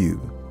knew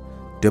you.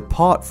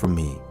 Depart from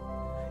me.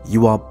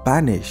 You are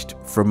banished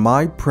from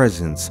my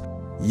presence,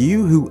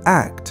 you who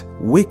act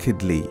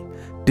wickedly,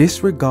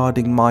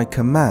 disregarding my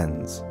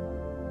commands.'"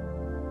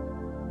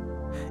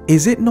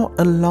 Is it not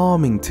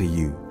alarming to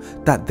you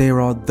that there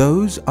are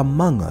those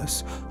among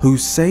us who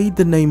say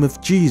the name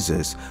of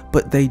Jesus,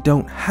 but they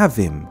don't have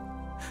him?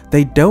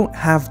 They don't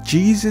have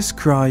Jesus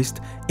Christ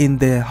in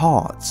their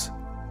hearts.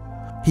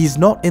 He's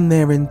not in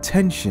their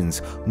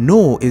intentions,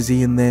 nor is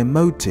he in their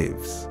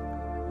motives.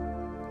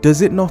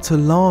 Does it not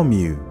alarm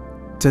you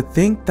to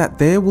think that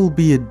there will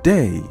be a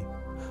day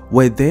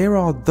where there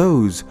are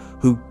those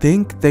who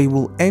think they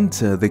will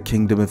enter the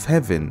kingdom of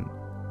heaven,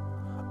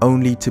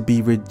 only to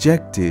be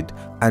rejected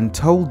and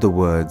told the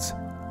words,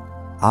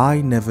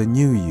 "I never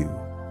knew you"?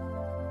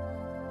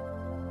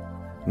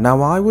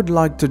 Now I would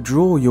like to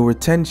draw your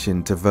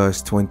attention to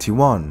verse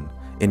 21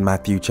 in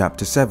Matthew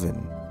chapter 7.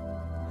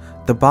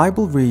 The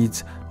Bible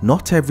reads,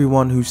 "Not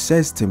everyone who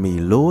says to me,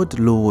 'Lord,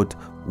 Lord,'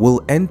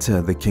 will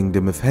enter the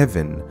kingdom of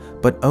heaven,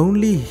 but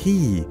only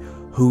he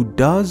who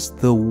does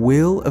the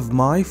will of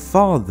my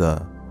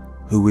Father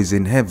who is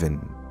in heaven."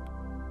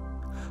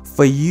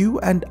 For you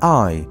and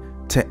I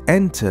to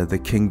enter the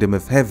kingdom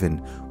of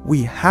heaven,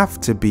 we have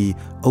to be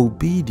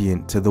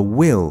obedient to the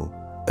will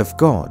of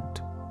God.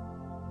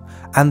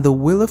 And the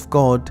will of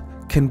God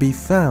can be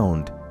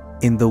found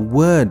in the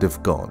Word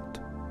of God.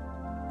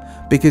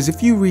 Because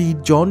if you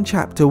read John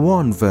chapter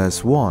 1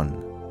 verse 1,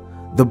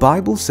 the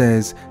Bible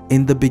says,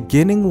 "In the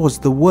beginning was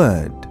the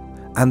Word,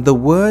 and the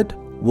Word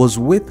was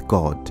with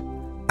God,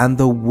 and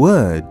the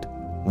Word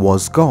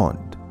was God."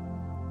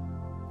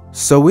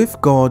 So if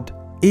God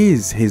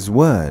is His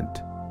Word,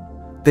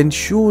 then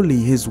surely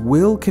His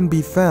will can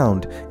be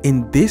found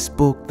in this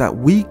book that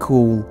we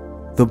call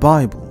the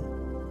Bible.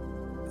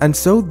 And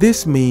so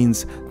this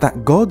means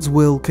that God's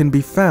will can be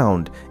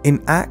found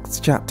in Acts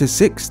chapter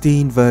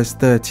 16 verse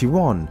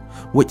 31,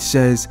 which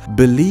says,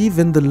 "Believe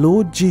in the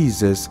Lord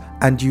Jesus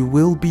and you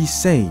will be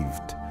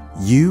saved,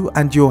 you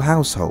and your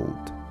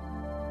household."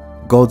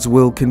 God's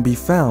will can be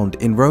found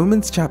in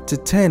Romans chapter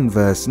 10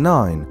 verse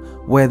 9,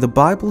 where the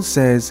Bible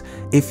says,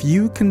 "If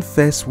you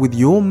confess with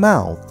your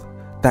mouth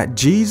that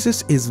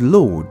Jesus is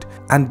Lord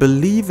and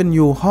believe in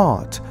your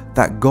heart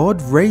that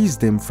God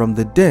raised him from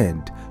the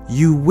dead,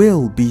 you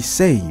will be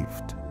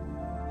saved."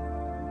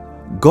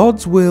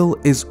 God's will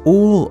is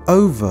all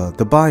over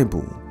the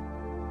Bible.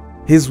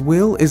 His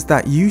will is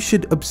that you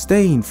should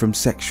abstain from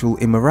sexual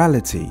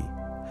immorality.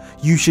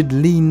 You should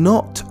lean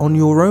not on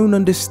your own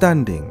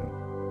understanding.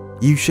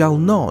 You shall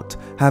not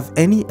have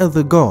any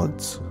other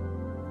gods.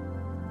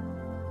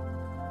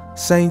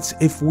 Saints,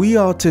 if we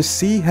are to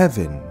see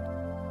heaven,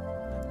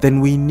 then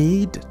we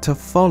need to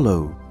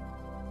follow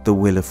the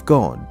will of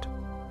God,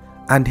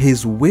 and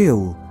His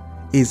will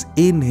is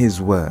in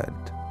His Word.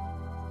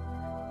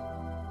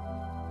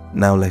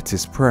 Now let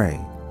us pray.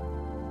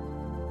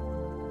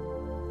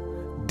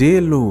 Dear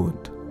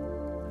Lord,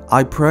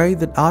 I pray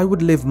that I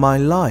would live my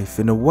life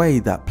in a way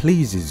that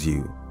pleases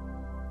you.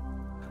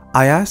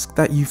 I ask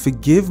that you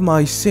forgive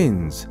my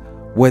sins,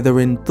 whether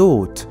in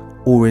thought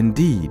or in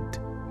deed.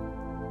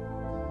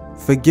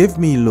 Forgive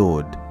me,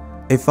 Lord,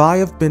 if I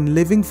have been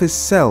living for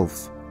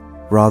self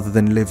rather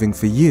than living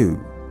for you.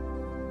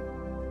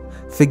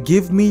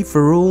 Forgive me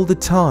for all the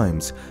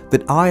times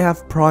that I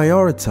have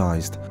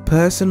prioritized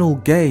personal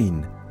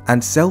gain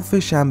and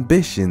selfish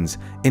ambitions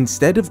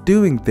instead of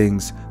doing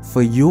things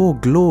for your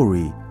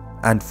glory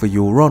and for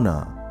your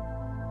honor.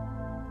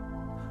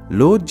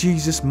 Lord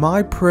Jesus,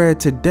 my prayer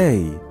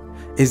today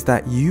is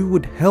that you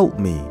would help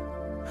me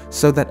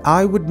so that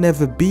I would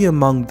never be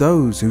among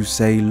those who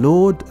say,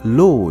 "Lord,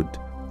 Lord,"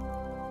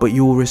 but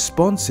your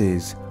response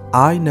is,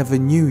 "I never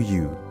knew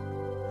you.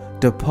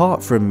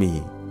 Depart from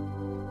me,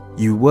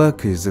 you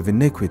workers of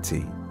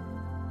iniquity."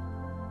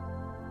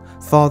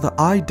 Father,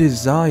 I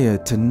desire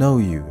to know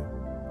you.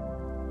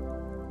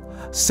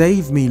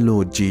 Save me,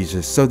 Lord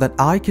Jesus, so that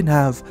I can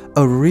have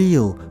a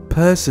real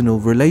personal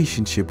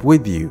relationship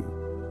with you.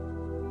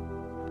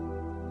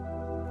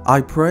 I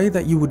pray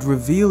that you would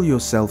reveal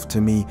yourself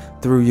to me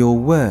through your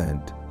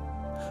word.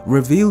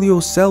 Reveal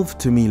yourself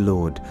to me,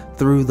 Lord,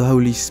 through the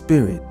Holy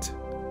Spirit.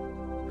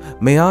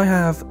 May I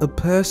have a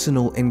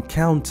personal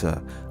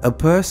encounter, a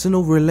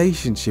personal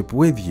relationship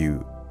with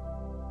you.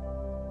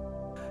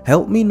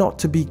 Help me not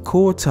to be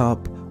caught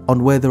up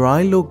on whether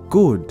I look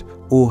good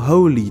or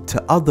holy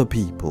to other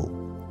people.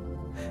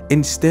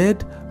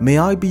 Instead, may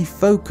I be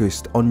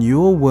focused on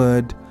your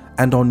word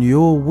and on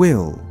your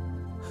will.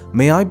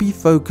 May I be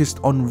focused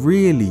on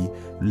really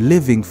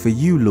living for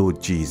you,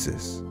 Lord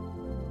Jesus.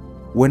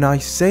 When I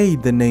say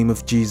the name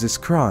of Jesus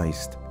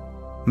Christ,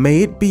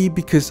 may it be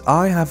because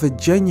I have a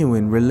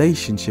genuine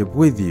relationship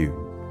with you,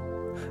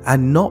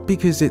 and not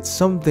because it's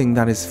something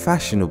that is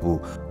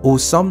fashionable or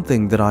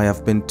something that I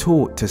have been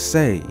taught to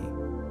say.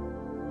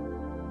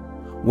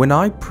 When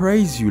I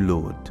praise you,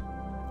 Lord,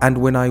 and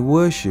when I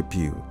worship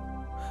you,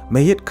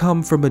 may it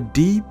come from a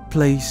deep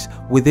place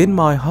within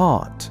my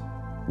heart,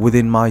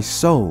 within my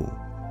soul.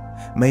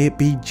 May it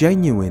be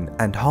genuine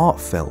and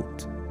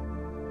heartfelt.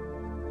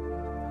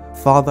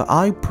 Father,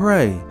 I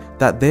pray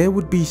that there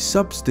would be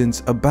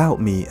substance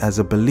about me as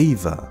a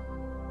believer.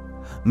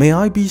 May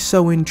I be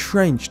so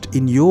entrenched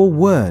in your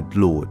word,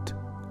 Lord,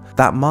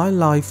 that my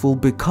life will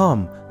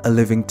become a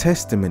living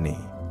testimony.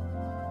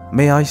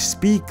 May I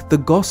speak the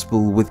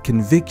gospel with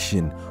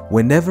conviction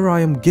whenever I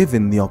am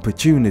given the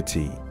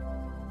opportunity.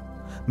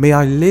 May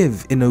I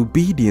live in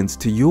obedience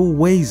to your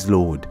ways,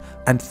 Lord,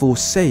 and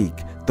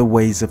forsake the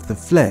ways of the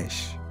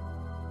flesh.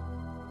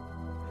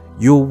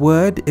 Your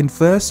word in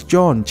 1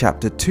 John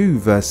chapter 2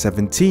 verse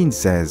 17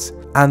 says,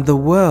 "And the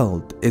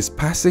world is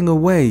passing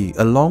away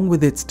along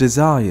with its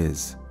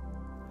desires,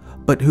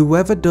 but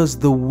whoever does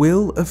the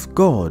will of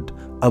God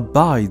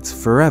abides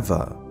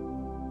forever."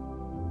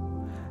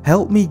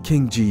 Help me,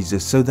 King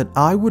Jesus, so that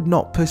I would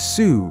not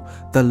pursue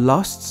the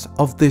lusts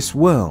of this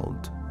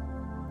world.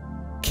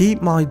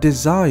 Keep my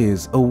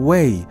desires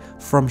away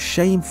from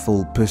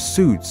shameful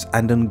pursuits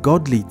and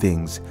ungodly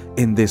things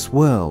in this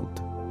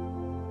world.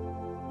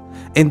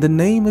 In the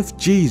name of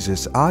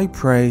Jesus, I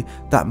pray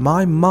that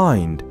my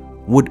mind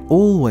would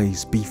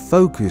always be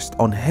focused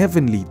on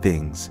heavenly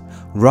things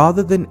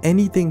rather than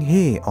anything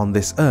here on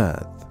this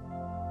earth.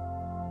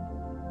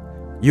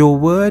 Your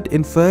word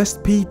in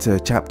 1 Peter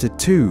chapter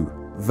 2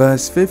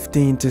 verse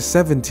 15 to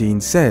 17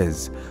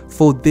 says,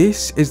 "For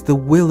this is the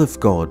will of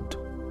God,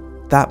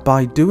 that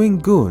by doing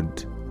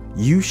good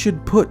you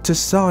should put to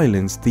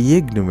silence the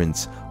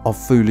ignorance of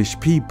foolish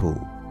people.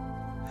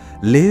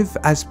 Live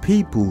as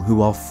people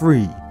who are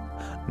free,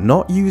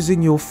 not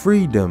using your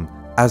freedom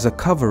as a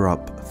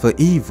cover-up for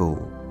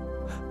evil,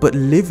 but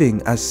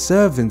living as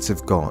servants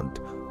of God.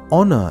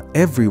 Honor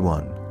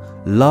everyone,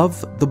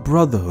 love the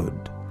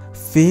brotherhood,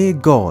 fear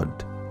God,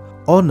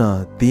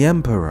 honor the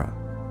emperor."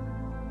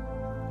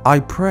 I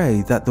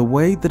pray that the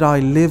way that I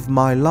live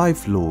my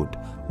life, Lord,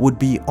 would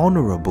be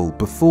honorable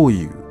before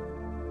you.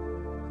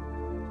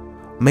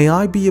 May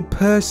I be a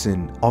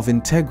person of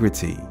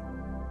integrity.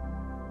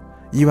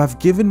 You have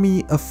given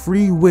me a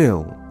free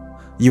will.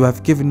 You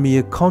have given me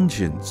a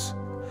conscience.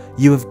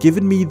 You have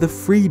given me the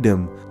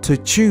freedom to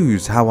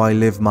choose how I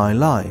live my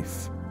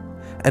life.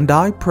 And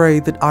I pray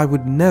that I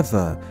would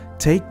never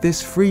take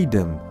this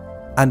freedom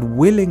and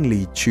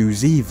willingly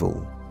choose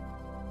evil.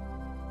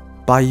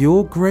 By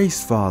your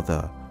grace,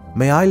 Father,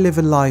 may I live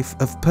a life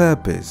of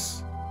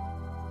purpose,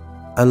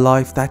 a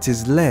life that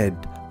is led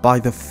by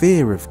the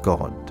fear of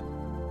God,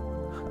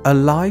 a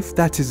life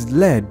that is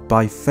led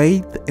by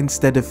faith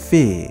instead of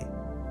fear.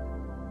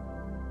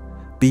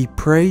 Be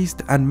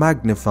praised and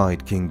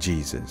magnified, King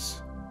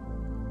Jesus.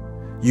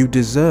 You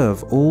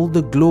deserve all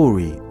the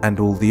glory and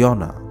all the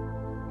honor.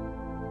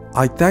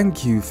 I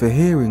thank you for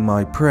hearing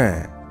my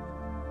prayer.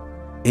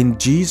 In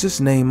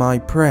Jesus' name I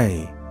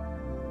pray.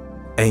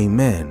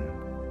 Amen.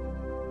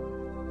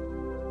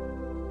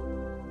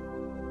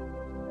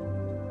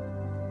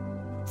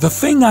 The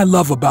thing I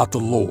love about the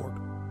Lord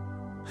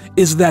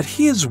is that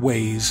His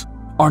ways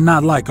are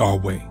not like our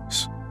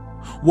ways.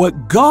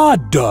 What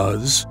God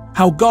does,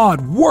 how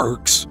God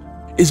works,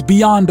 is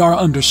beyond our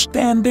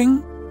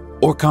understanding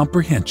or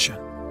comprehension.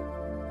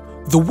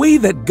 The way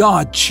that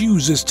God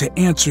chooses to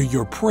answer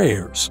your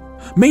prayers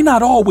may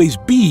not always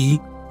be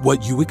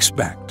what you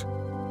expect.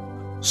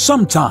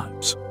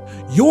 Sometimes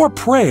your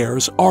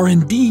prayers are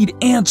indeed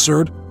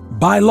answered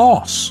by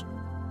loss.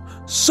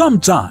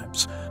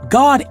 Sometimes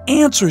God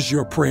answers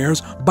your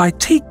prayers by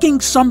taking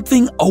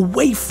something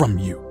away from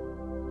you,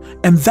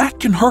 and that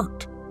can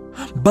hurt.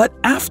 But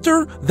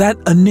after that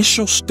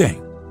initial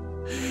sting,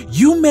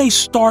 you may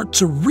start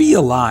to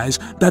realize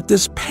that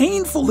this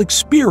painful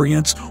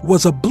experience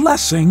was a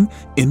blessing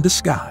in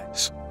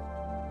disguise.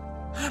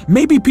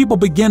 Maybe people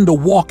begin to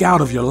walk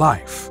out of your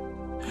life.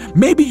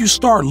 Maybe you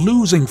start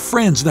losing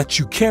friends that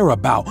you care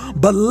about,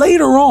 but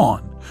later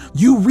on,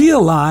 you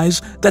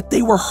realize that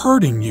they were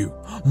hurting you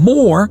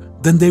more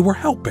than they were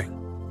helping.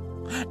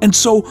 And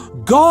so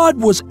God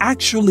was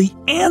actually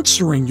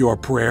answering your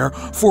prayer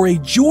for a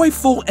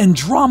joyful and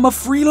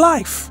drama-free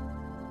life.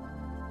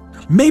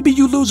 Maybe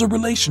you lose a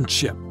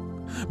relationship,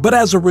 but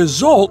as a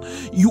result,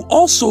 you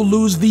also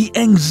lose the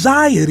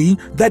anxiety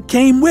that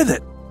came with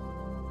it.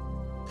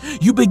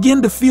 You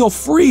begin to feel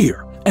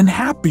freer and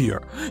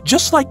happier,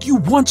 just like you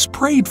once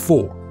prayed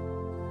for.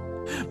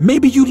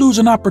 Maybe you lose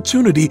an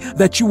opportunity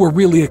that you were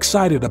really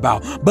excited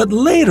about, but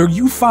later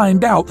you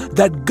find out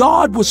that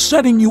God was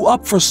setting you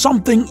up for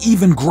something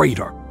even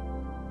greater.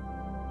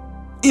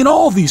 In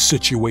all these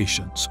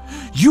situations,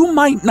 you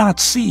might not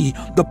see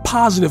the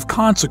positive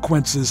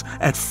consequences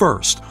at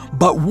first,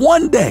 but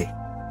one day,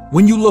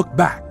 when you look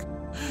back,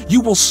 you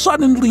will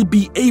suddenly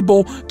be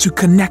able to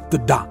connect the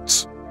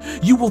dots.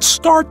 You will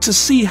start to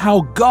see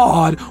how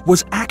God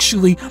was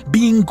actually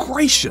being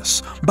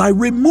gracious by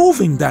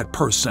removing that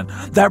person,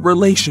 that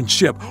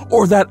relationship,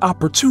 or that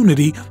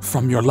opportunity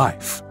from your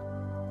life.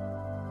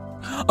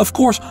 Of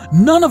course,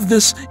 none of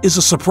this is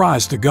a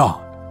surprise to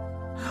God.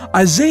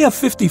 Isaiah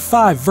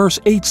 55 verse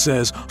 8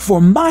 says, "For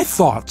my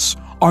thoughts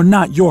are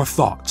not your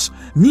thoughts,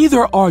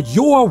 neither are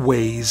your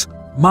ways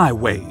my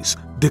ways,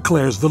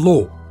 declares the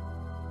Lord."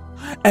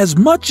 As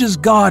much as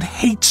God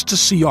hates to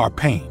see our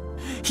pain,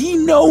 He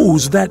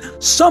knows that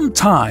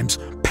sometimes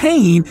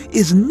pain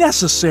is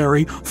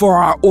necessary for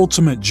our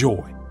ultimate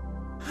joy.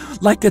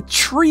 Like a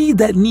tree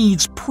that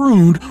needs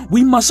pruned,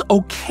 we must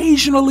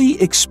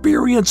occasionally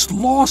experience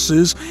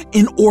losses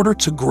in order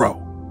to grow.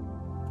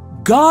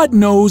 God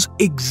knows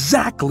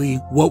exactly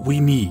what we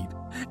need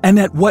and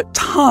at what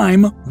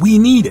time we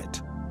need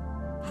it.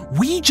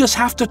 We just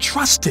have to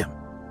trust Him.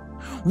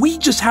 We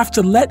just have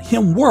to let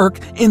Him work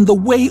in the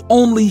way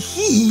only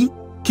He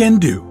can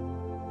do.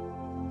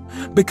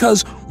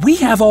 Because we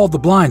have all the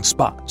blind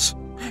spots,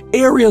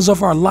 areas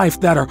of our life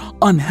that are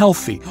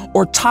unhealthy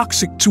or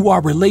toxic to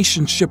our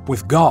relationship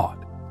with God,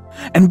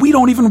 and we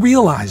don't even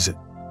realize it.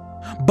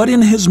 But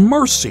in His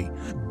mercy,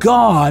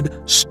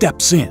 God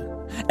steps in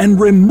and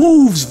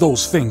removes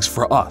those things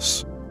for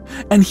us,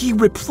 and He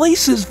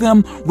replaces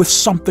them with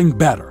something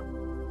better.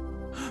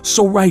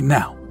 So right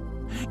now,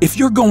 if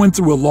you're going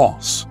through a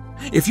loss,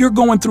 if you're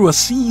going through a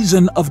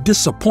season of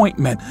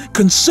disappointment,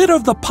 consider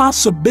the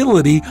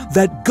possibility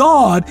that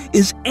God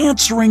is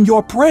answering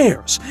your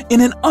prayers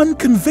in an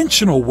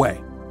unconventional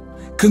way.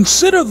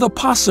 Consider the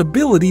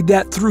possibility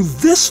that through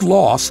this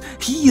loss,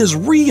 He is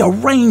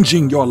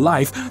rearranging your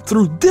life.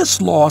 Through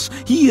this loss,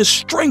 He is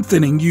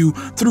strengthening you.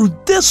 Through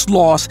this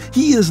loss,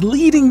 He is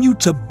leading you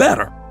to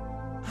better.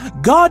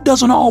 God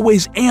doesn't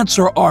always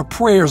answer our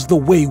prayers the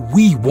way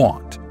we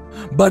want,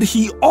 but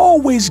He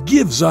always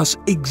gives us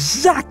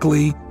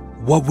exactly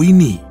what we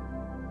need.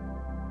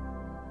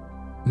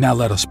 Now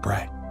let us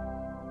pray.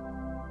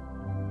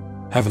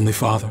 Heavenly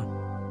Father,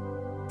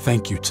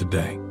 thank you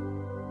today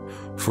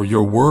for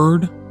your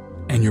word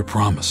and your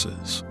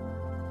promises.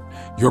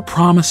 Your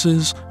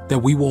promises that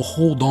we will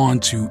hold on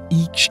to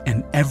each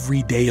and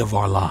every day of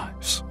our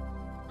lives.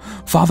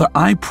 Father,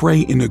 I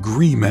pray in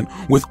agreement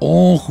with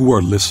all who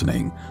are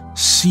listening.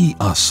 See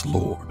us,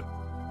 Lord.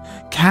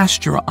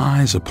 Cast your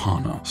eyes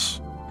upon us.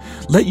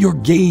 Let your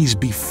gaze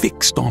be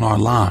fixed on our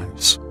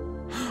lives.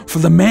 For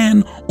the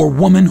man or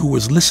woman who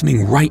is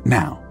listening right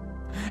now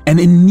and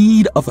in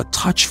need of a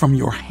touch from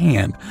your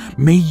hand,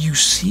 may you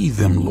see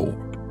them,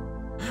 Lord.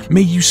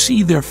 May you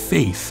see their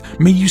faith.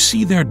 May you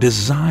see their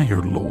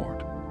desire,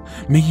 Lord.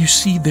 May you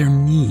see their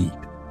need.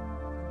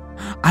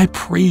 I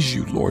praise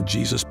you, Lord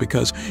Jesus,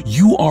 because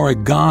you are a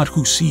God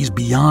who sees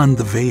beyond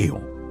the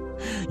veil.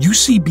 You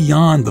see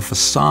beyond the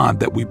facade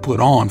that we put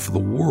on for the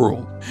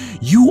world.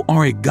 You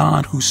are a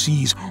God who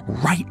sees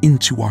right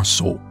into our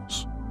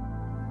souls.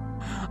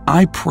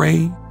 I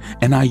pray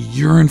and I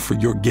yearn for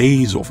your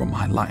gaze over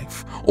my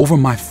life, over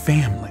my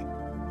family,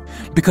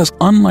 because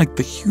unlike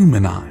the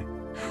human eye,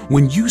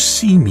 when you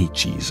see me,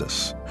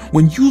 Jesus,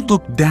 when you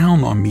look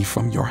down on me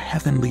from your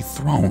heavenly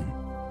throne,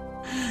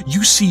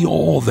 you see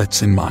all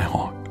that's in my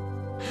heart.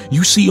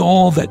 You see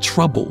all that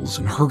troubles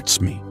and hurts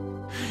me.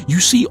 You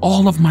see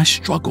all of my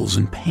struggles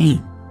and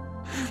pain.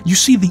 You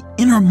see the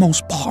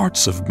innermost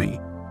parts of me,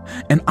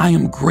 and I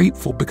am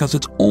grateful because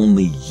it's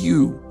only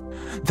you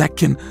that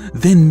can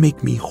then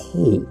make me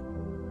whole.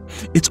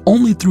 It's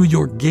only through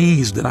your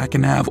gaze that I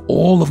can have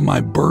all of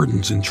my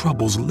burdens and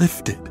troubles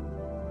lifted.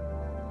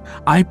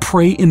 I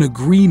pray in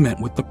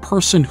agreement with the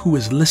person who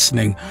is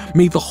listening.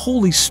 May the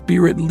Holy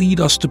Spirit lead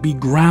us to be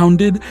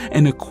grounded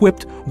and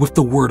equipped with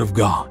the Word of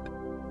God,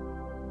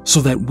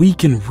 so that we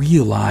can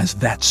realize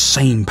that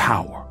same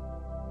power.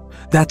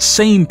 That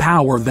same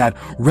power that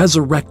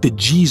resurrected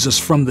Jesus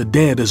from the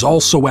dead is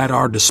also at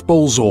our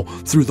disposal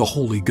through the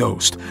Holy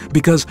Ghost,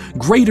 because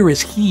greater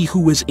is He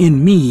who is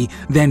in me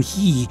than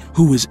he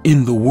who is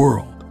in the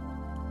world.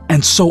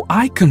 And so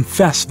I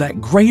confess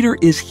that greater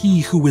is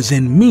He who is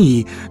in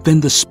me than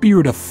the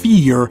spirit of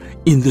fear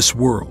in this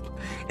world.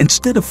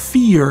 Instead of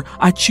fear,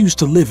 I choose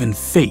to live in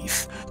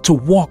faith, to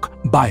walk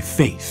by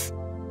faith.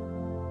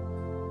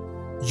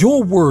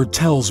 Your word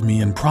tells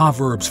me in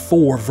Proverbs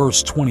 4,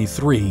 verse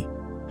 23,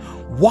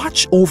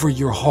 watch over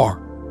your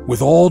heart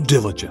with all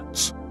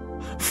diligence.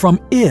 From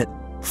it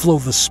flow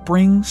the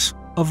springs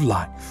of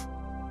life.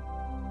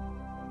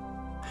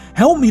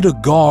 Help me to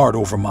guard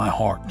over my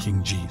heart,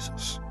 King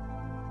Jesus.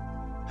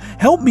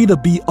 Help me to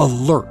be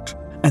alert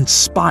and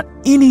spot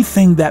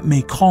anything that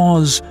may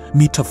cause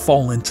me to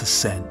fall into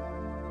sin.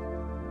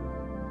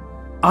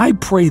 I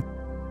pray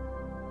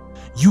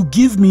you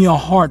give me a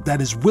heart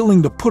that is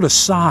willing to put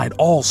aside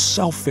all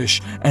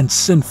selfish and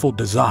sinful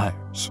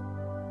desires.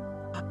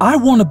 I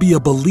want to be a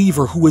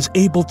believer who is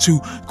able to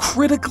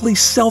critically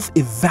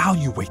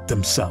self-evaluate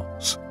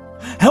themselves.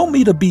 Help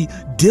me to be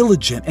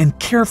diligent and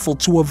careful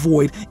to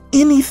avoid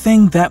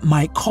anything that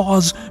might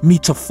cause me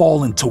to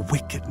fall into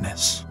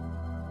wickedness.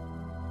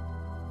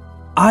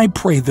 I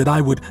pray that I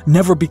would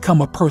never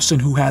become a person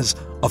who has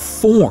a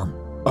form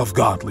of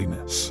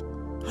godliness,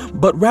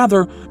 but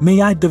rather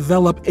may I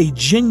develop a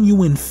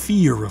genuine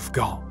fear of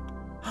God,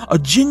 a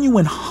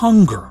genuine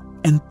hunger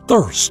and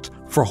thirst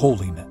for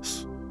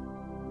holiness.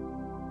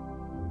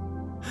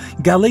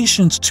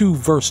 Galatians 2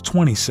 verse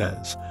 20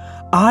 says,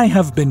 I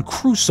have been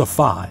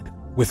crucified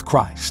with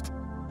Christ.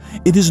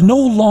 It is no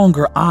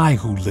longer I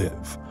who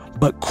live,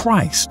 but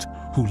Christ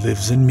who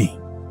lives in me.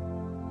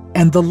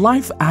 And the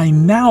life I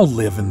now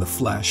live in the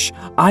flesh,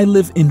 I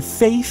live in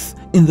faith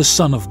in the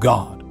Son of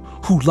God,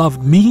 who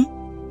loved me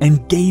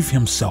and gave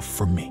Himself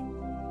for me.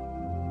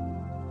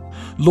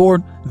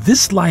 Lord,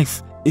 this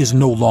life is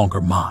no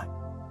longer mine,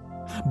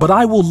 but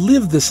I will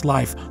live this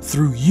life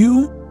through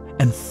you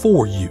and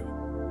for you.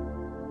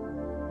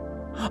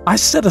 I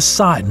set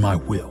aside my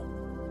will,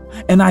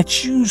 and I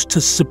choose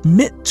to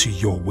submit to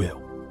your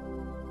will.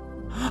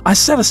 I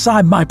set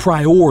aside my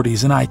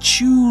priorities, and I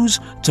choose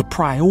to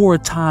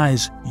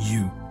prioritize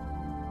you.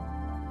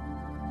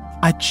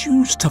 I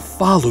choose to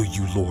follow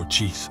you, Lord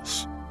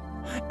Jesus,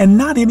 and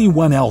not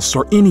anyone else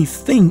or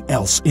anything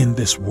else in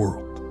this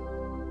world.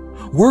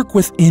 Work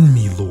within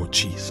me, Lord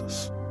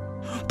Jesus.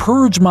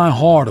 Purge my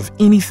heart of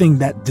anything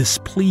that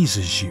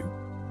displeases you.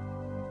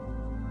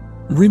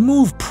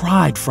 Remove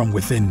pride from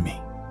within me.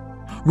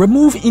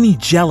 Remove any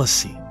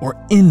jealousy or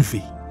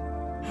envy.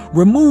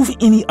 Remove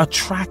any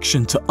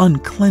attraction to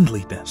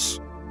uncleanliness.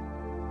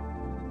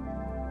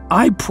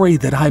 I pray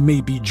that I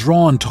may be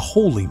drawn to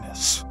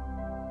holiness.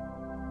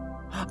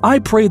 I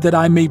pray that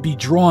I may be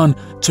drawn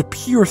to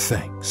pure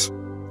things,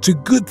 to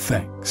good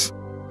things,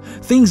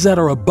 things that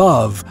are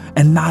above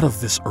and not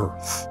of this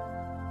earth.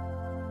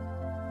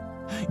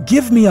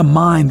 Give me a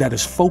mind that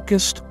is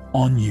focused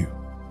on you,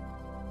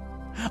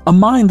 a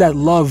mind that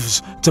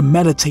loves to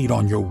meditate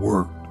on your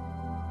word.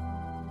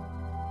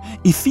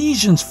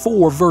 Ephesians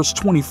 4 verse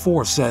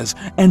 24 says,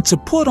 "And to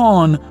put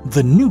on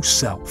the new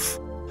self,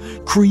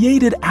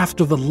 created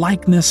after the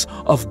likeness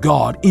of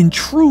God in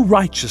true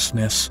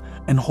righteousness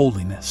and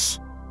holiness."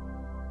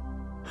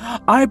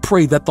 I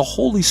pray that the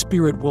Holy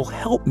Spirit will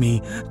help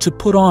me to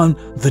put on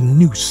the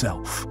new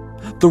self,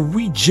 the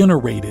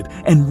regenerated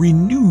and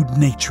renewed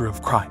nature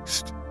of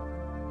Christ.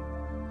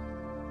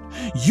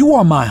 You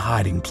are my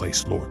hiding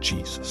place, Lord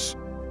Jesus,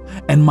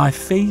 and my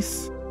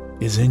faith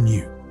is in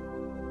you.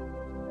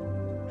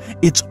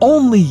 It's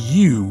only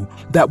you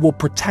that will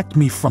protect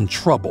me from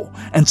trouble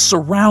and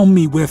surround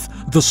me with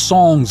the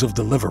songs of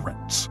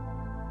deliverance.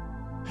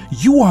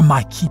 You are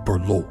my keeper,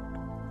 Lord,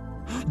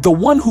 the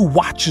one who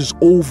watches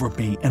over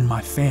me and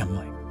my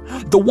family,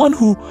 the one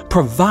who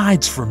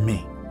provides for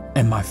me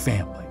and my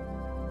family.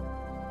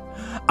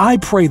 I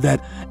pray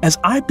that as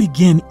I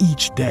begin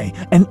each day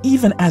and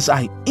even as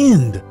I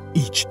end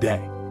each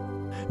day,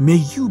 may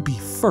you be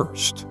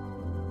first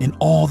in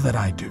all that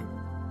I do.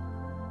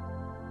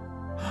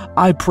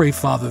 I pray,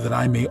 Father, that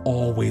I may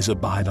always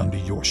abide under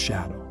your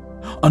shadow,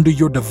 under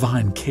your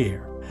divine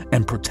care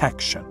and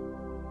protection.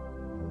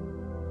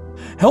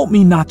 Help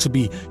me not to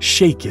be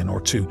shaken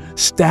or to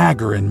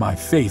stagger in my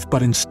faith,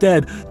 but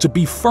instead to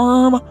be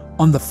firm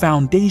on the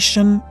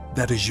foundation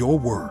that is your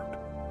word.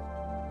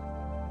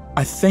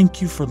 I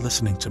thank you for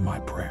listening to my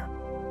prayer.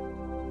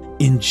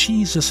 In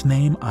Jesus'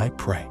 name I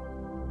pray.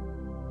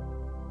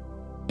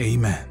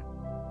 Amen.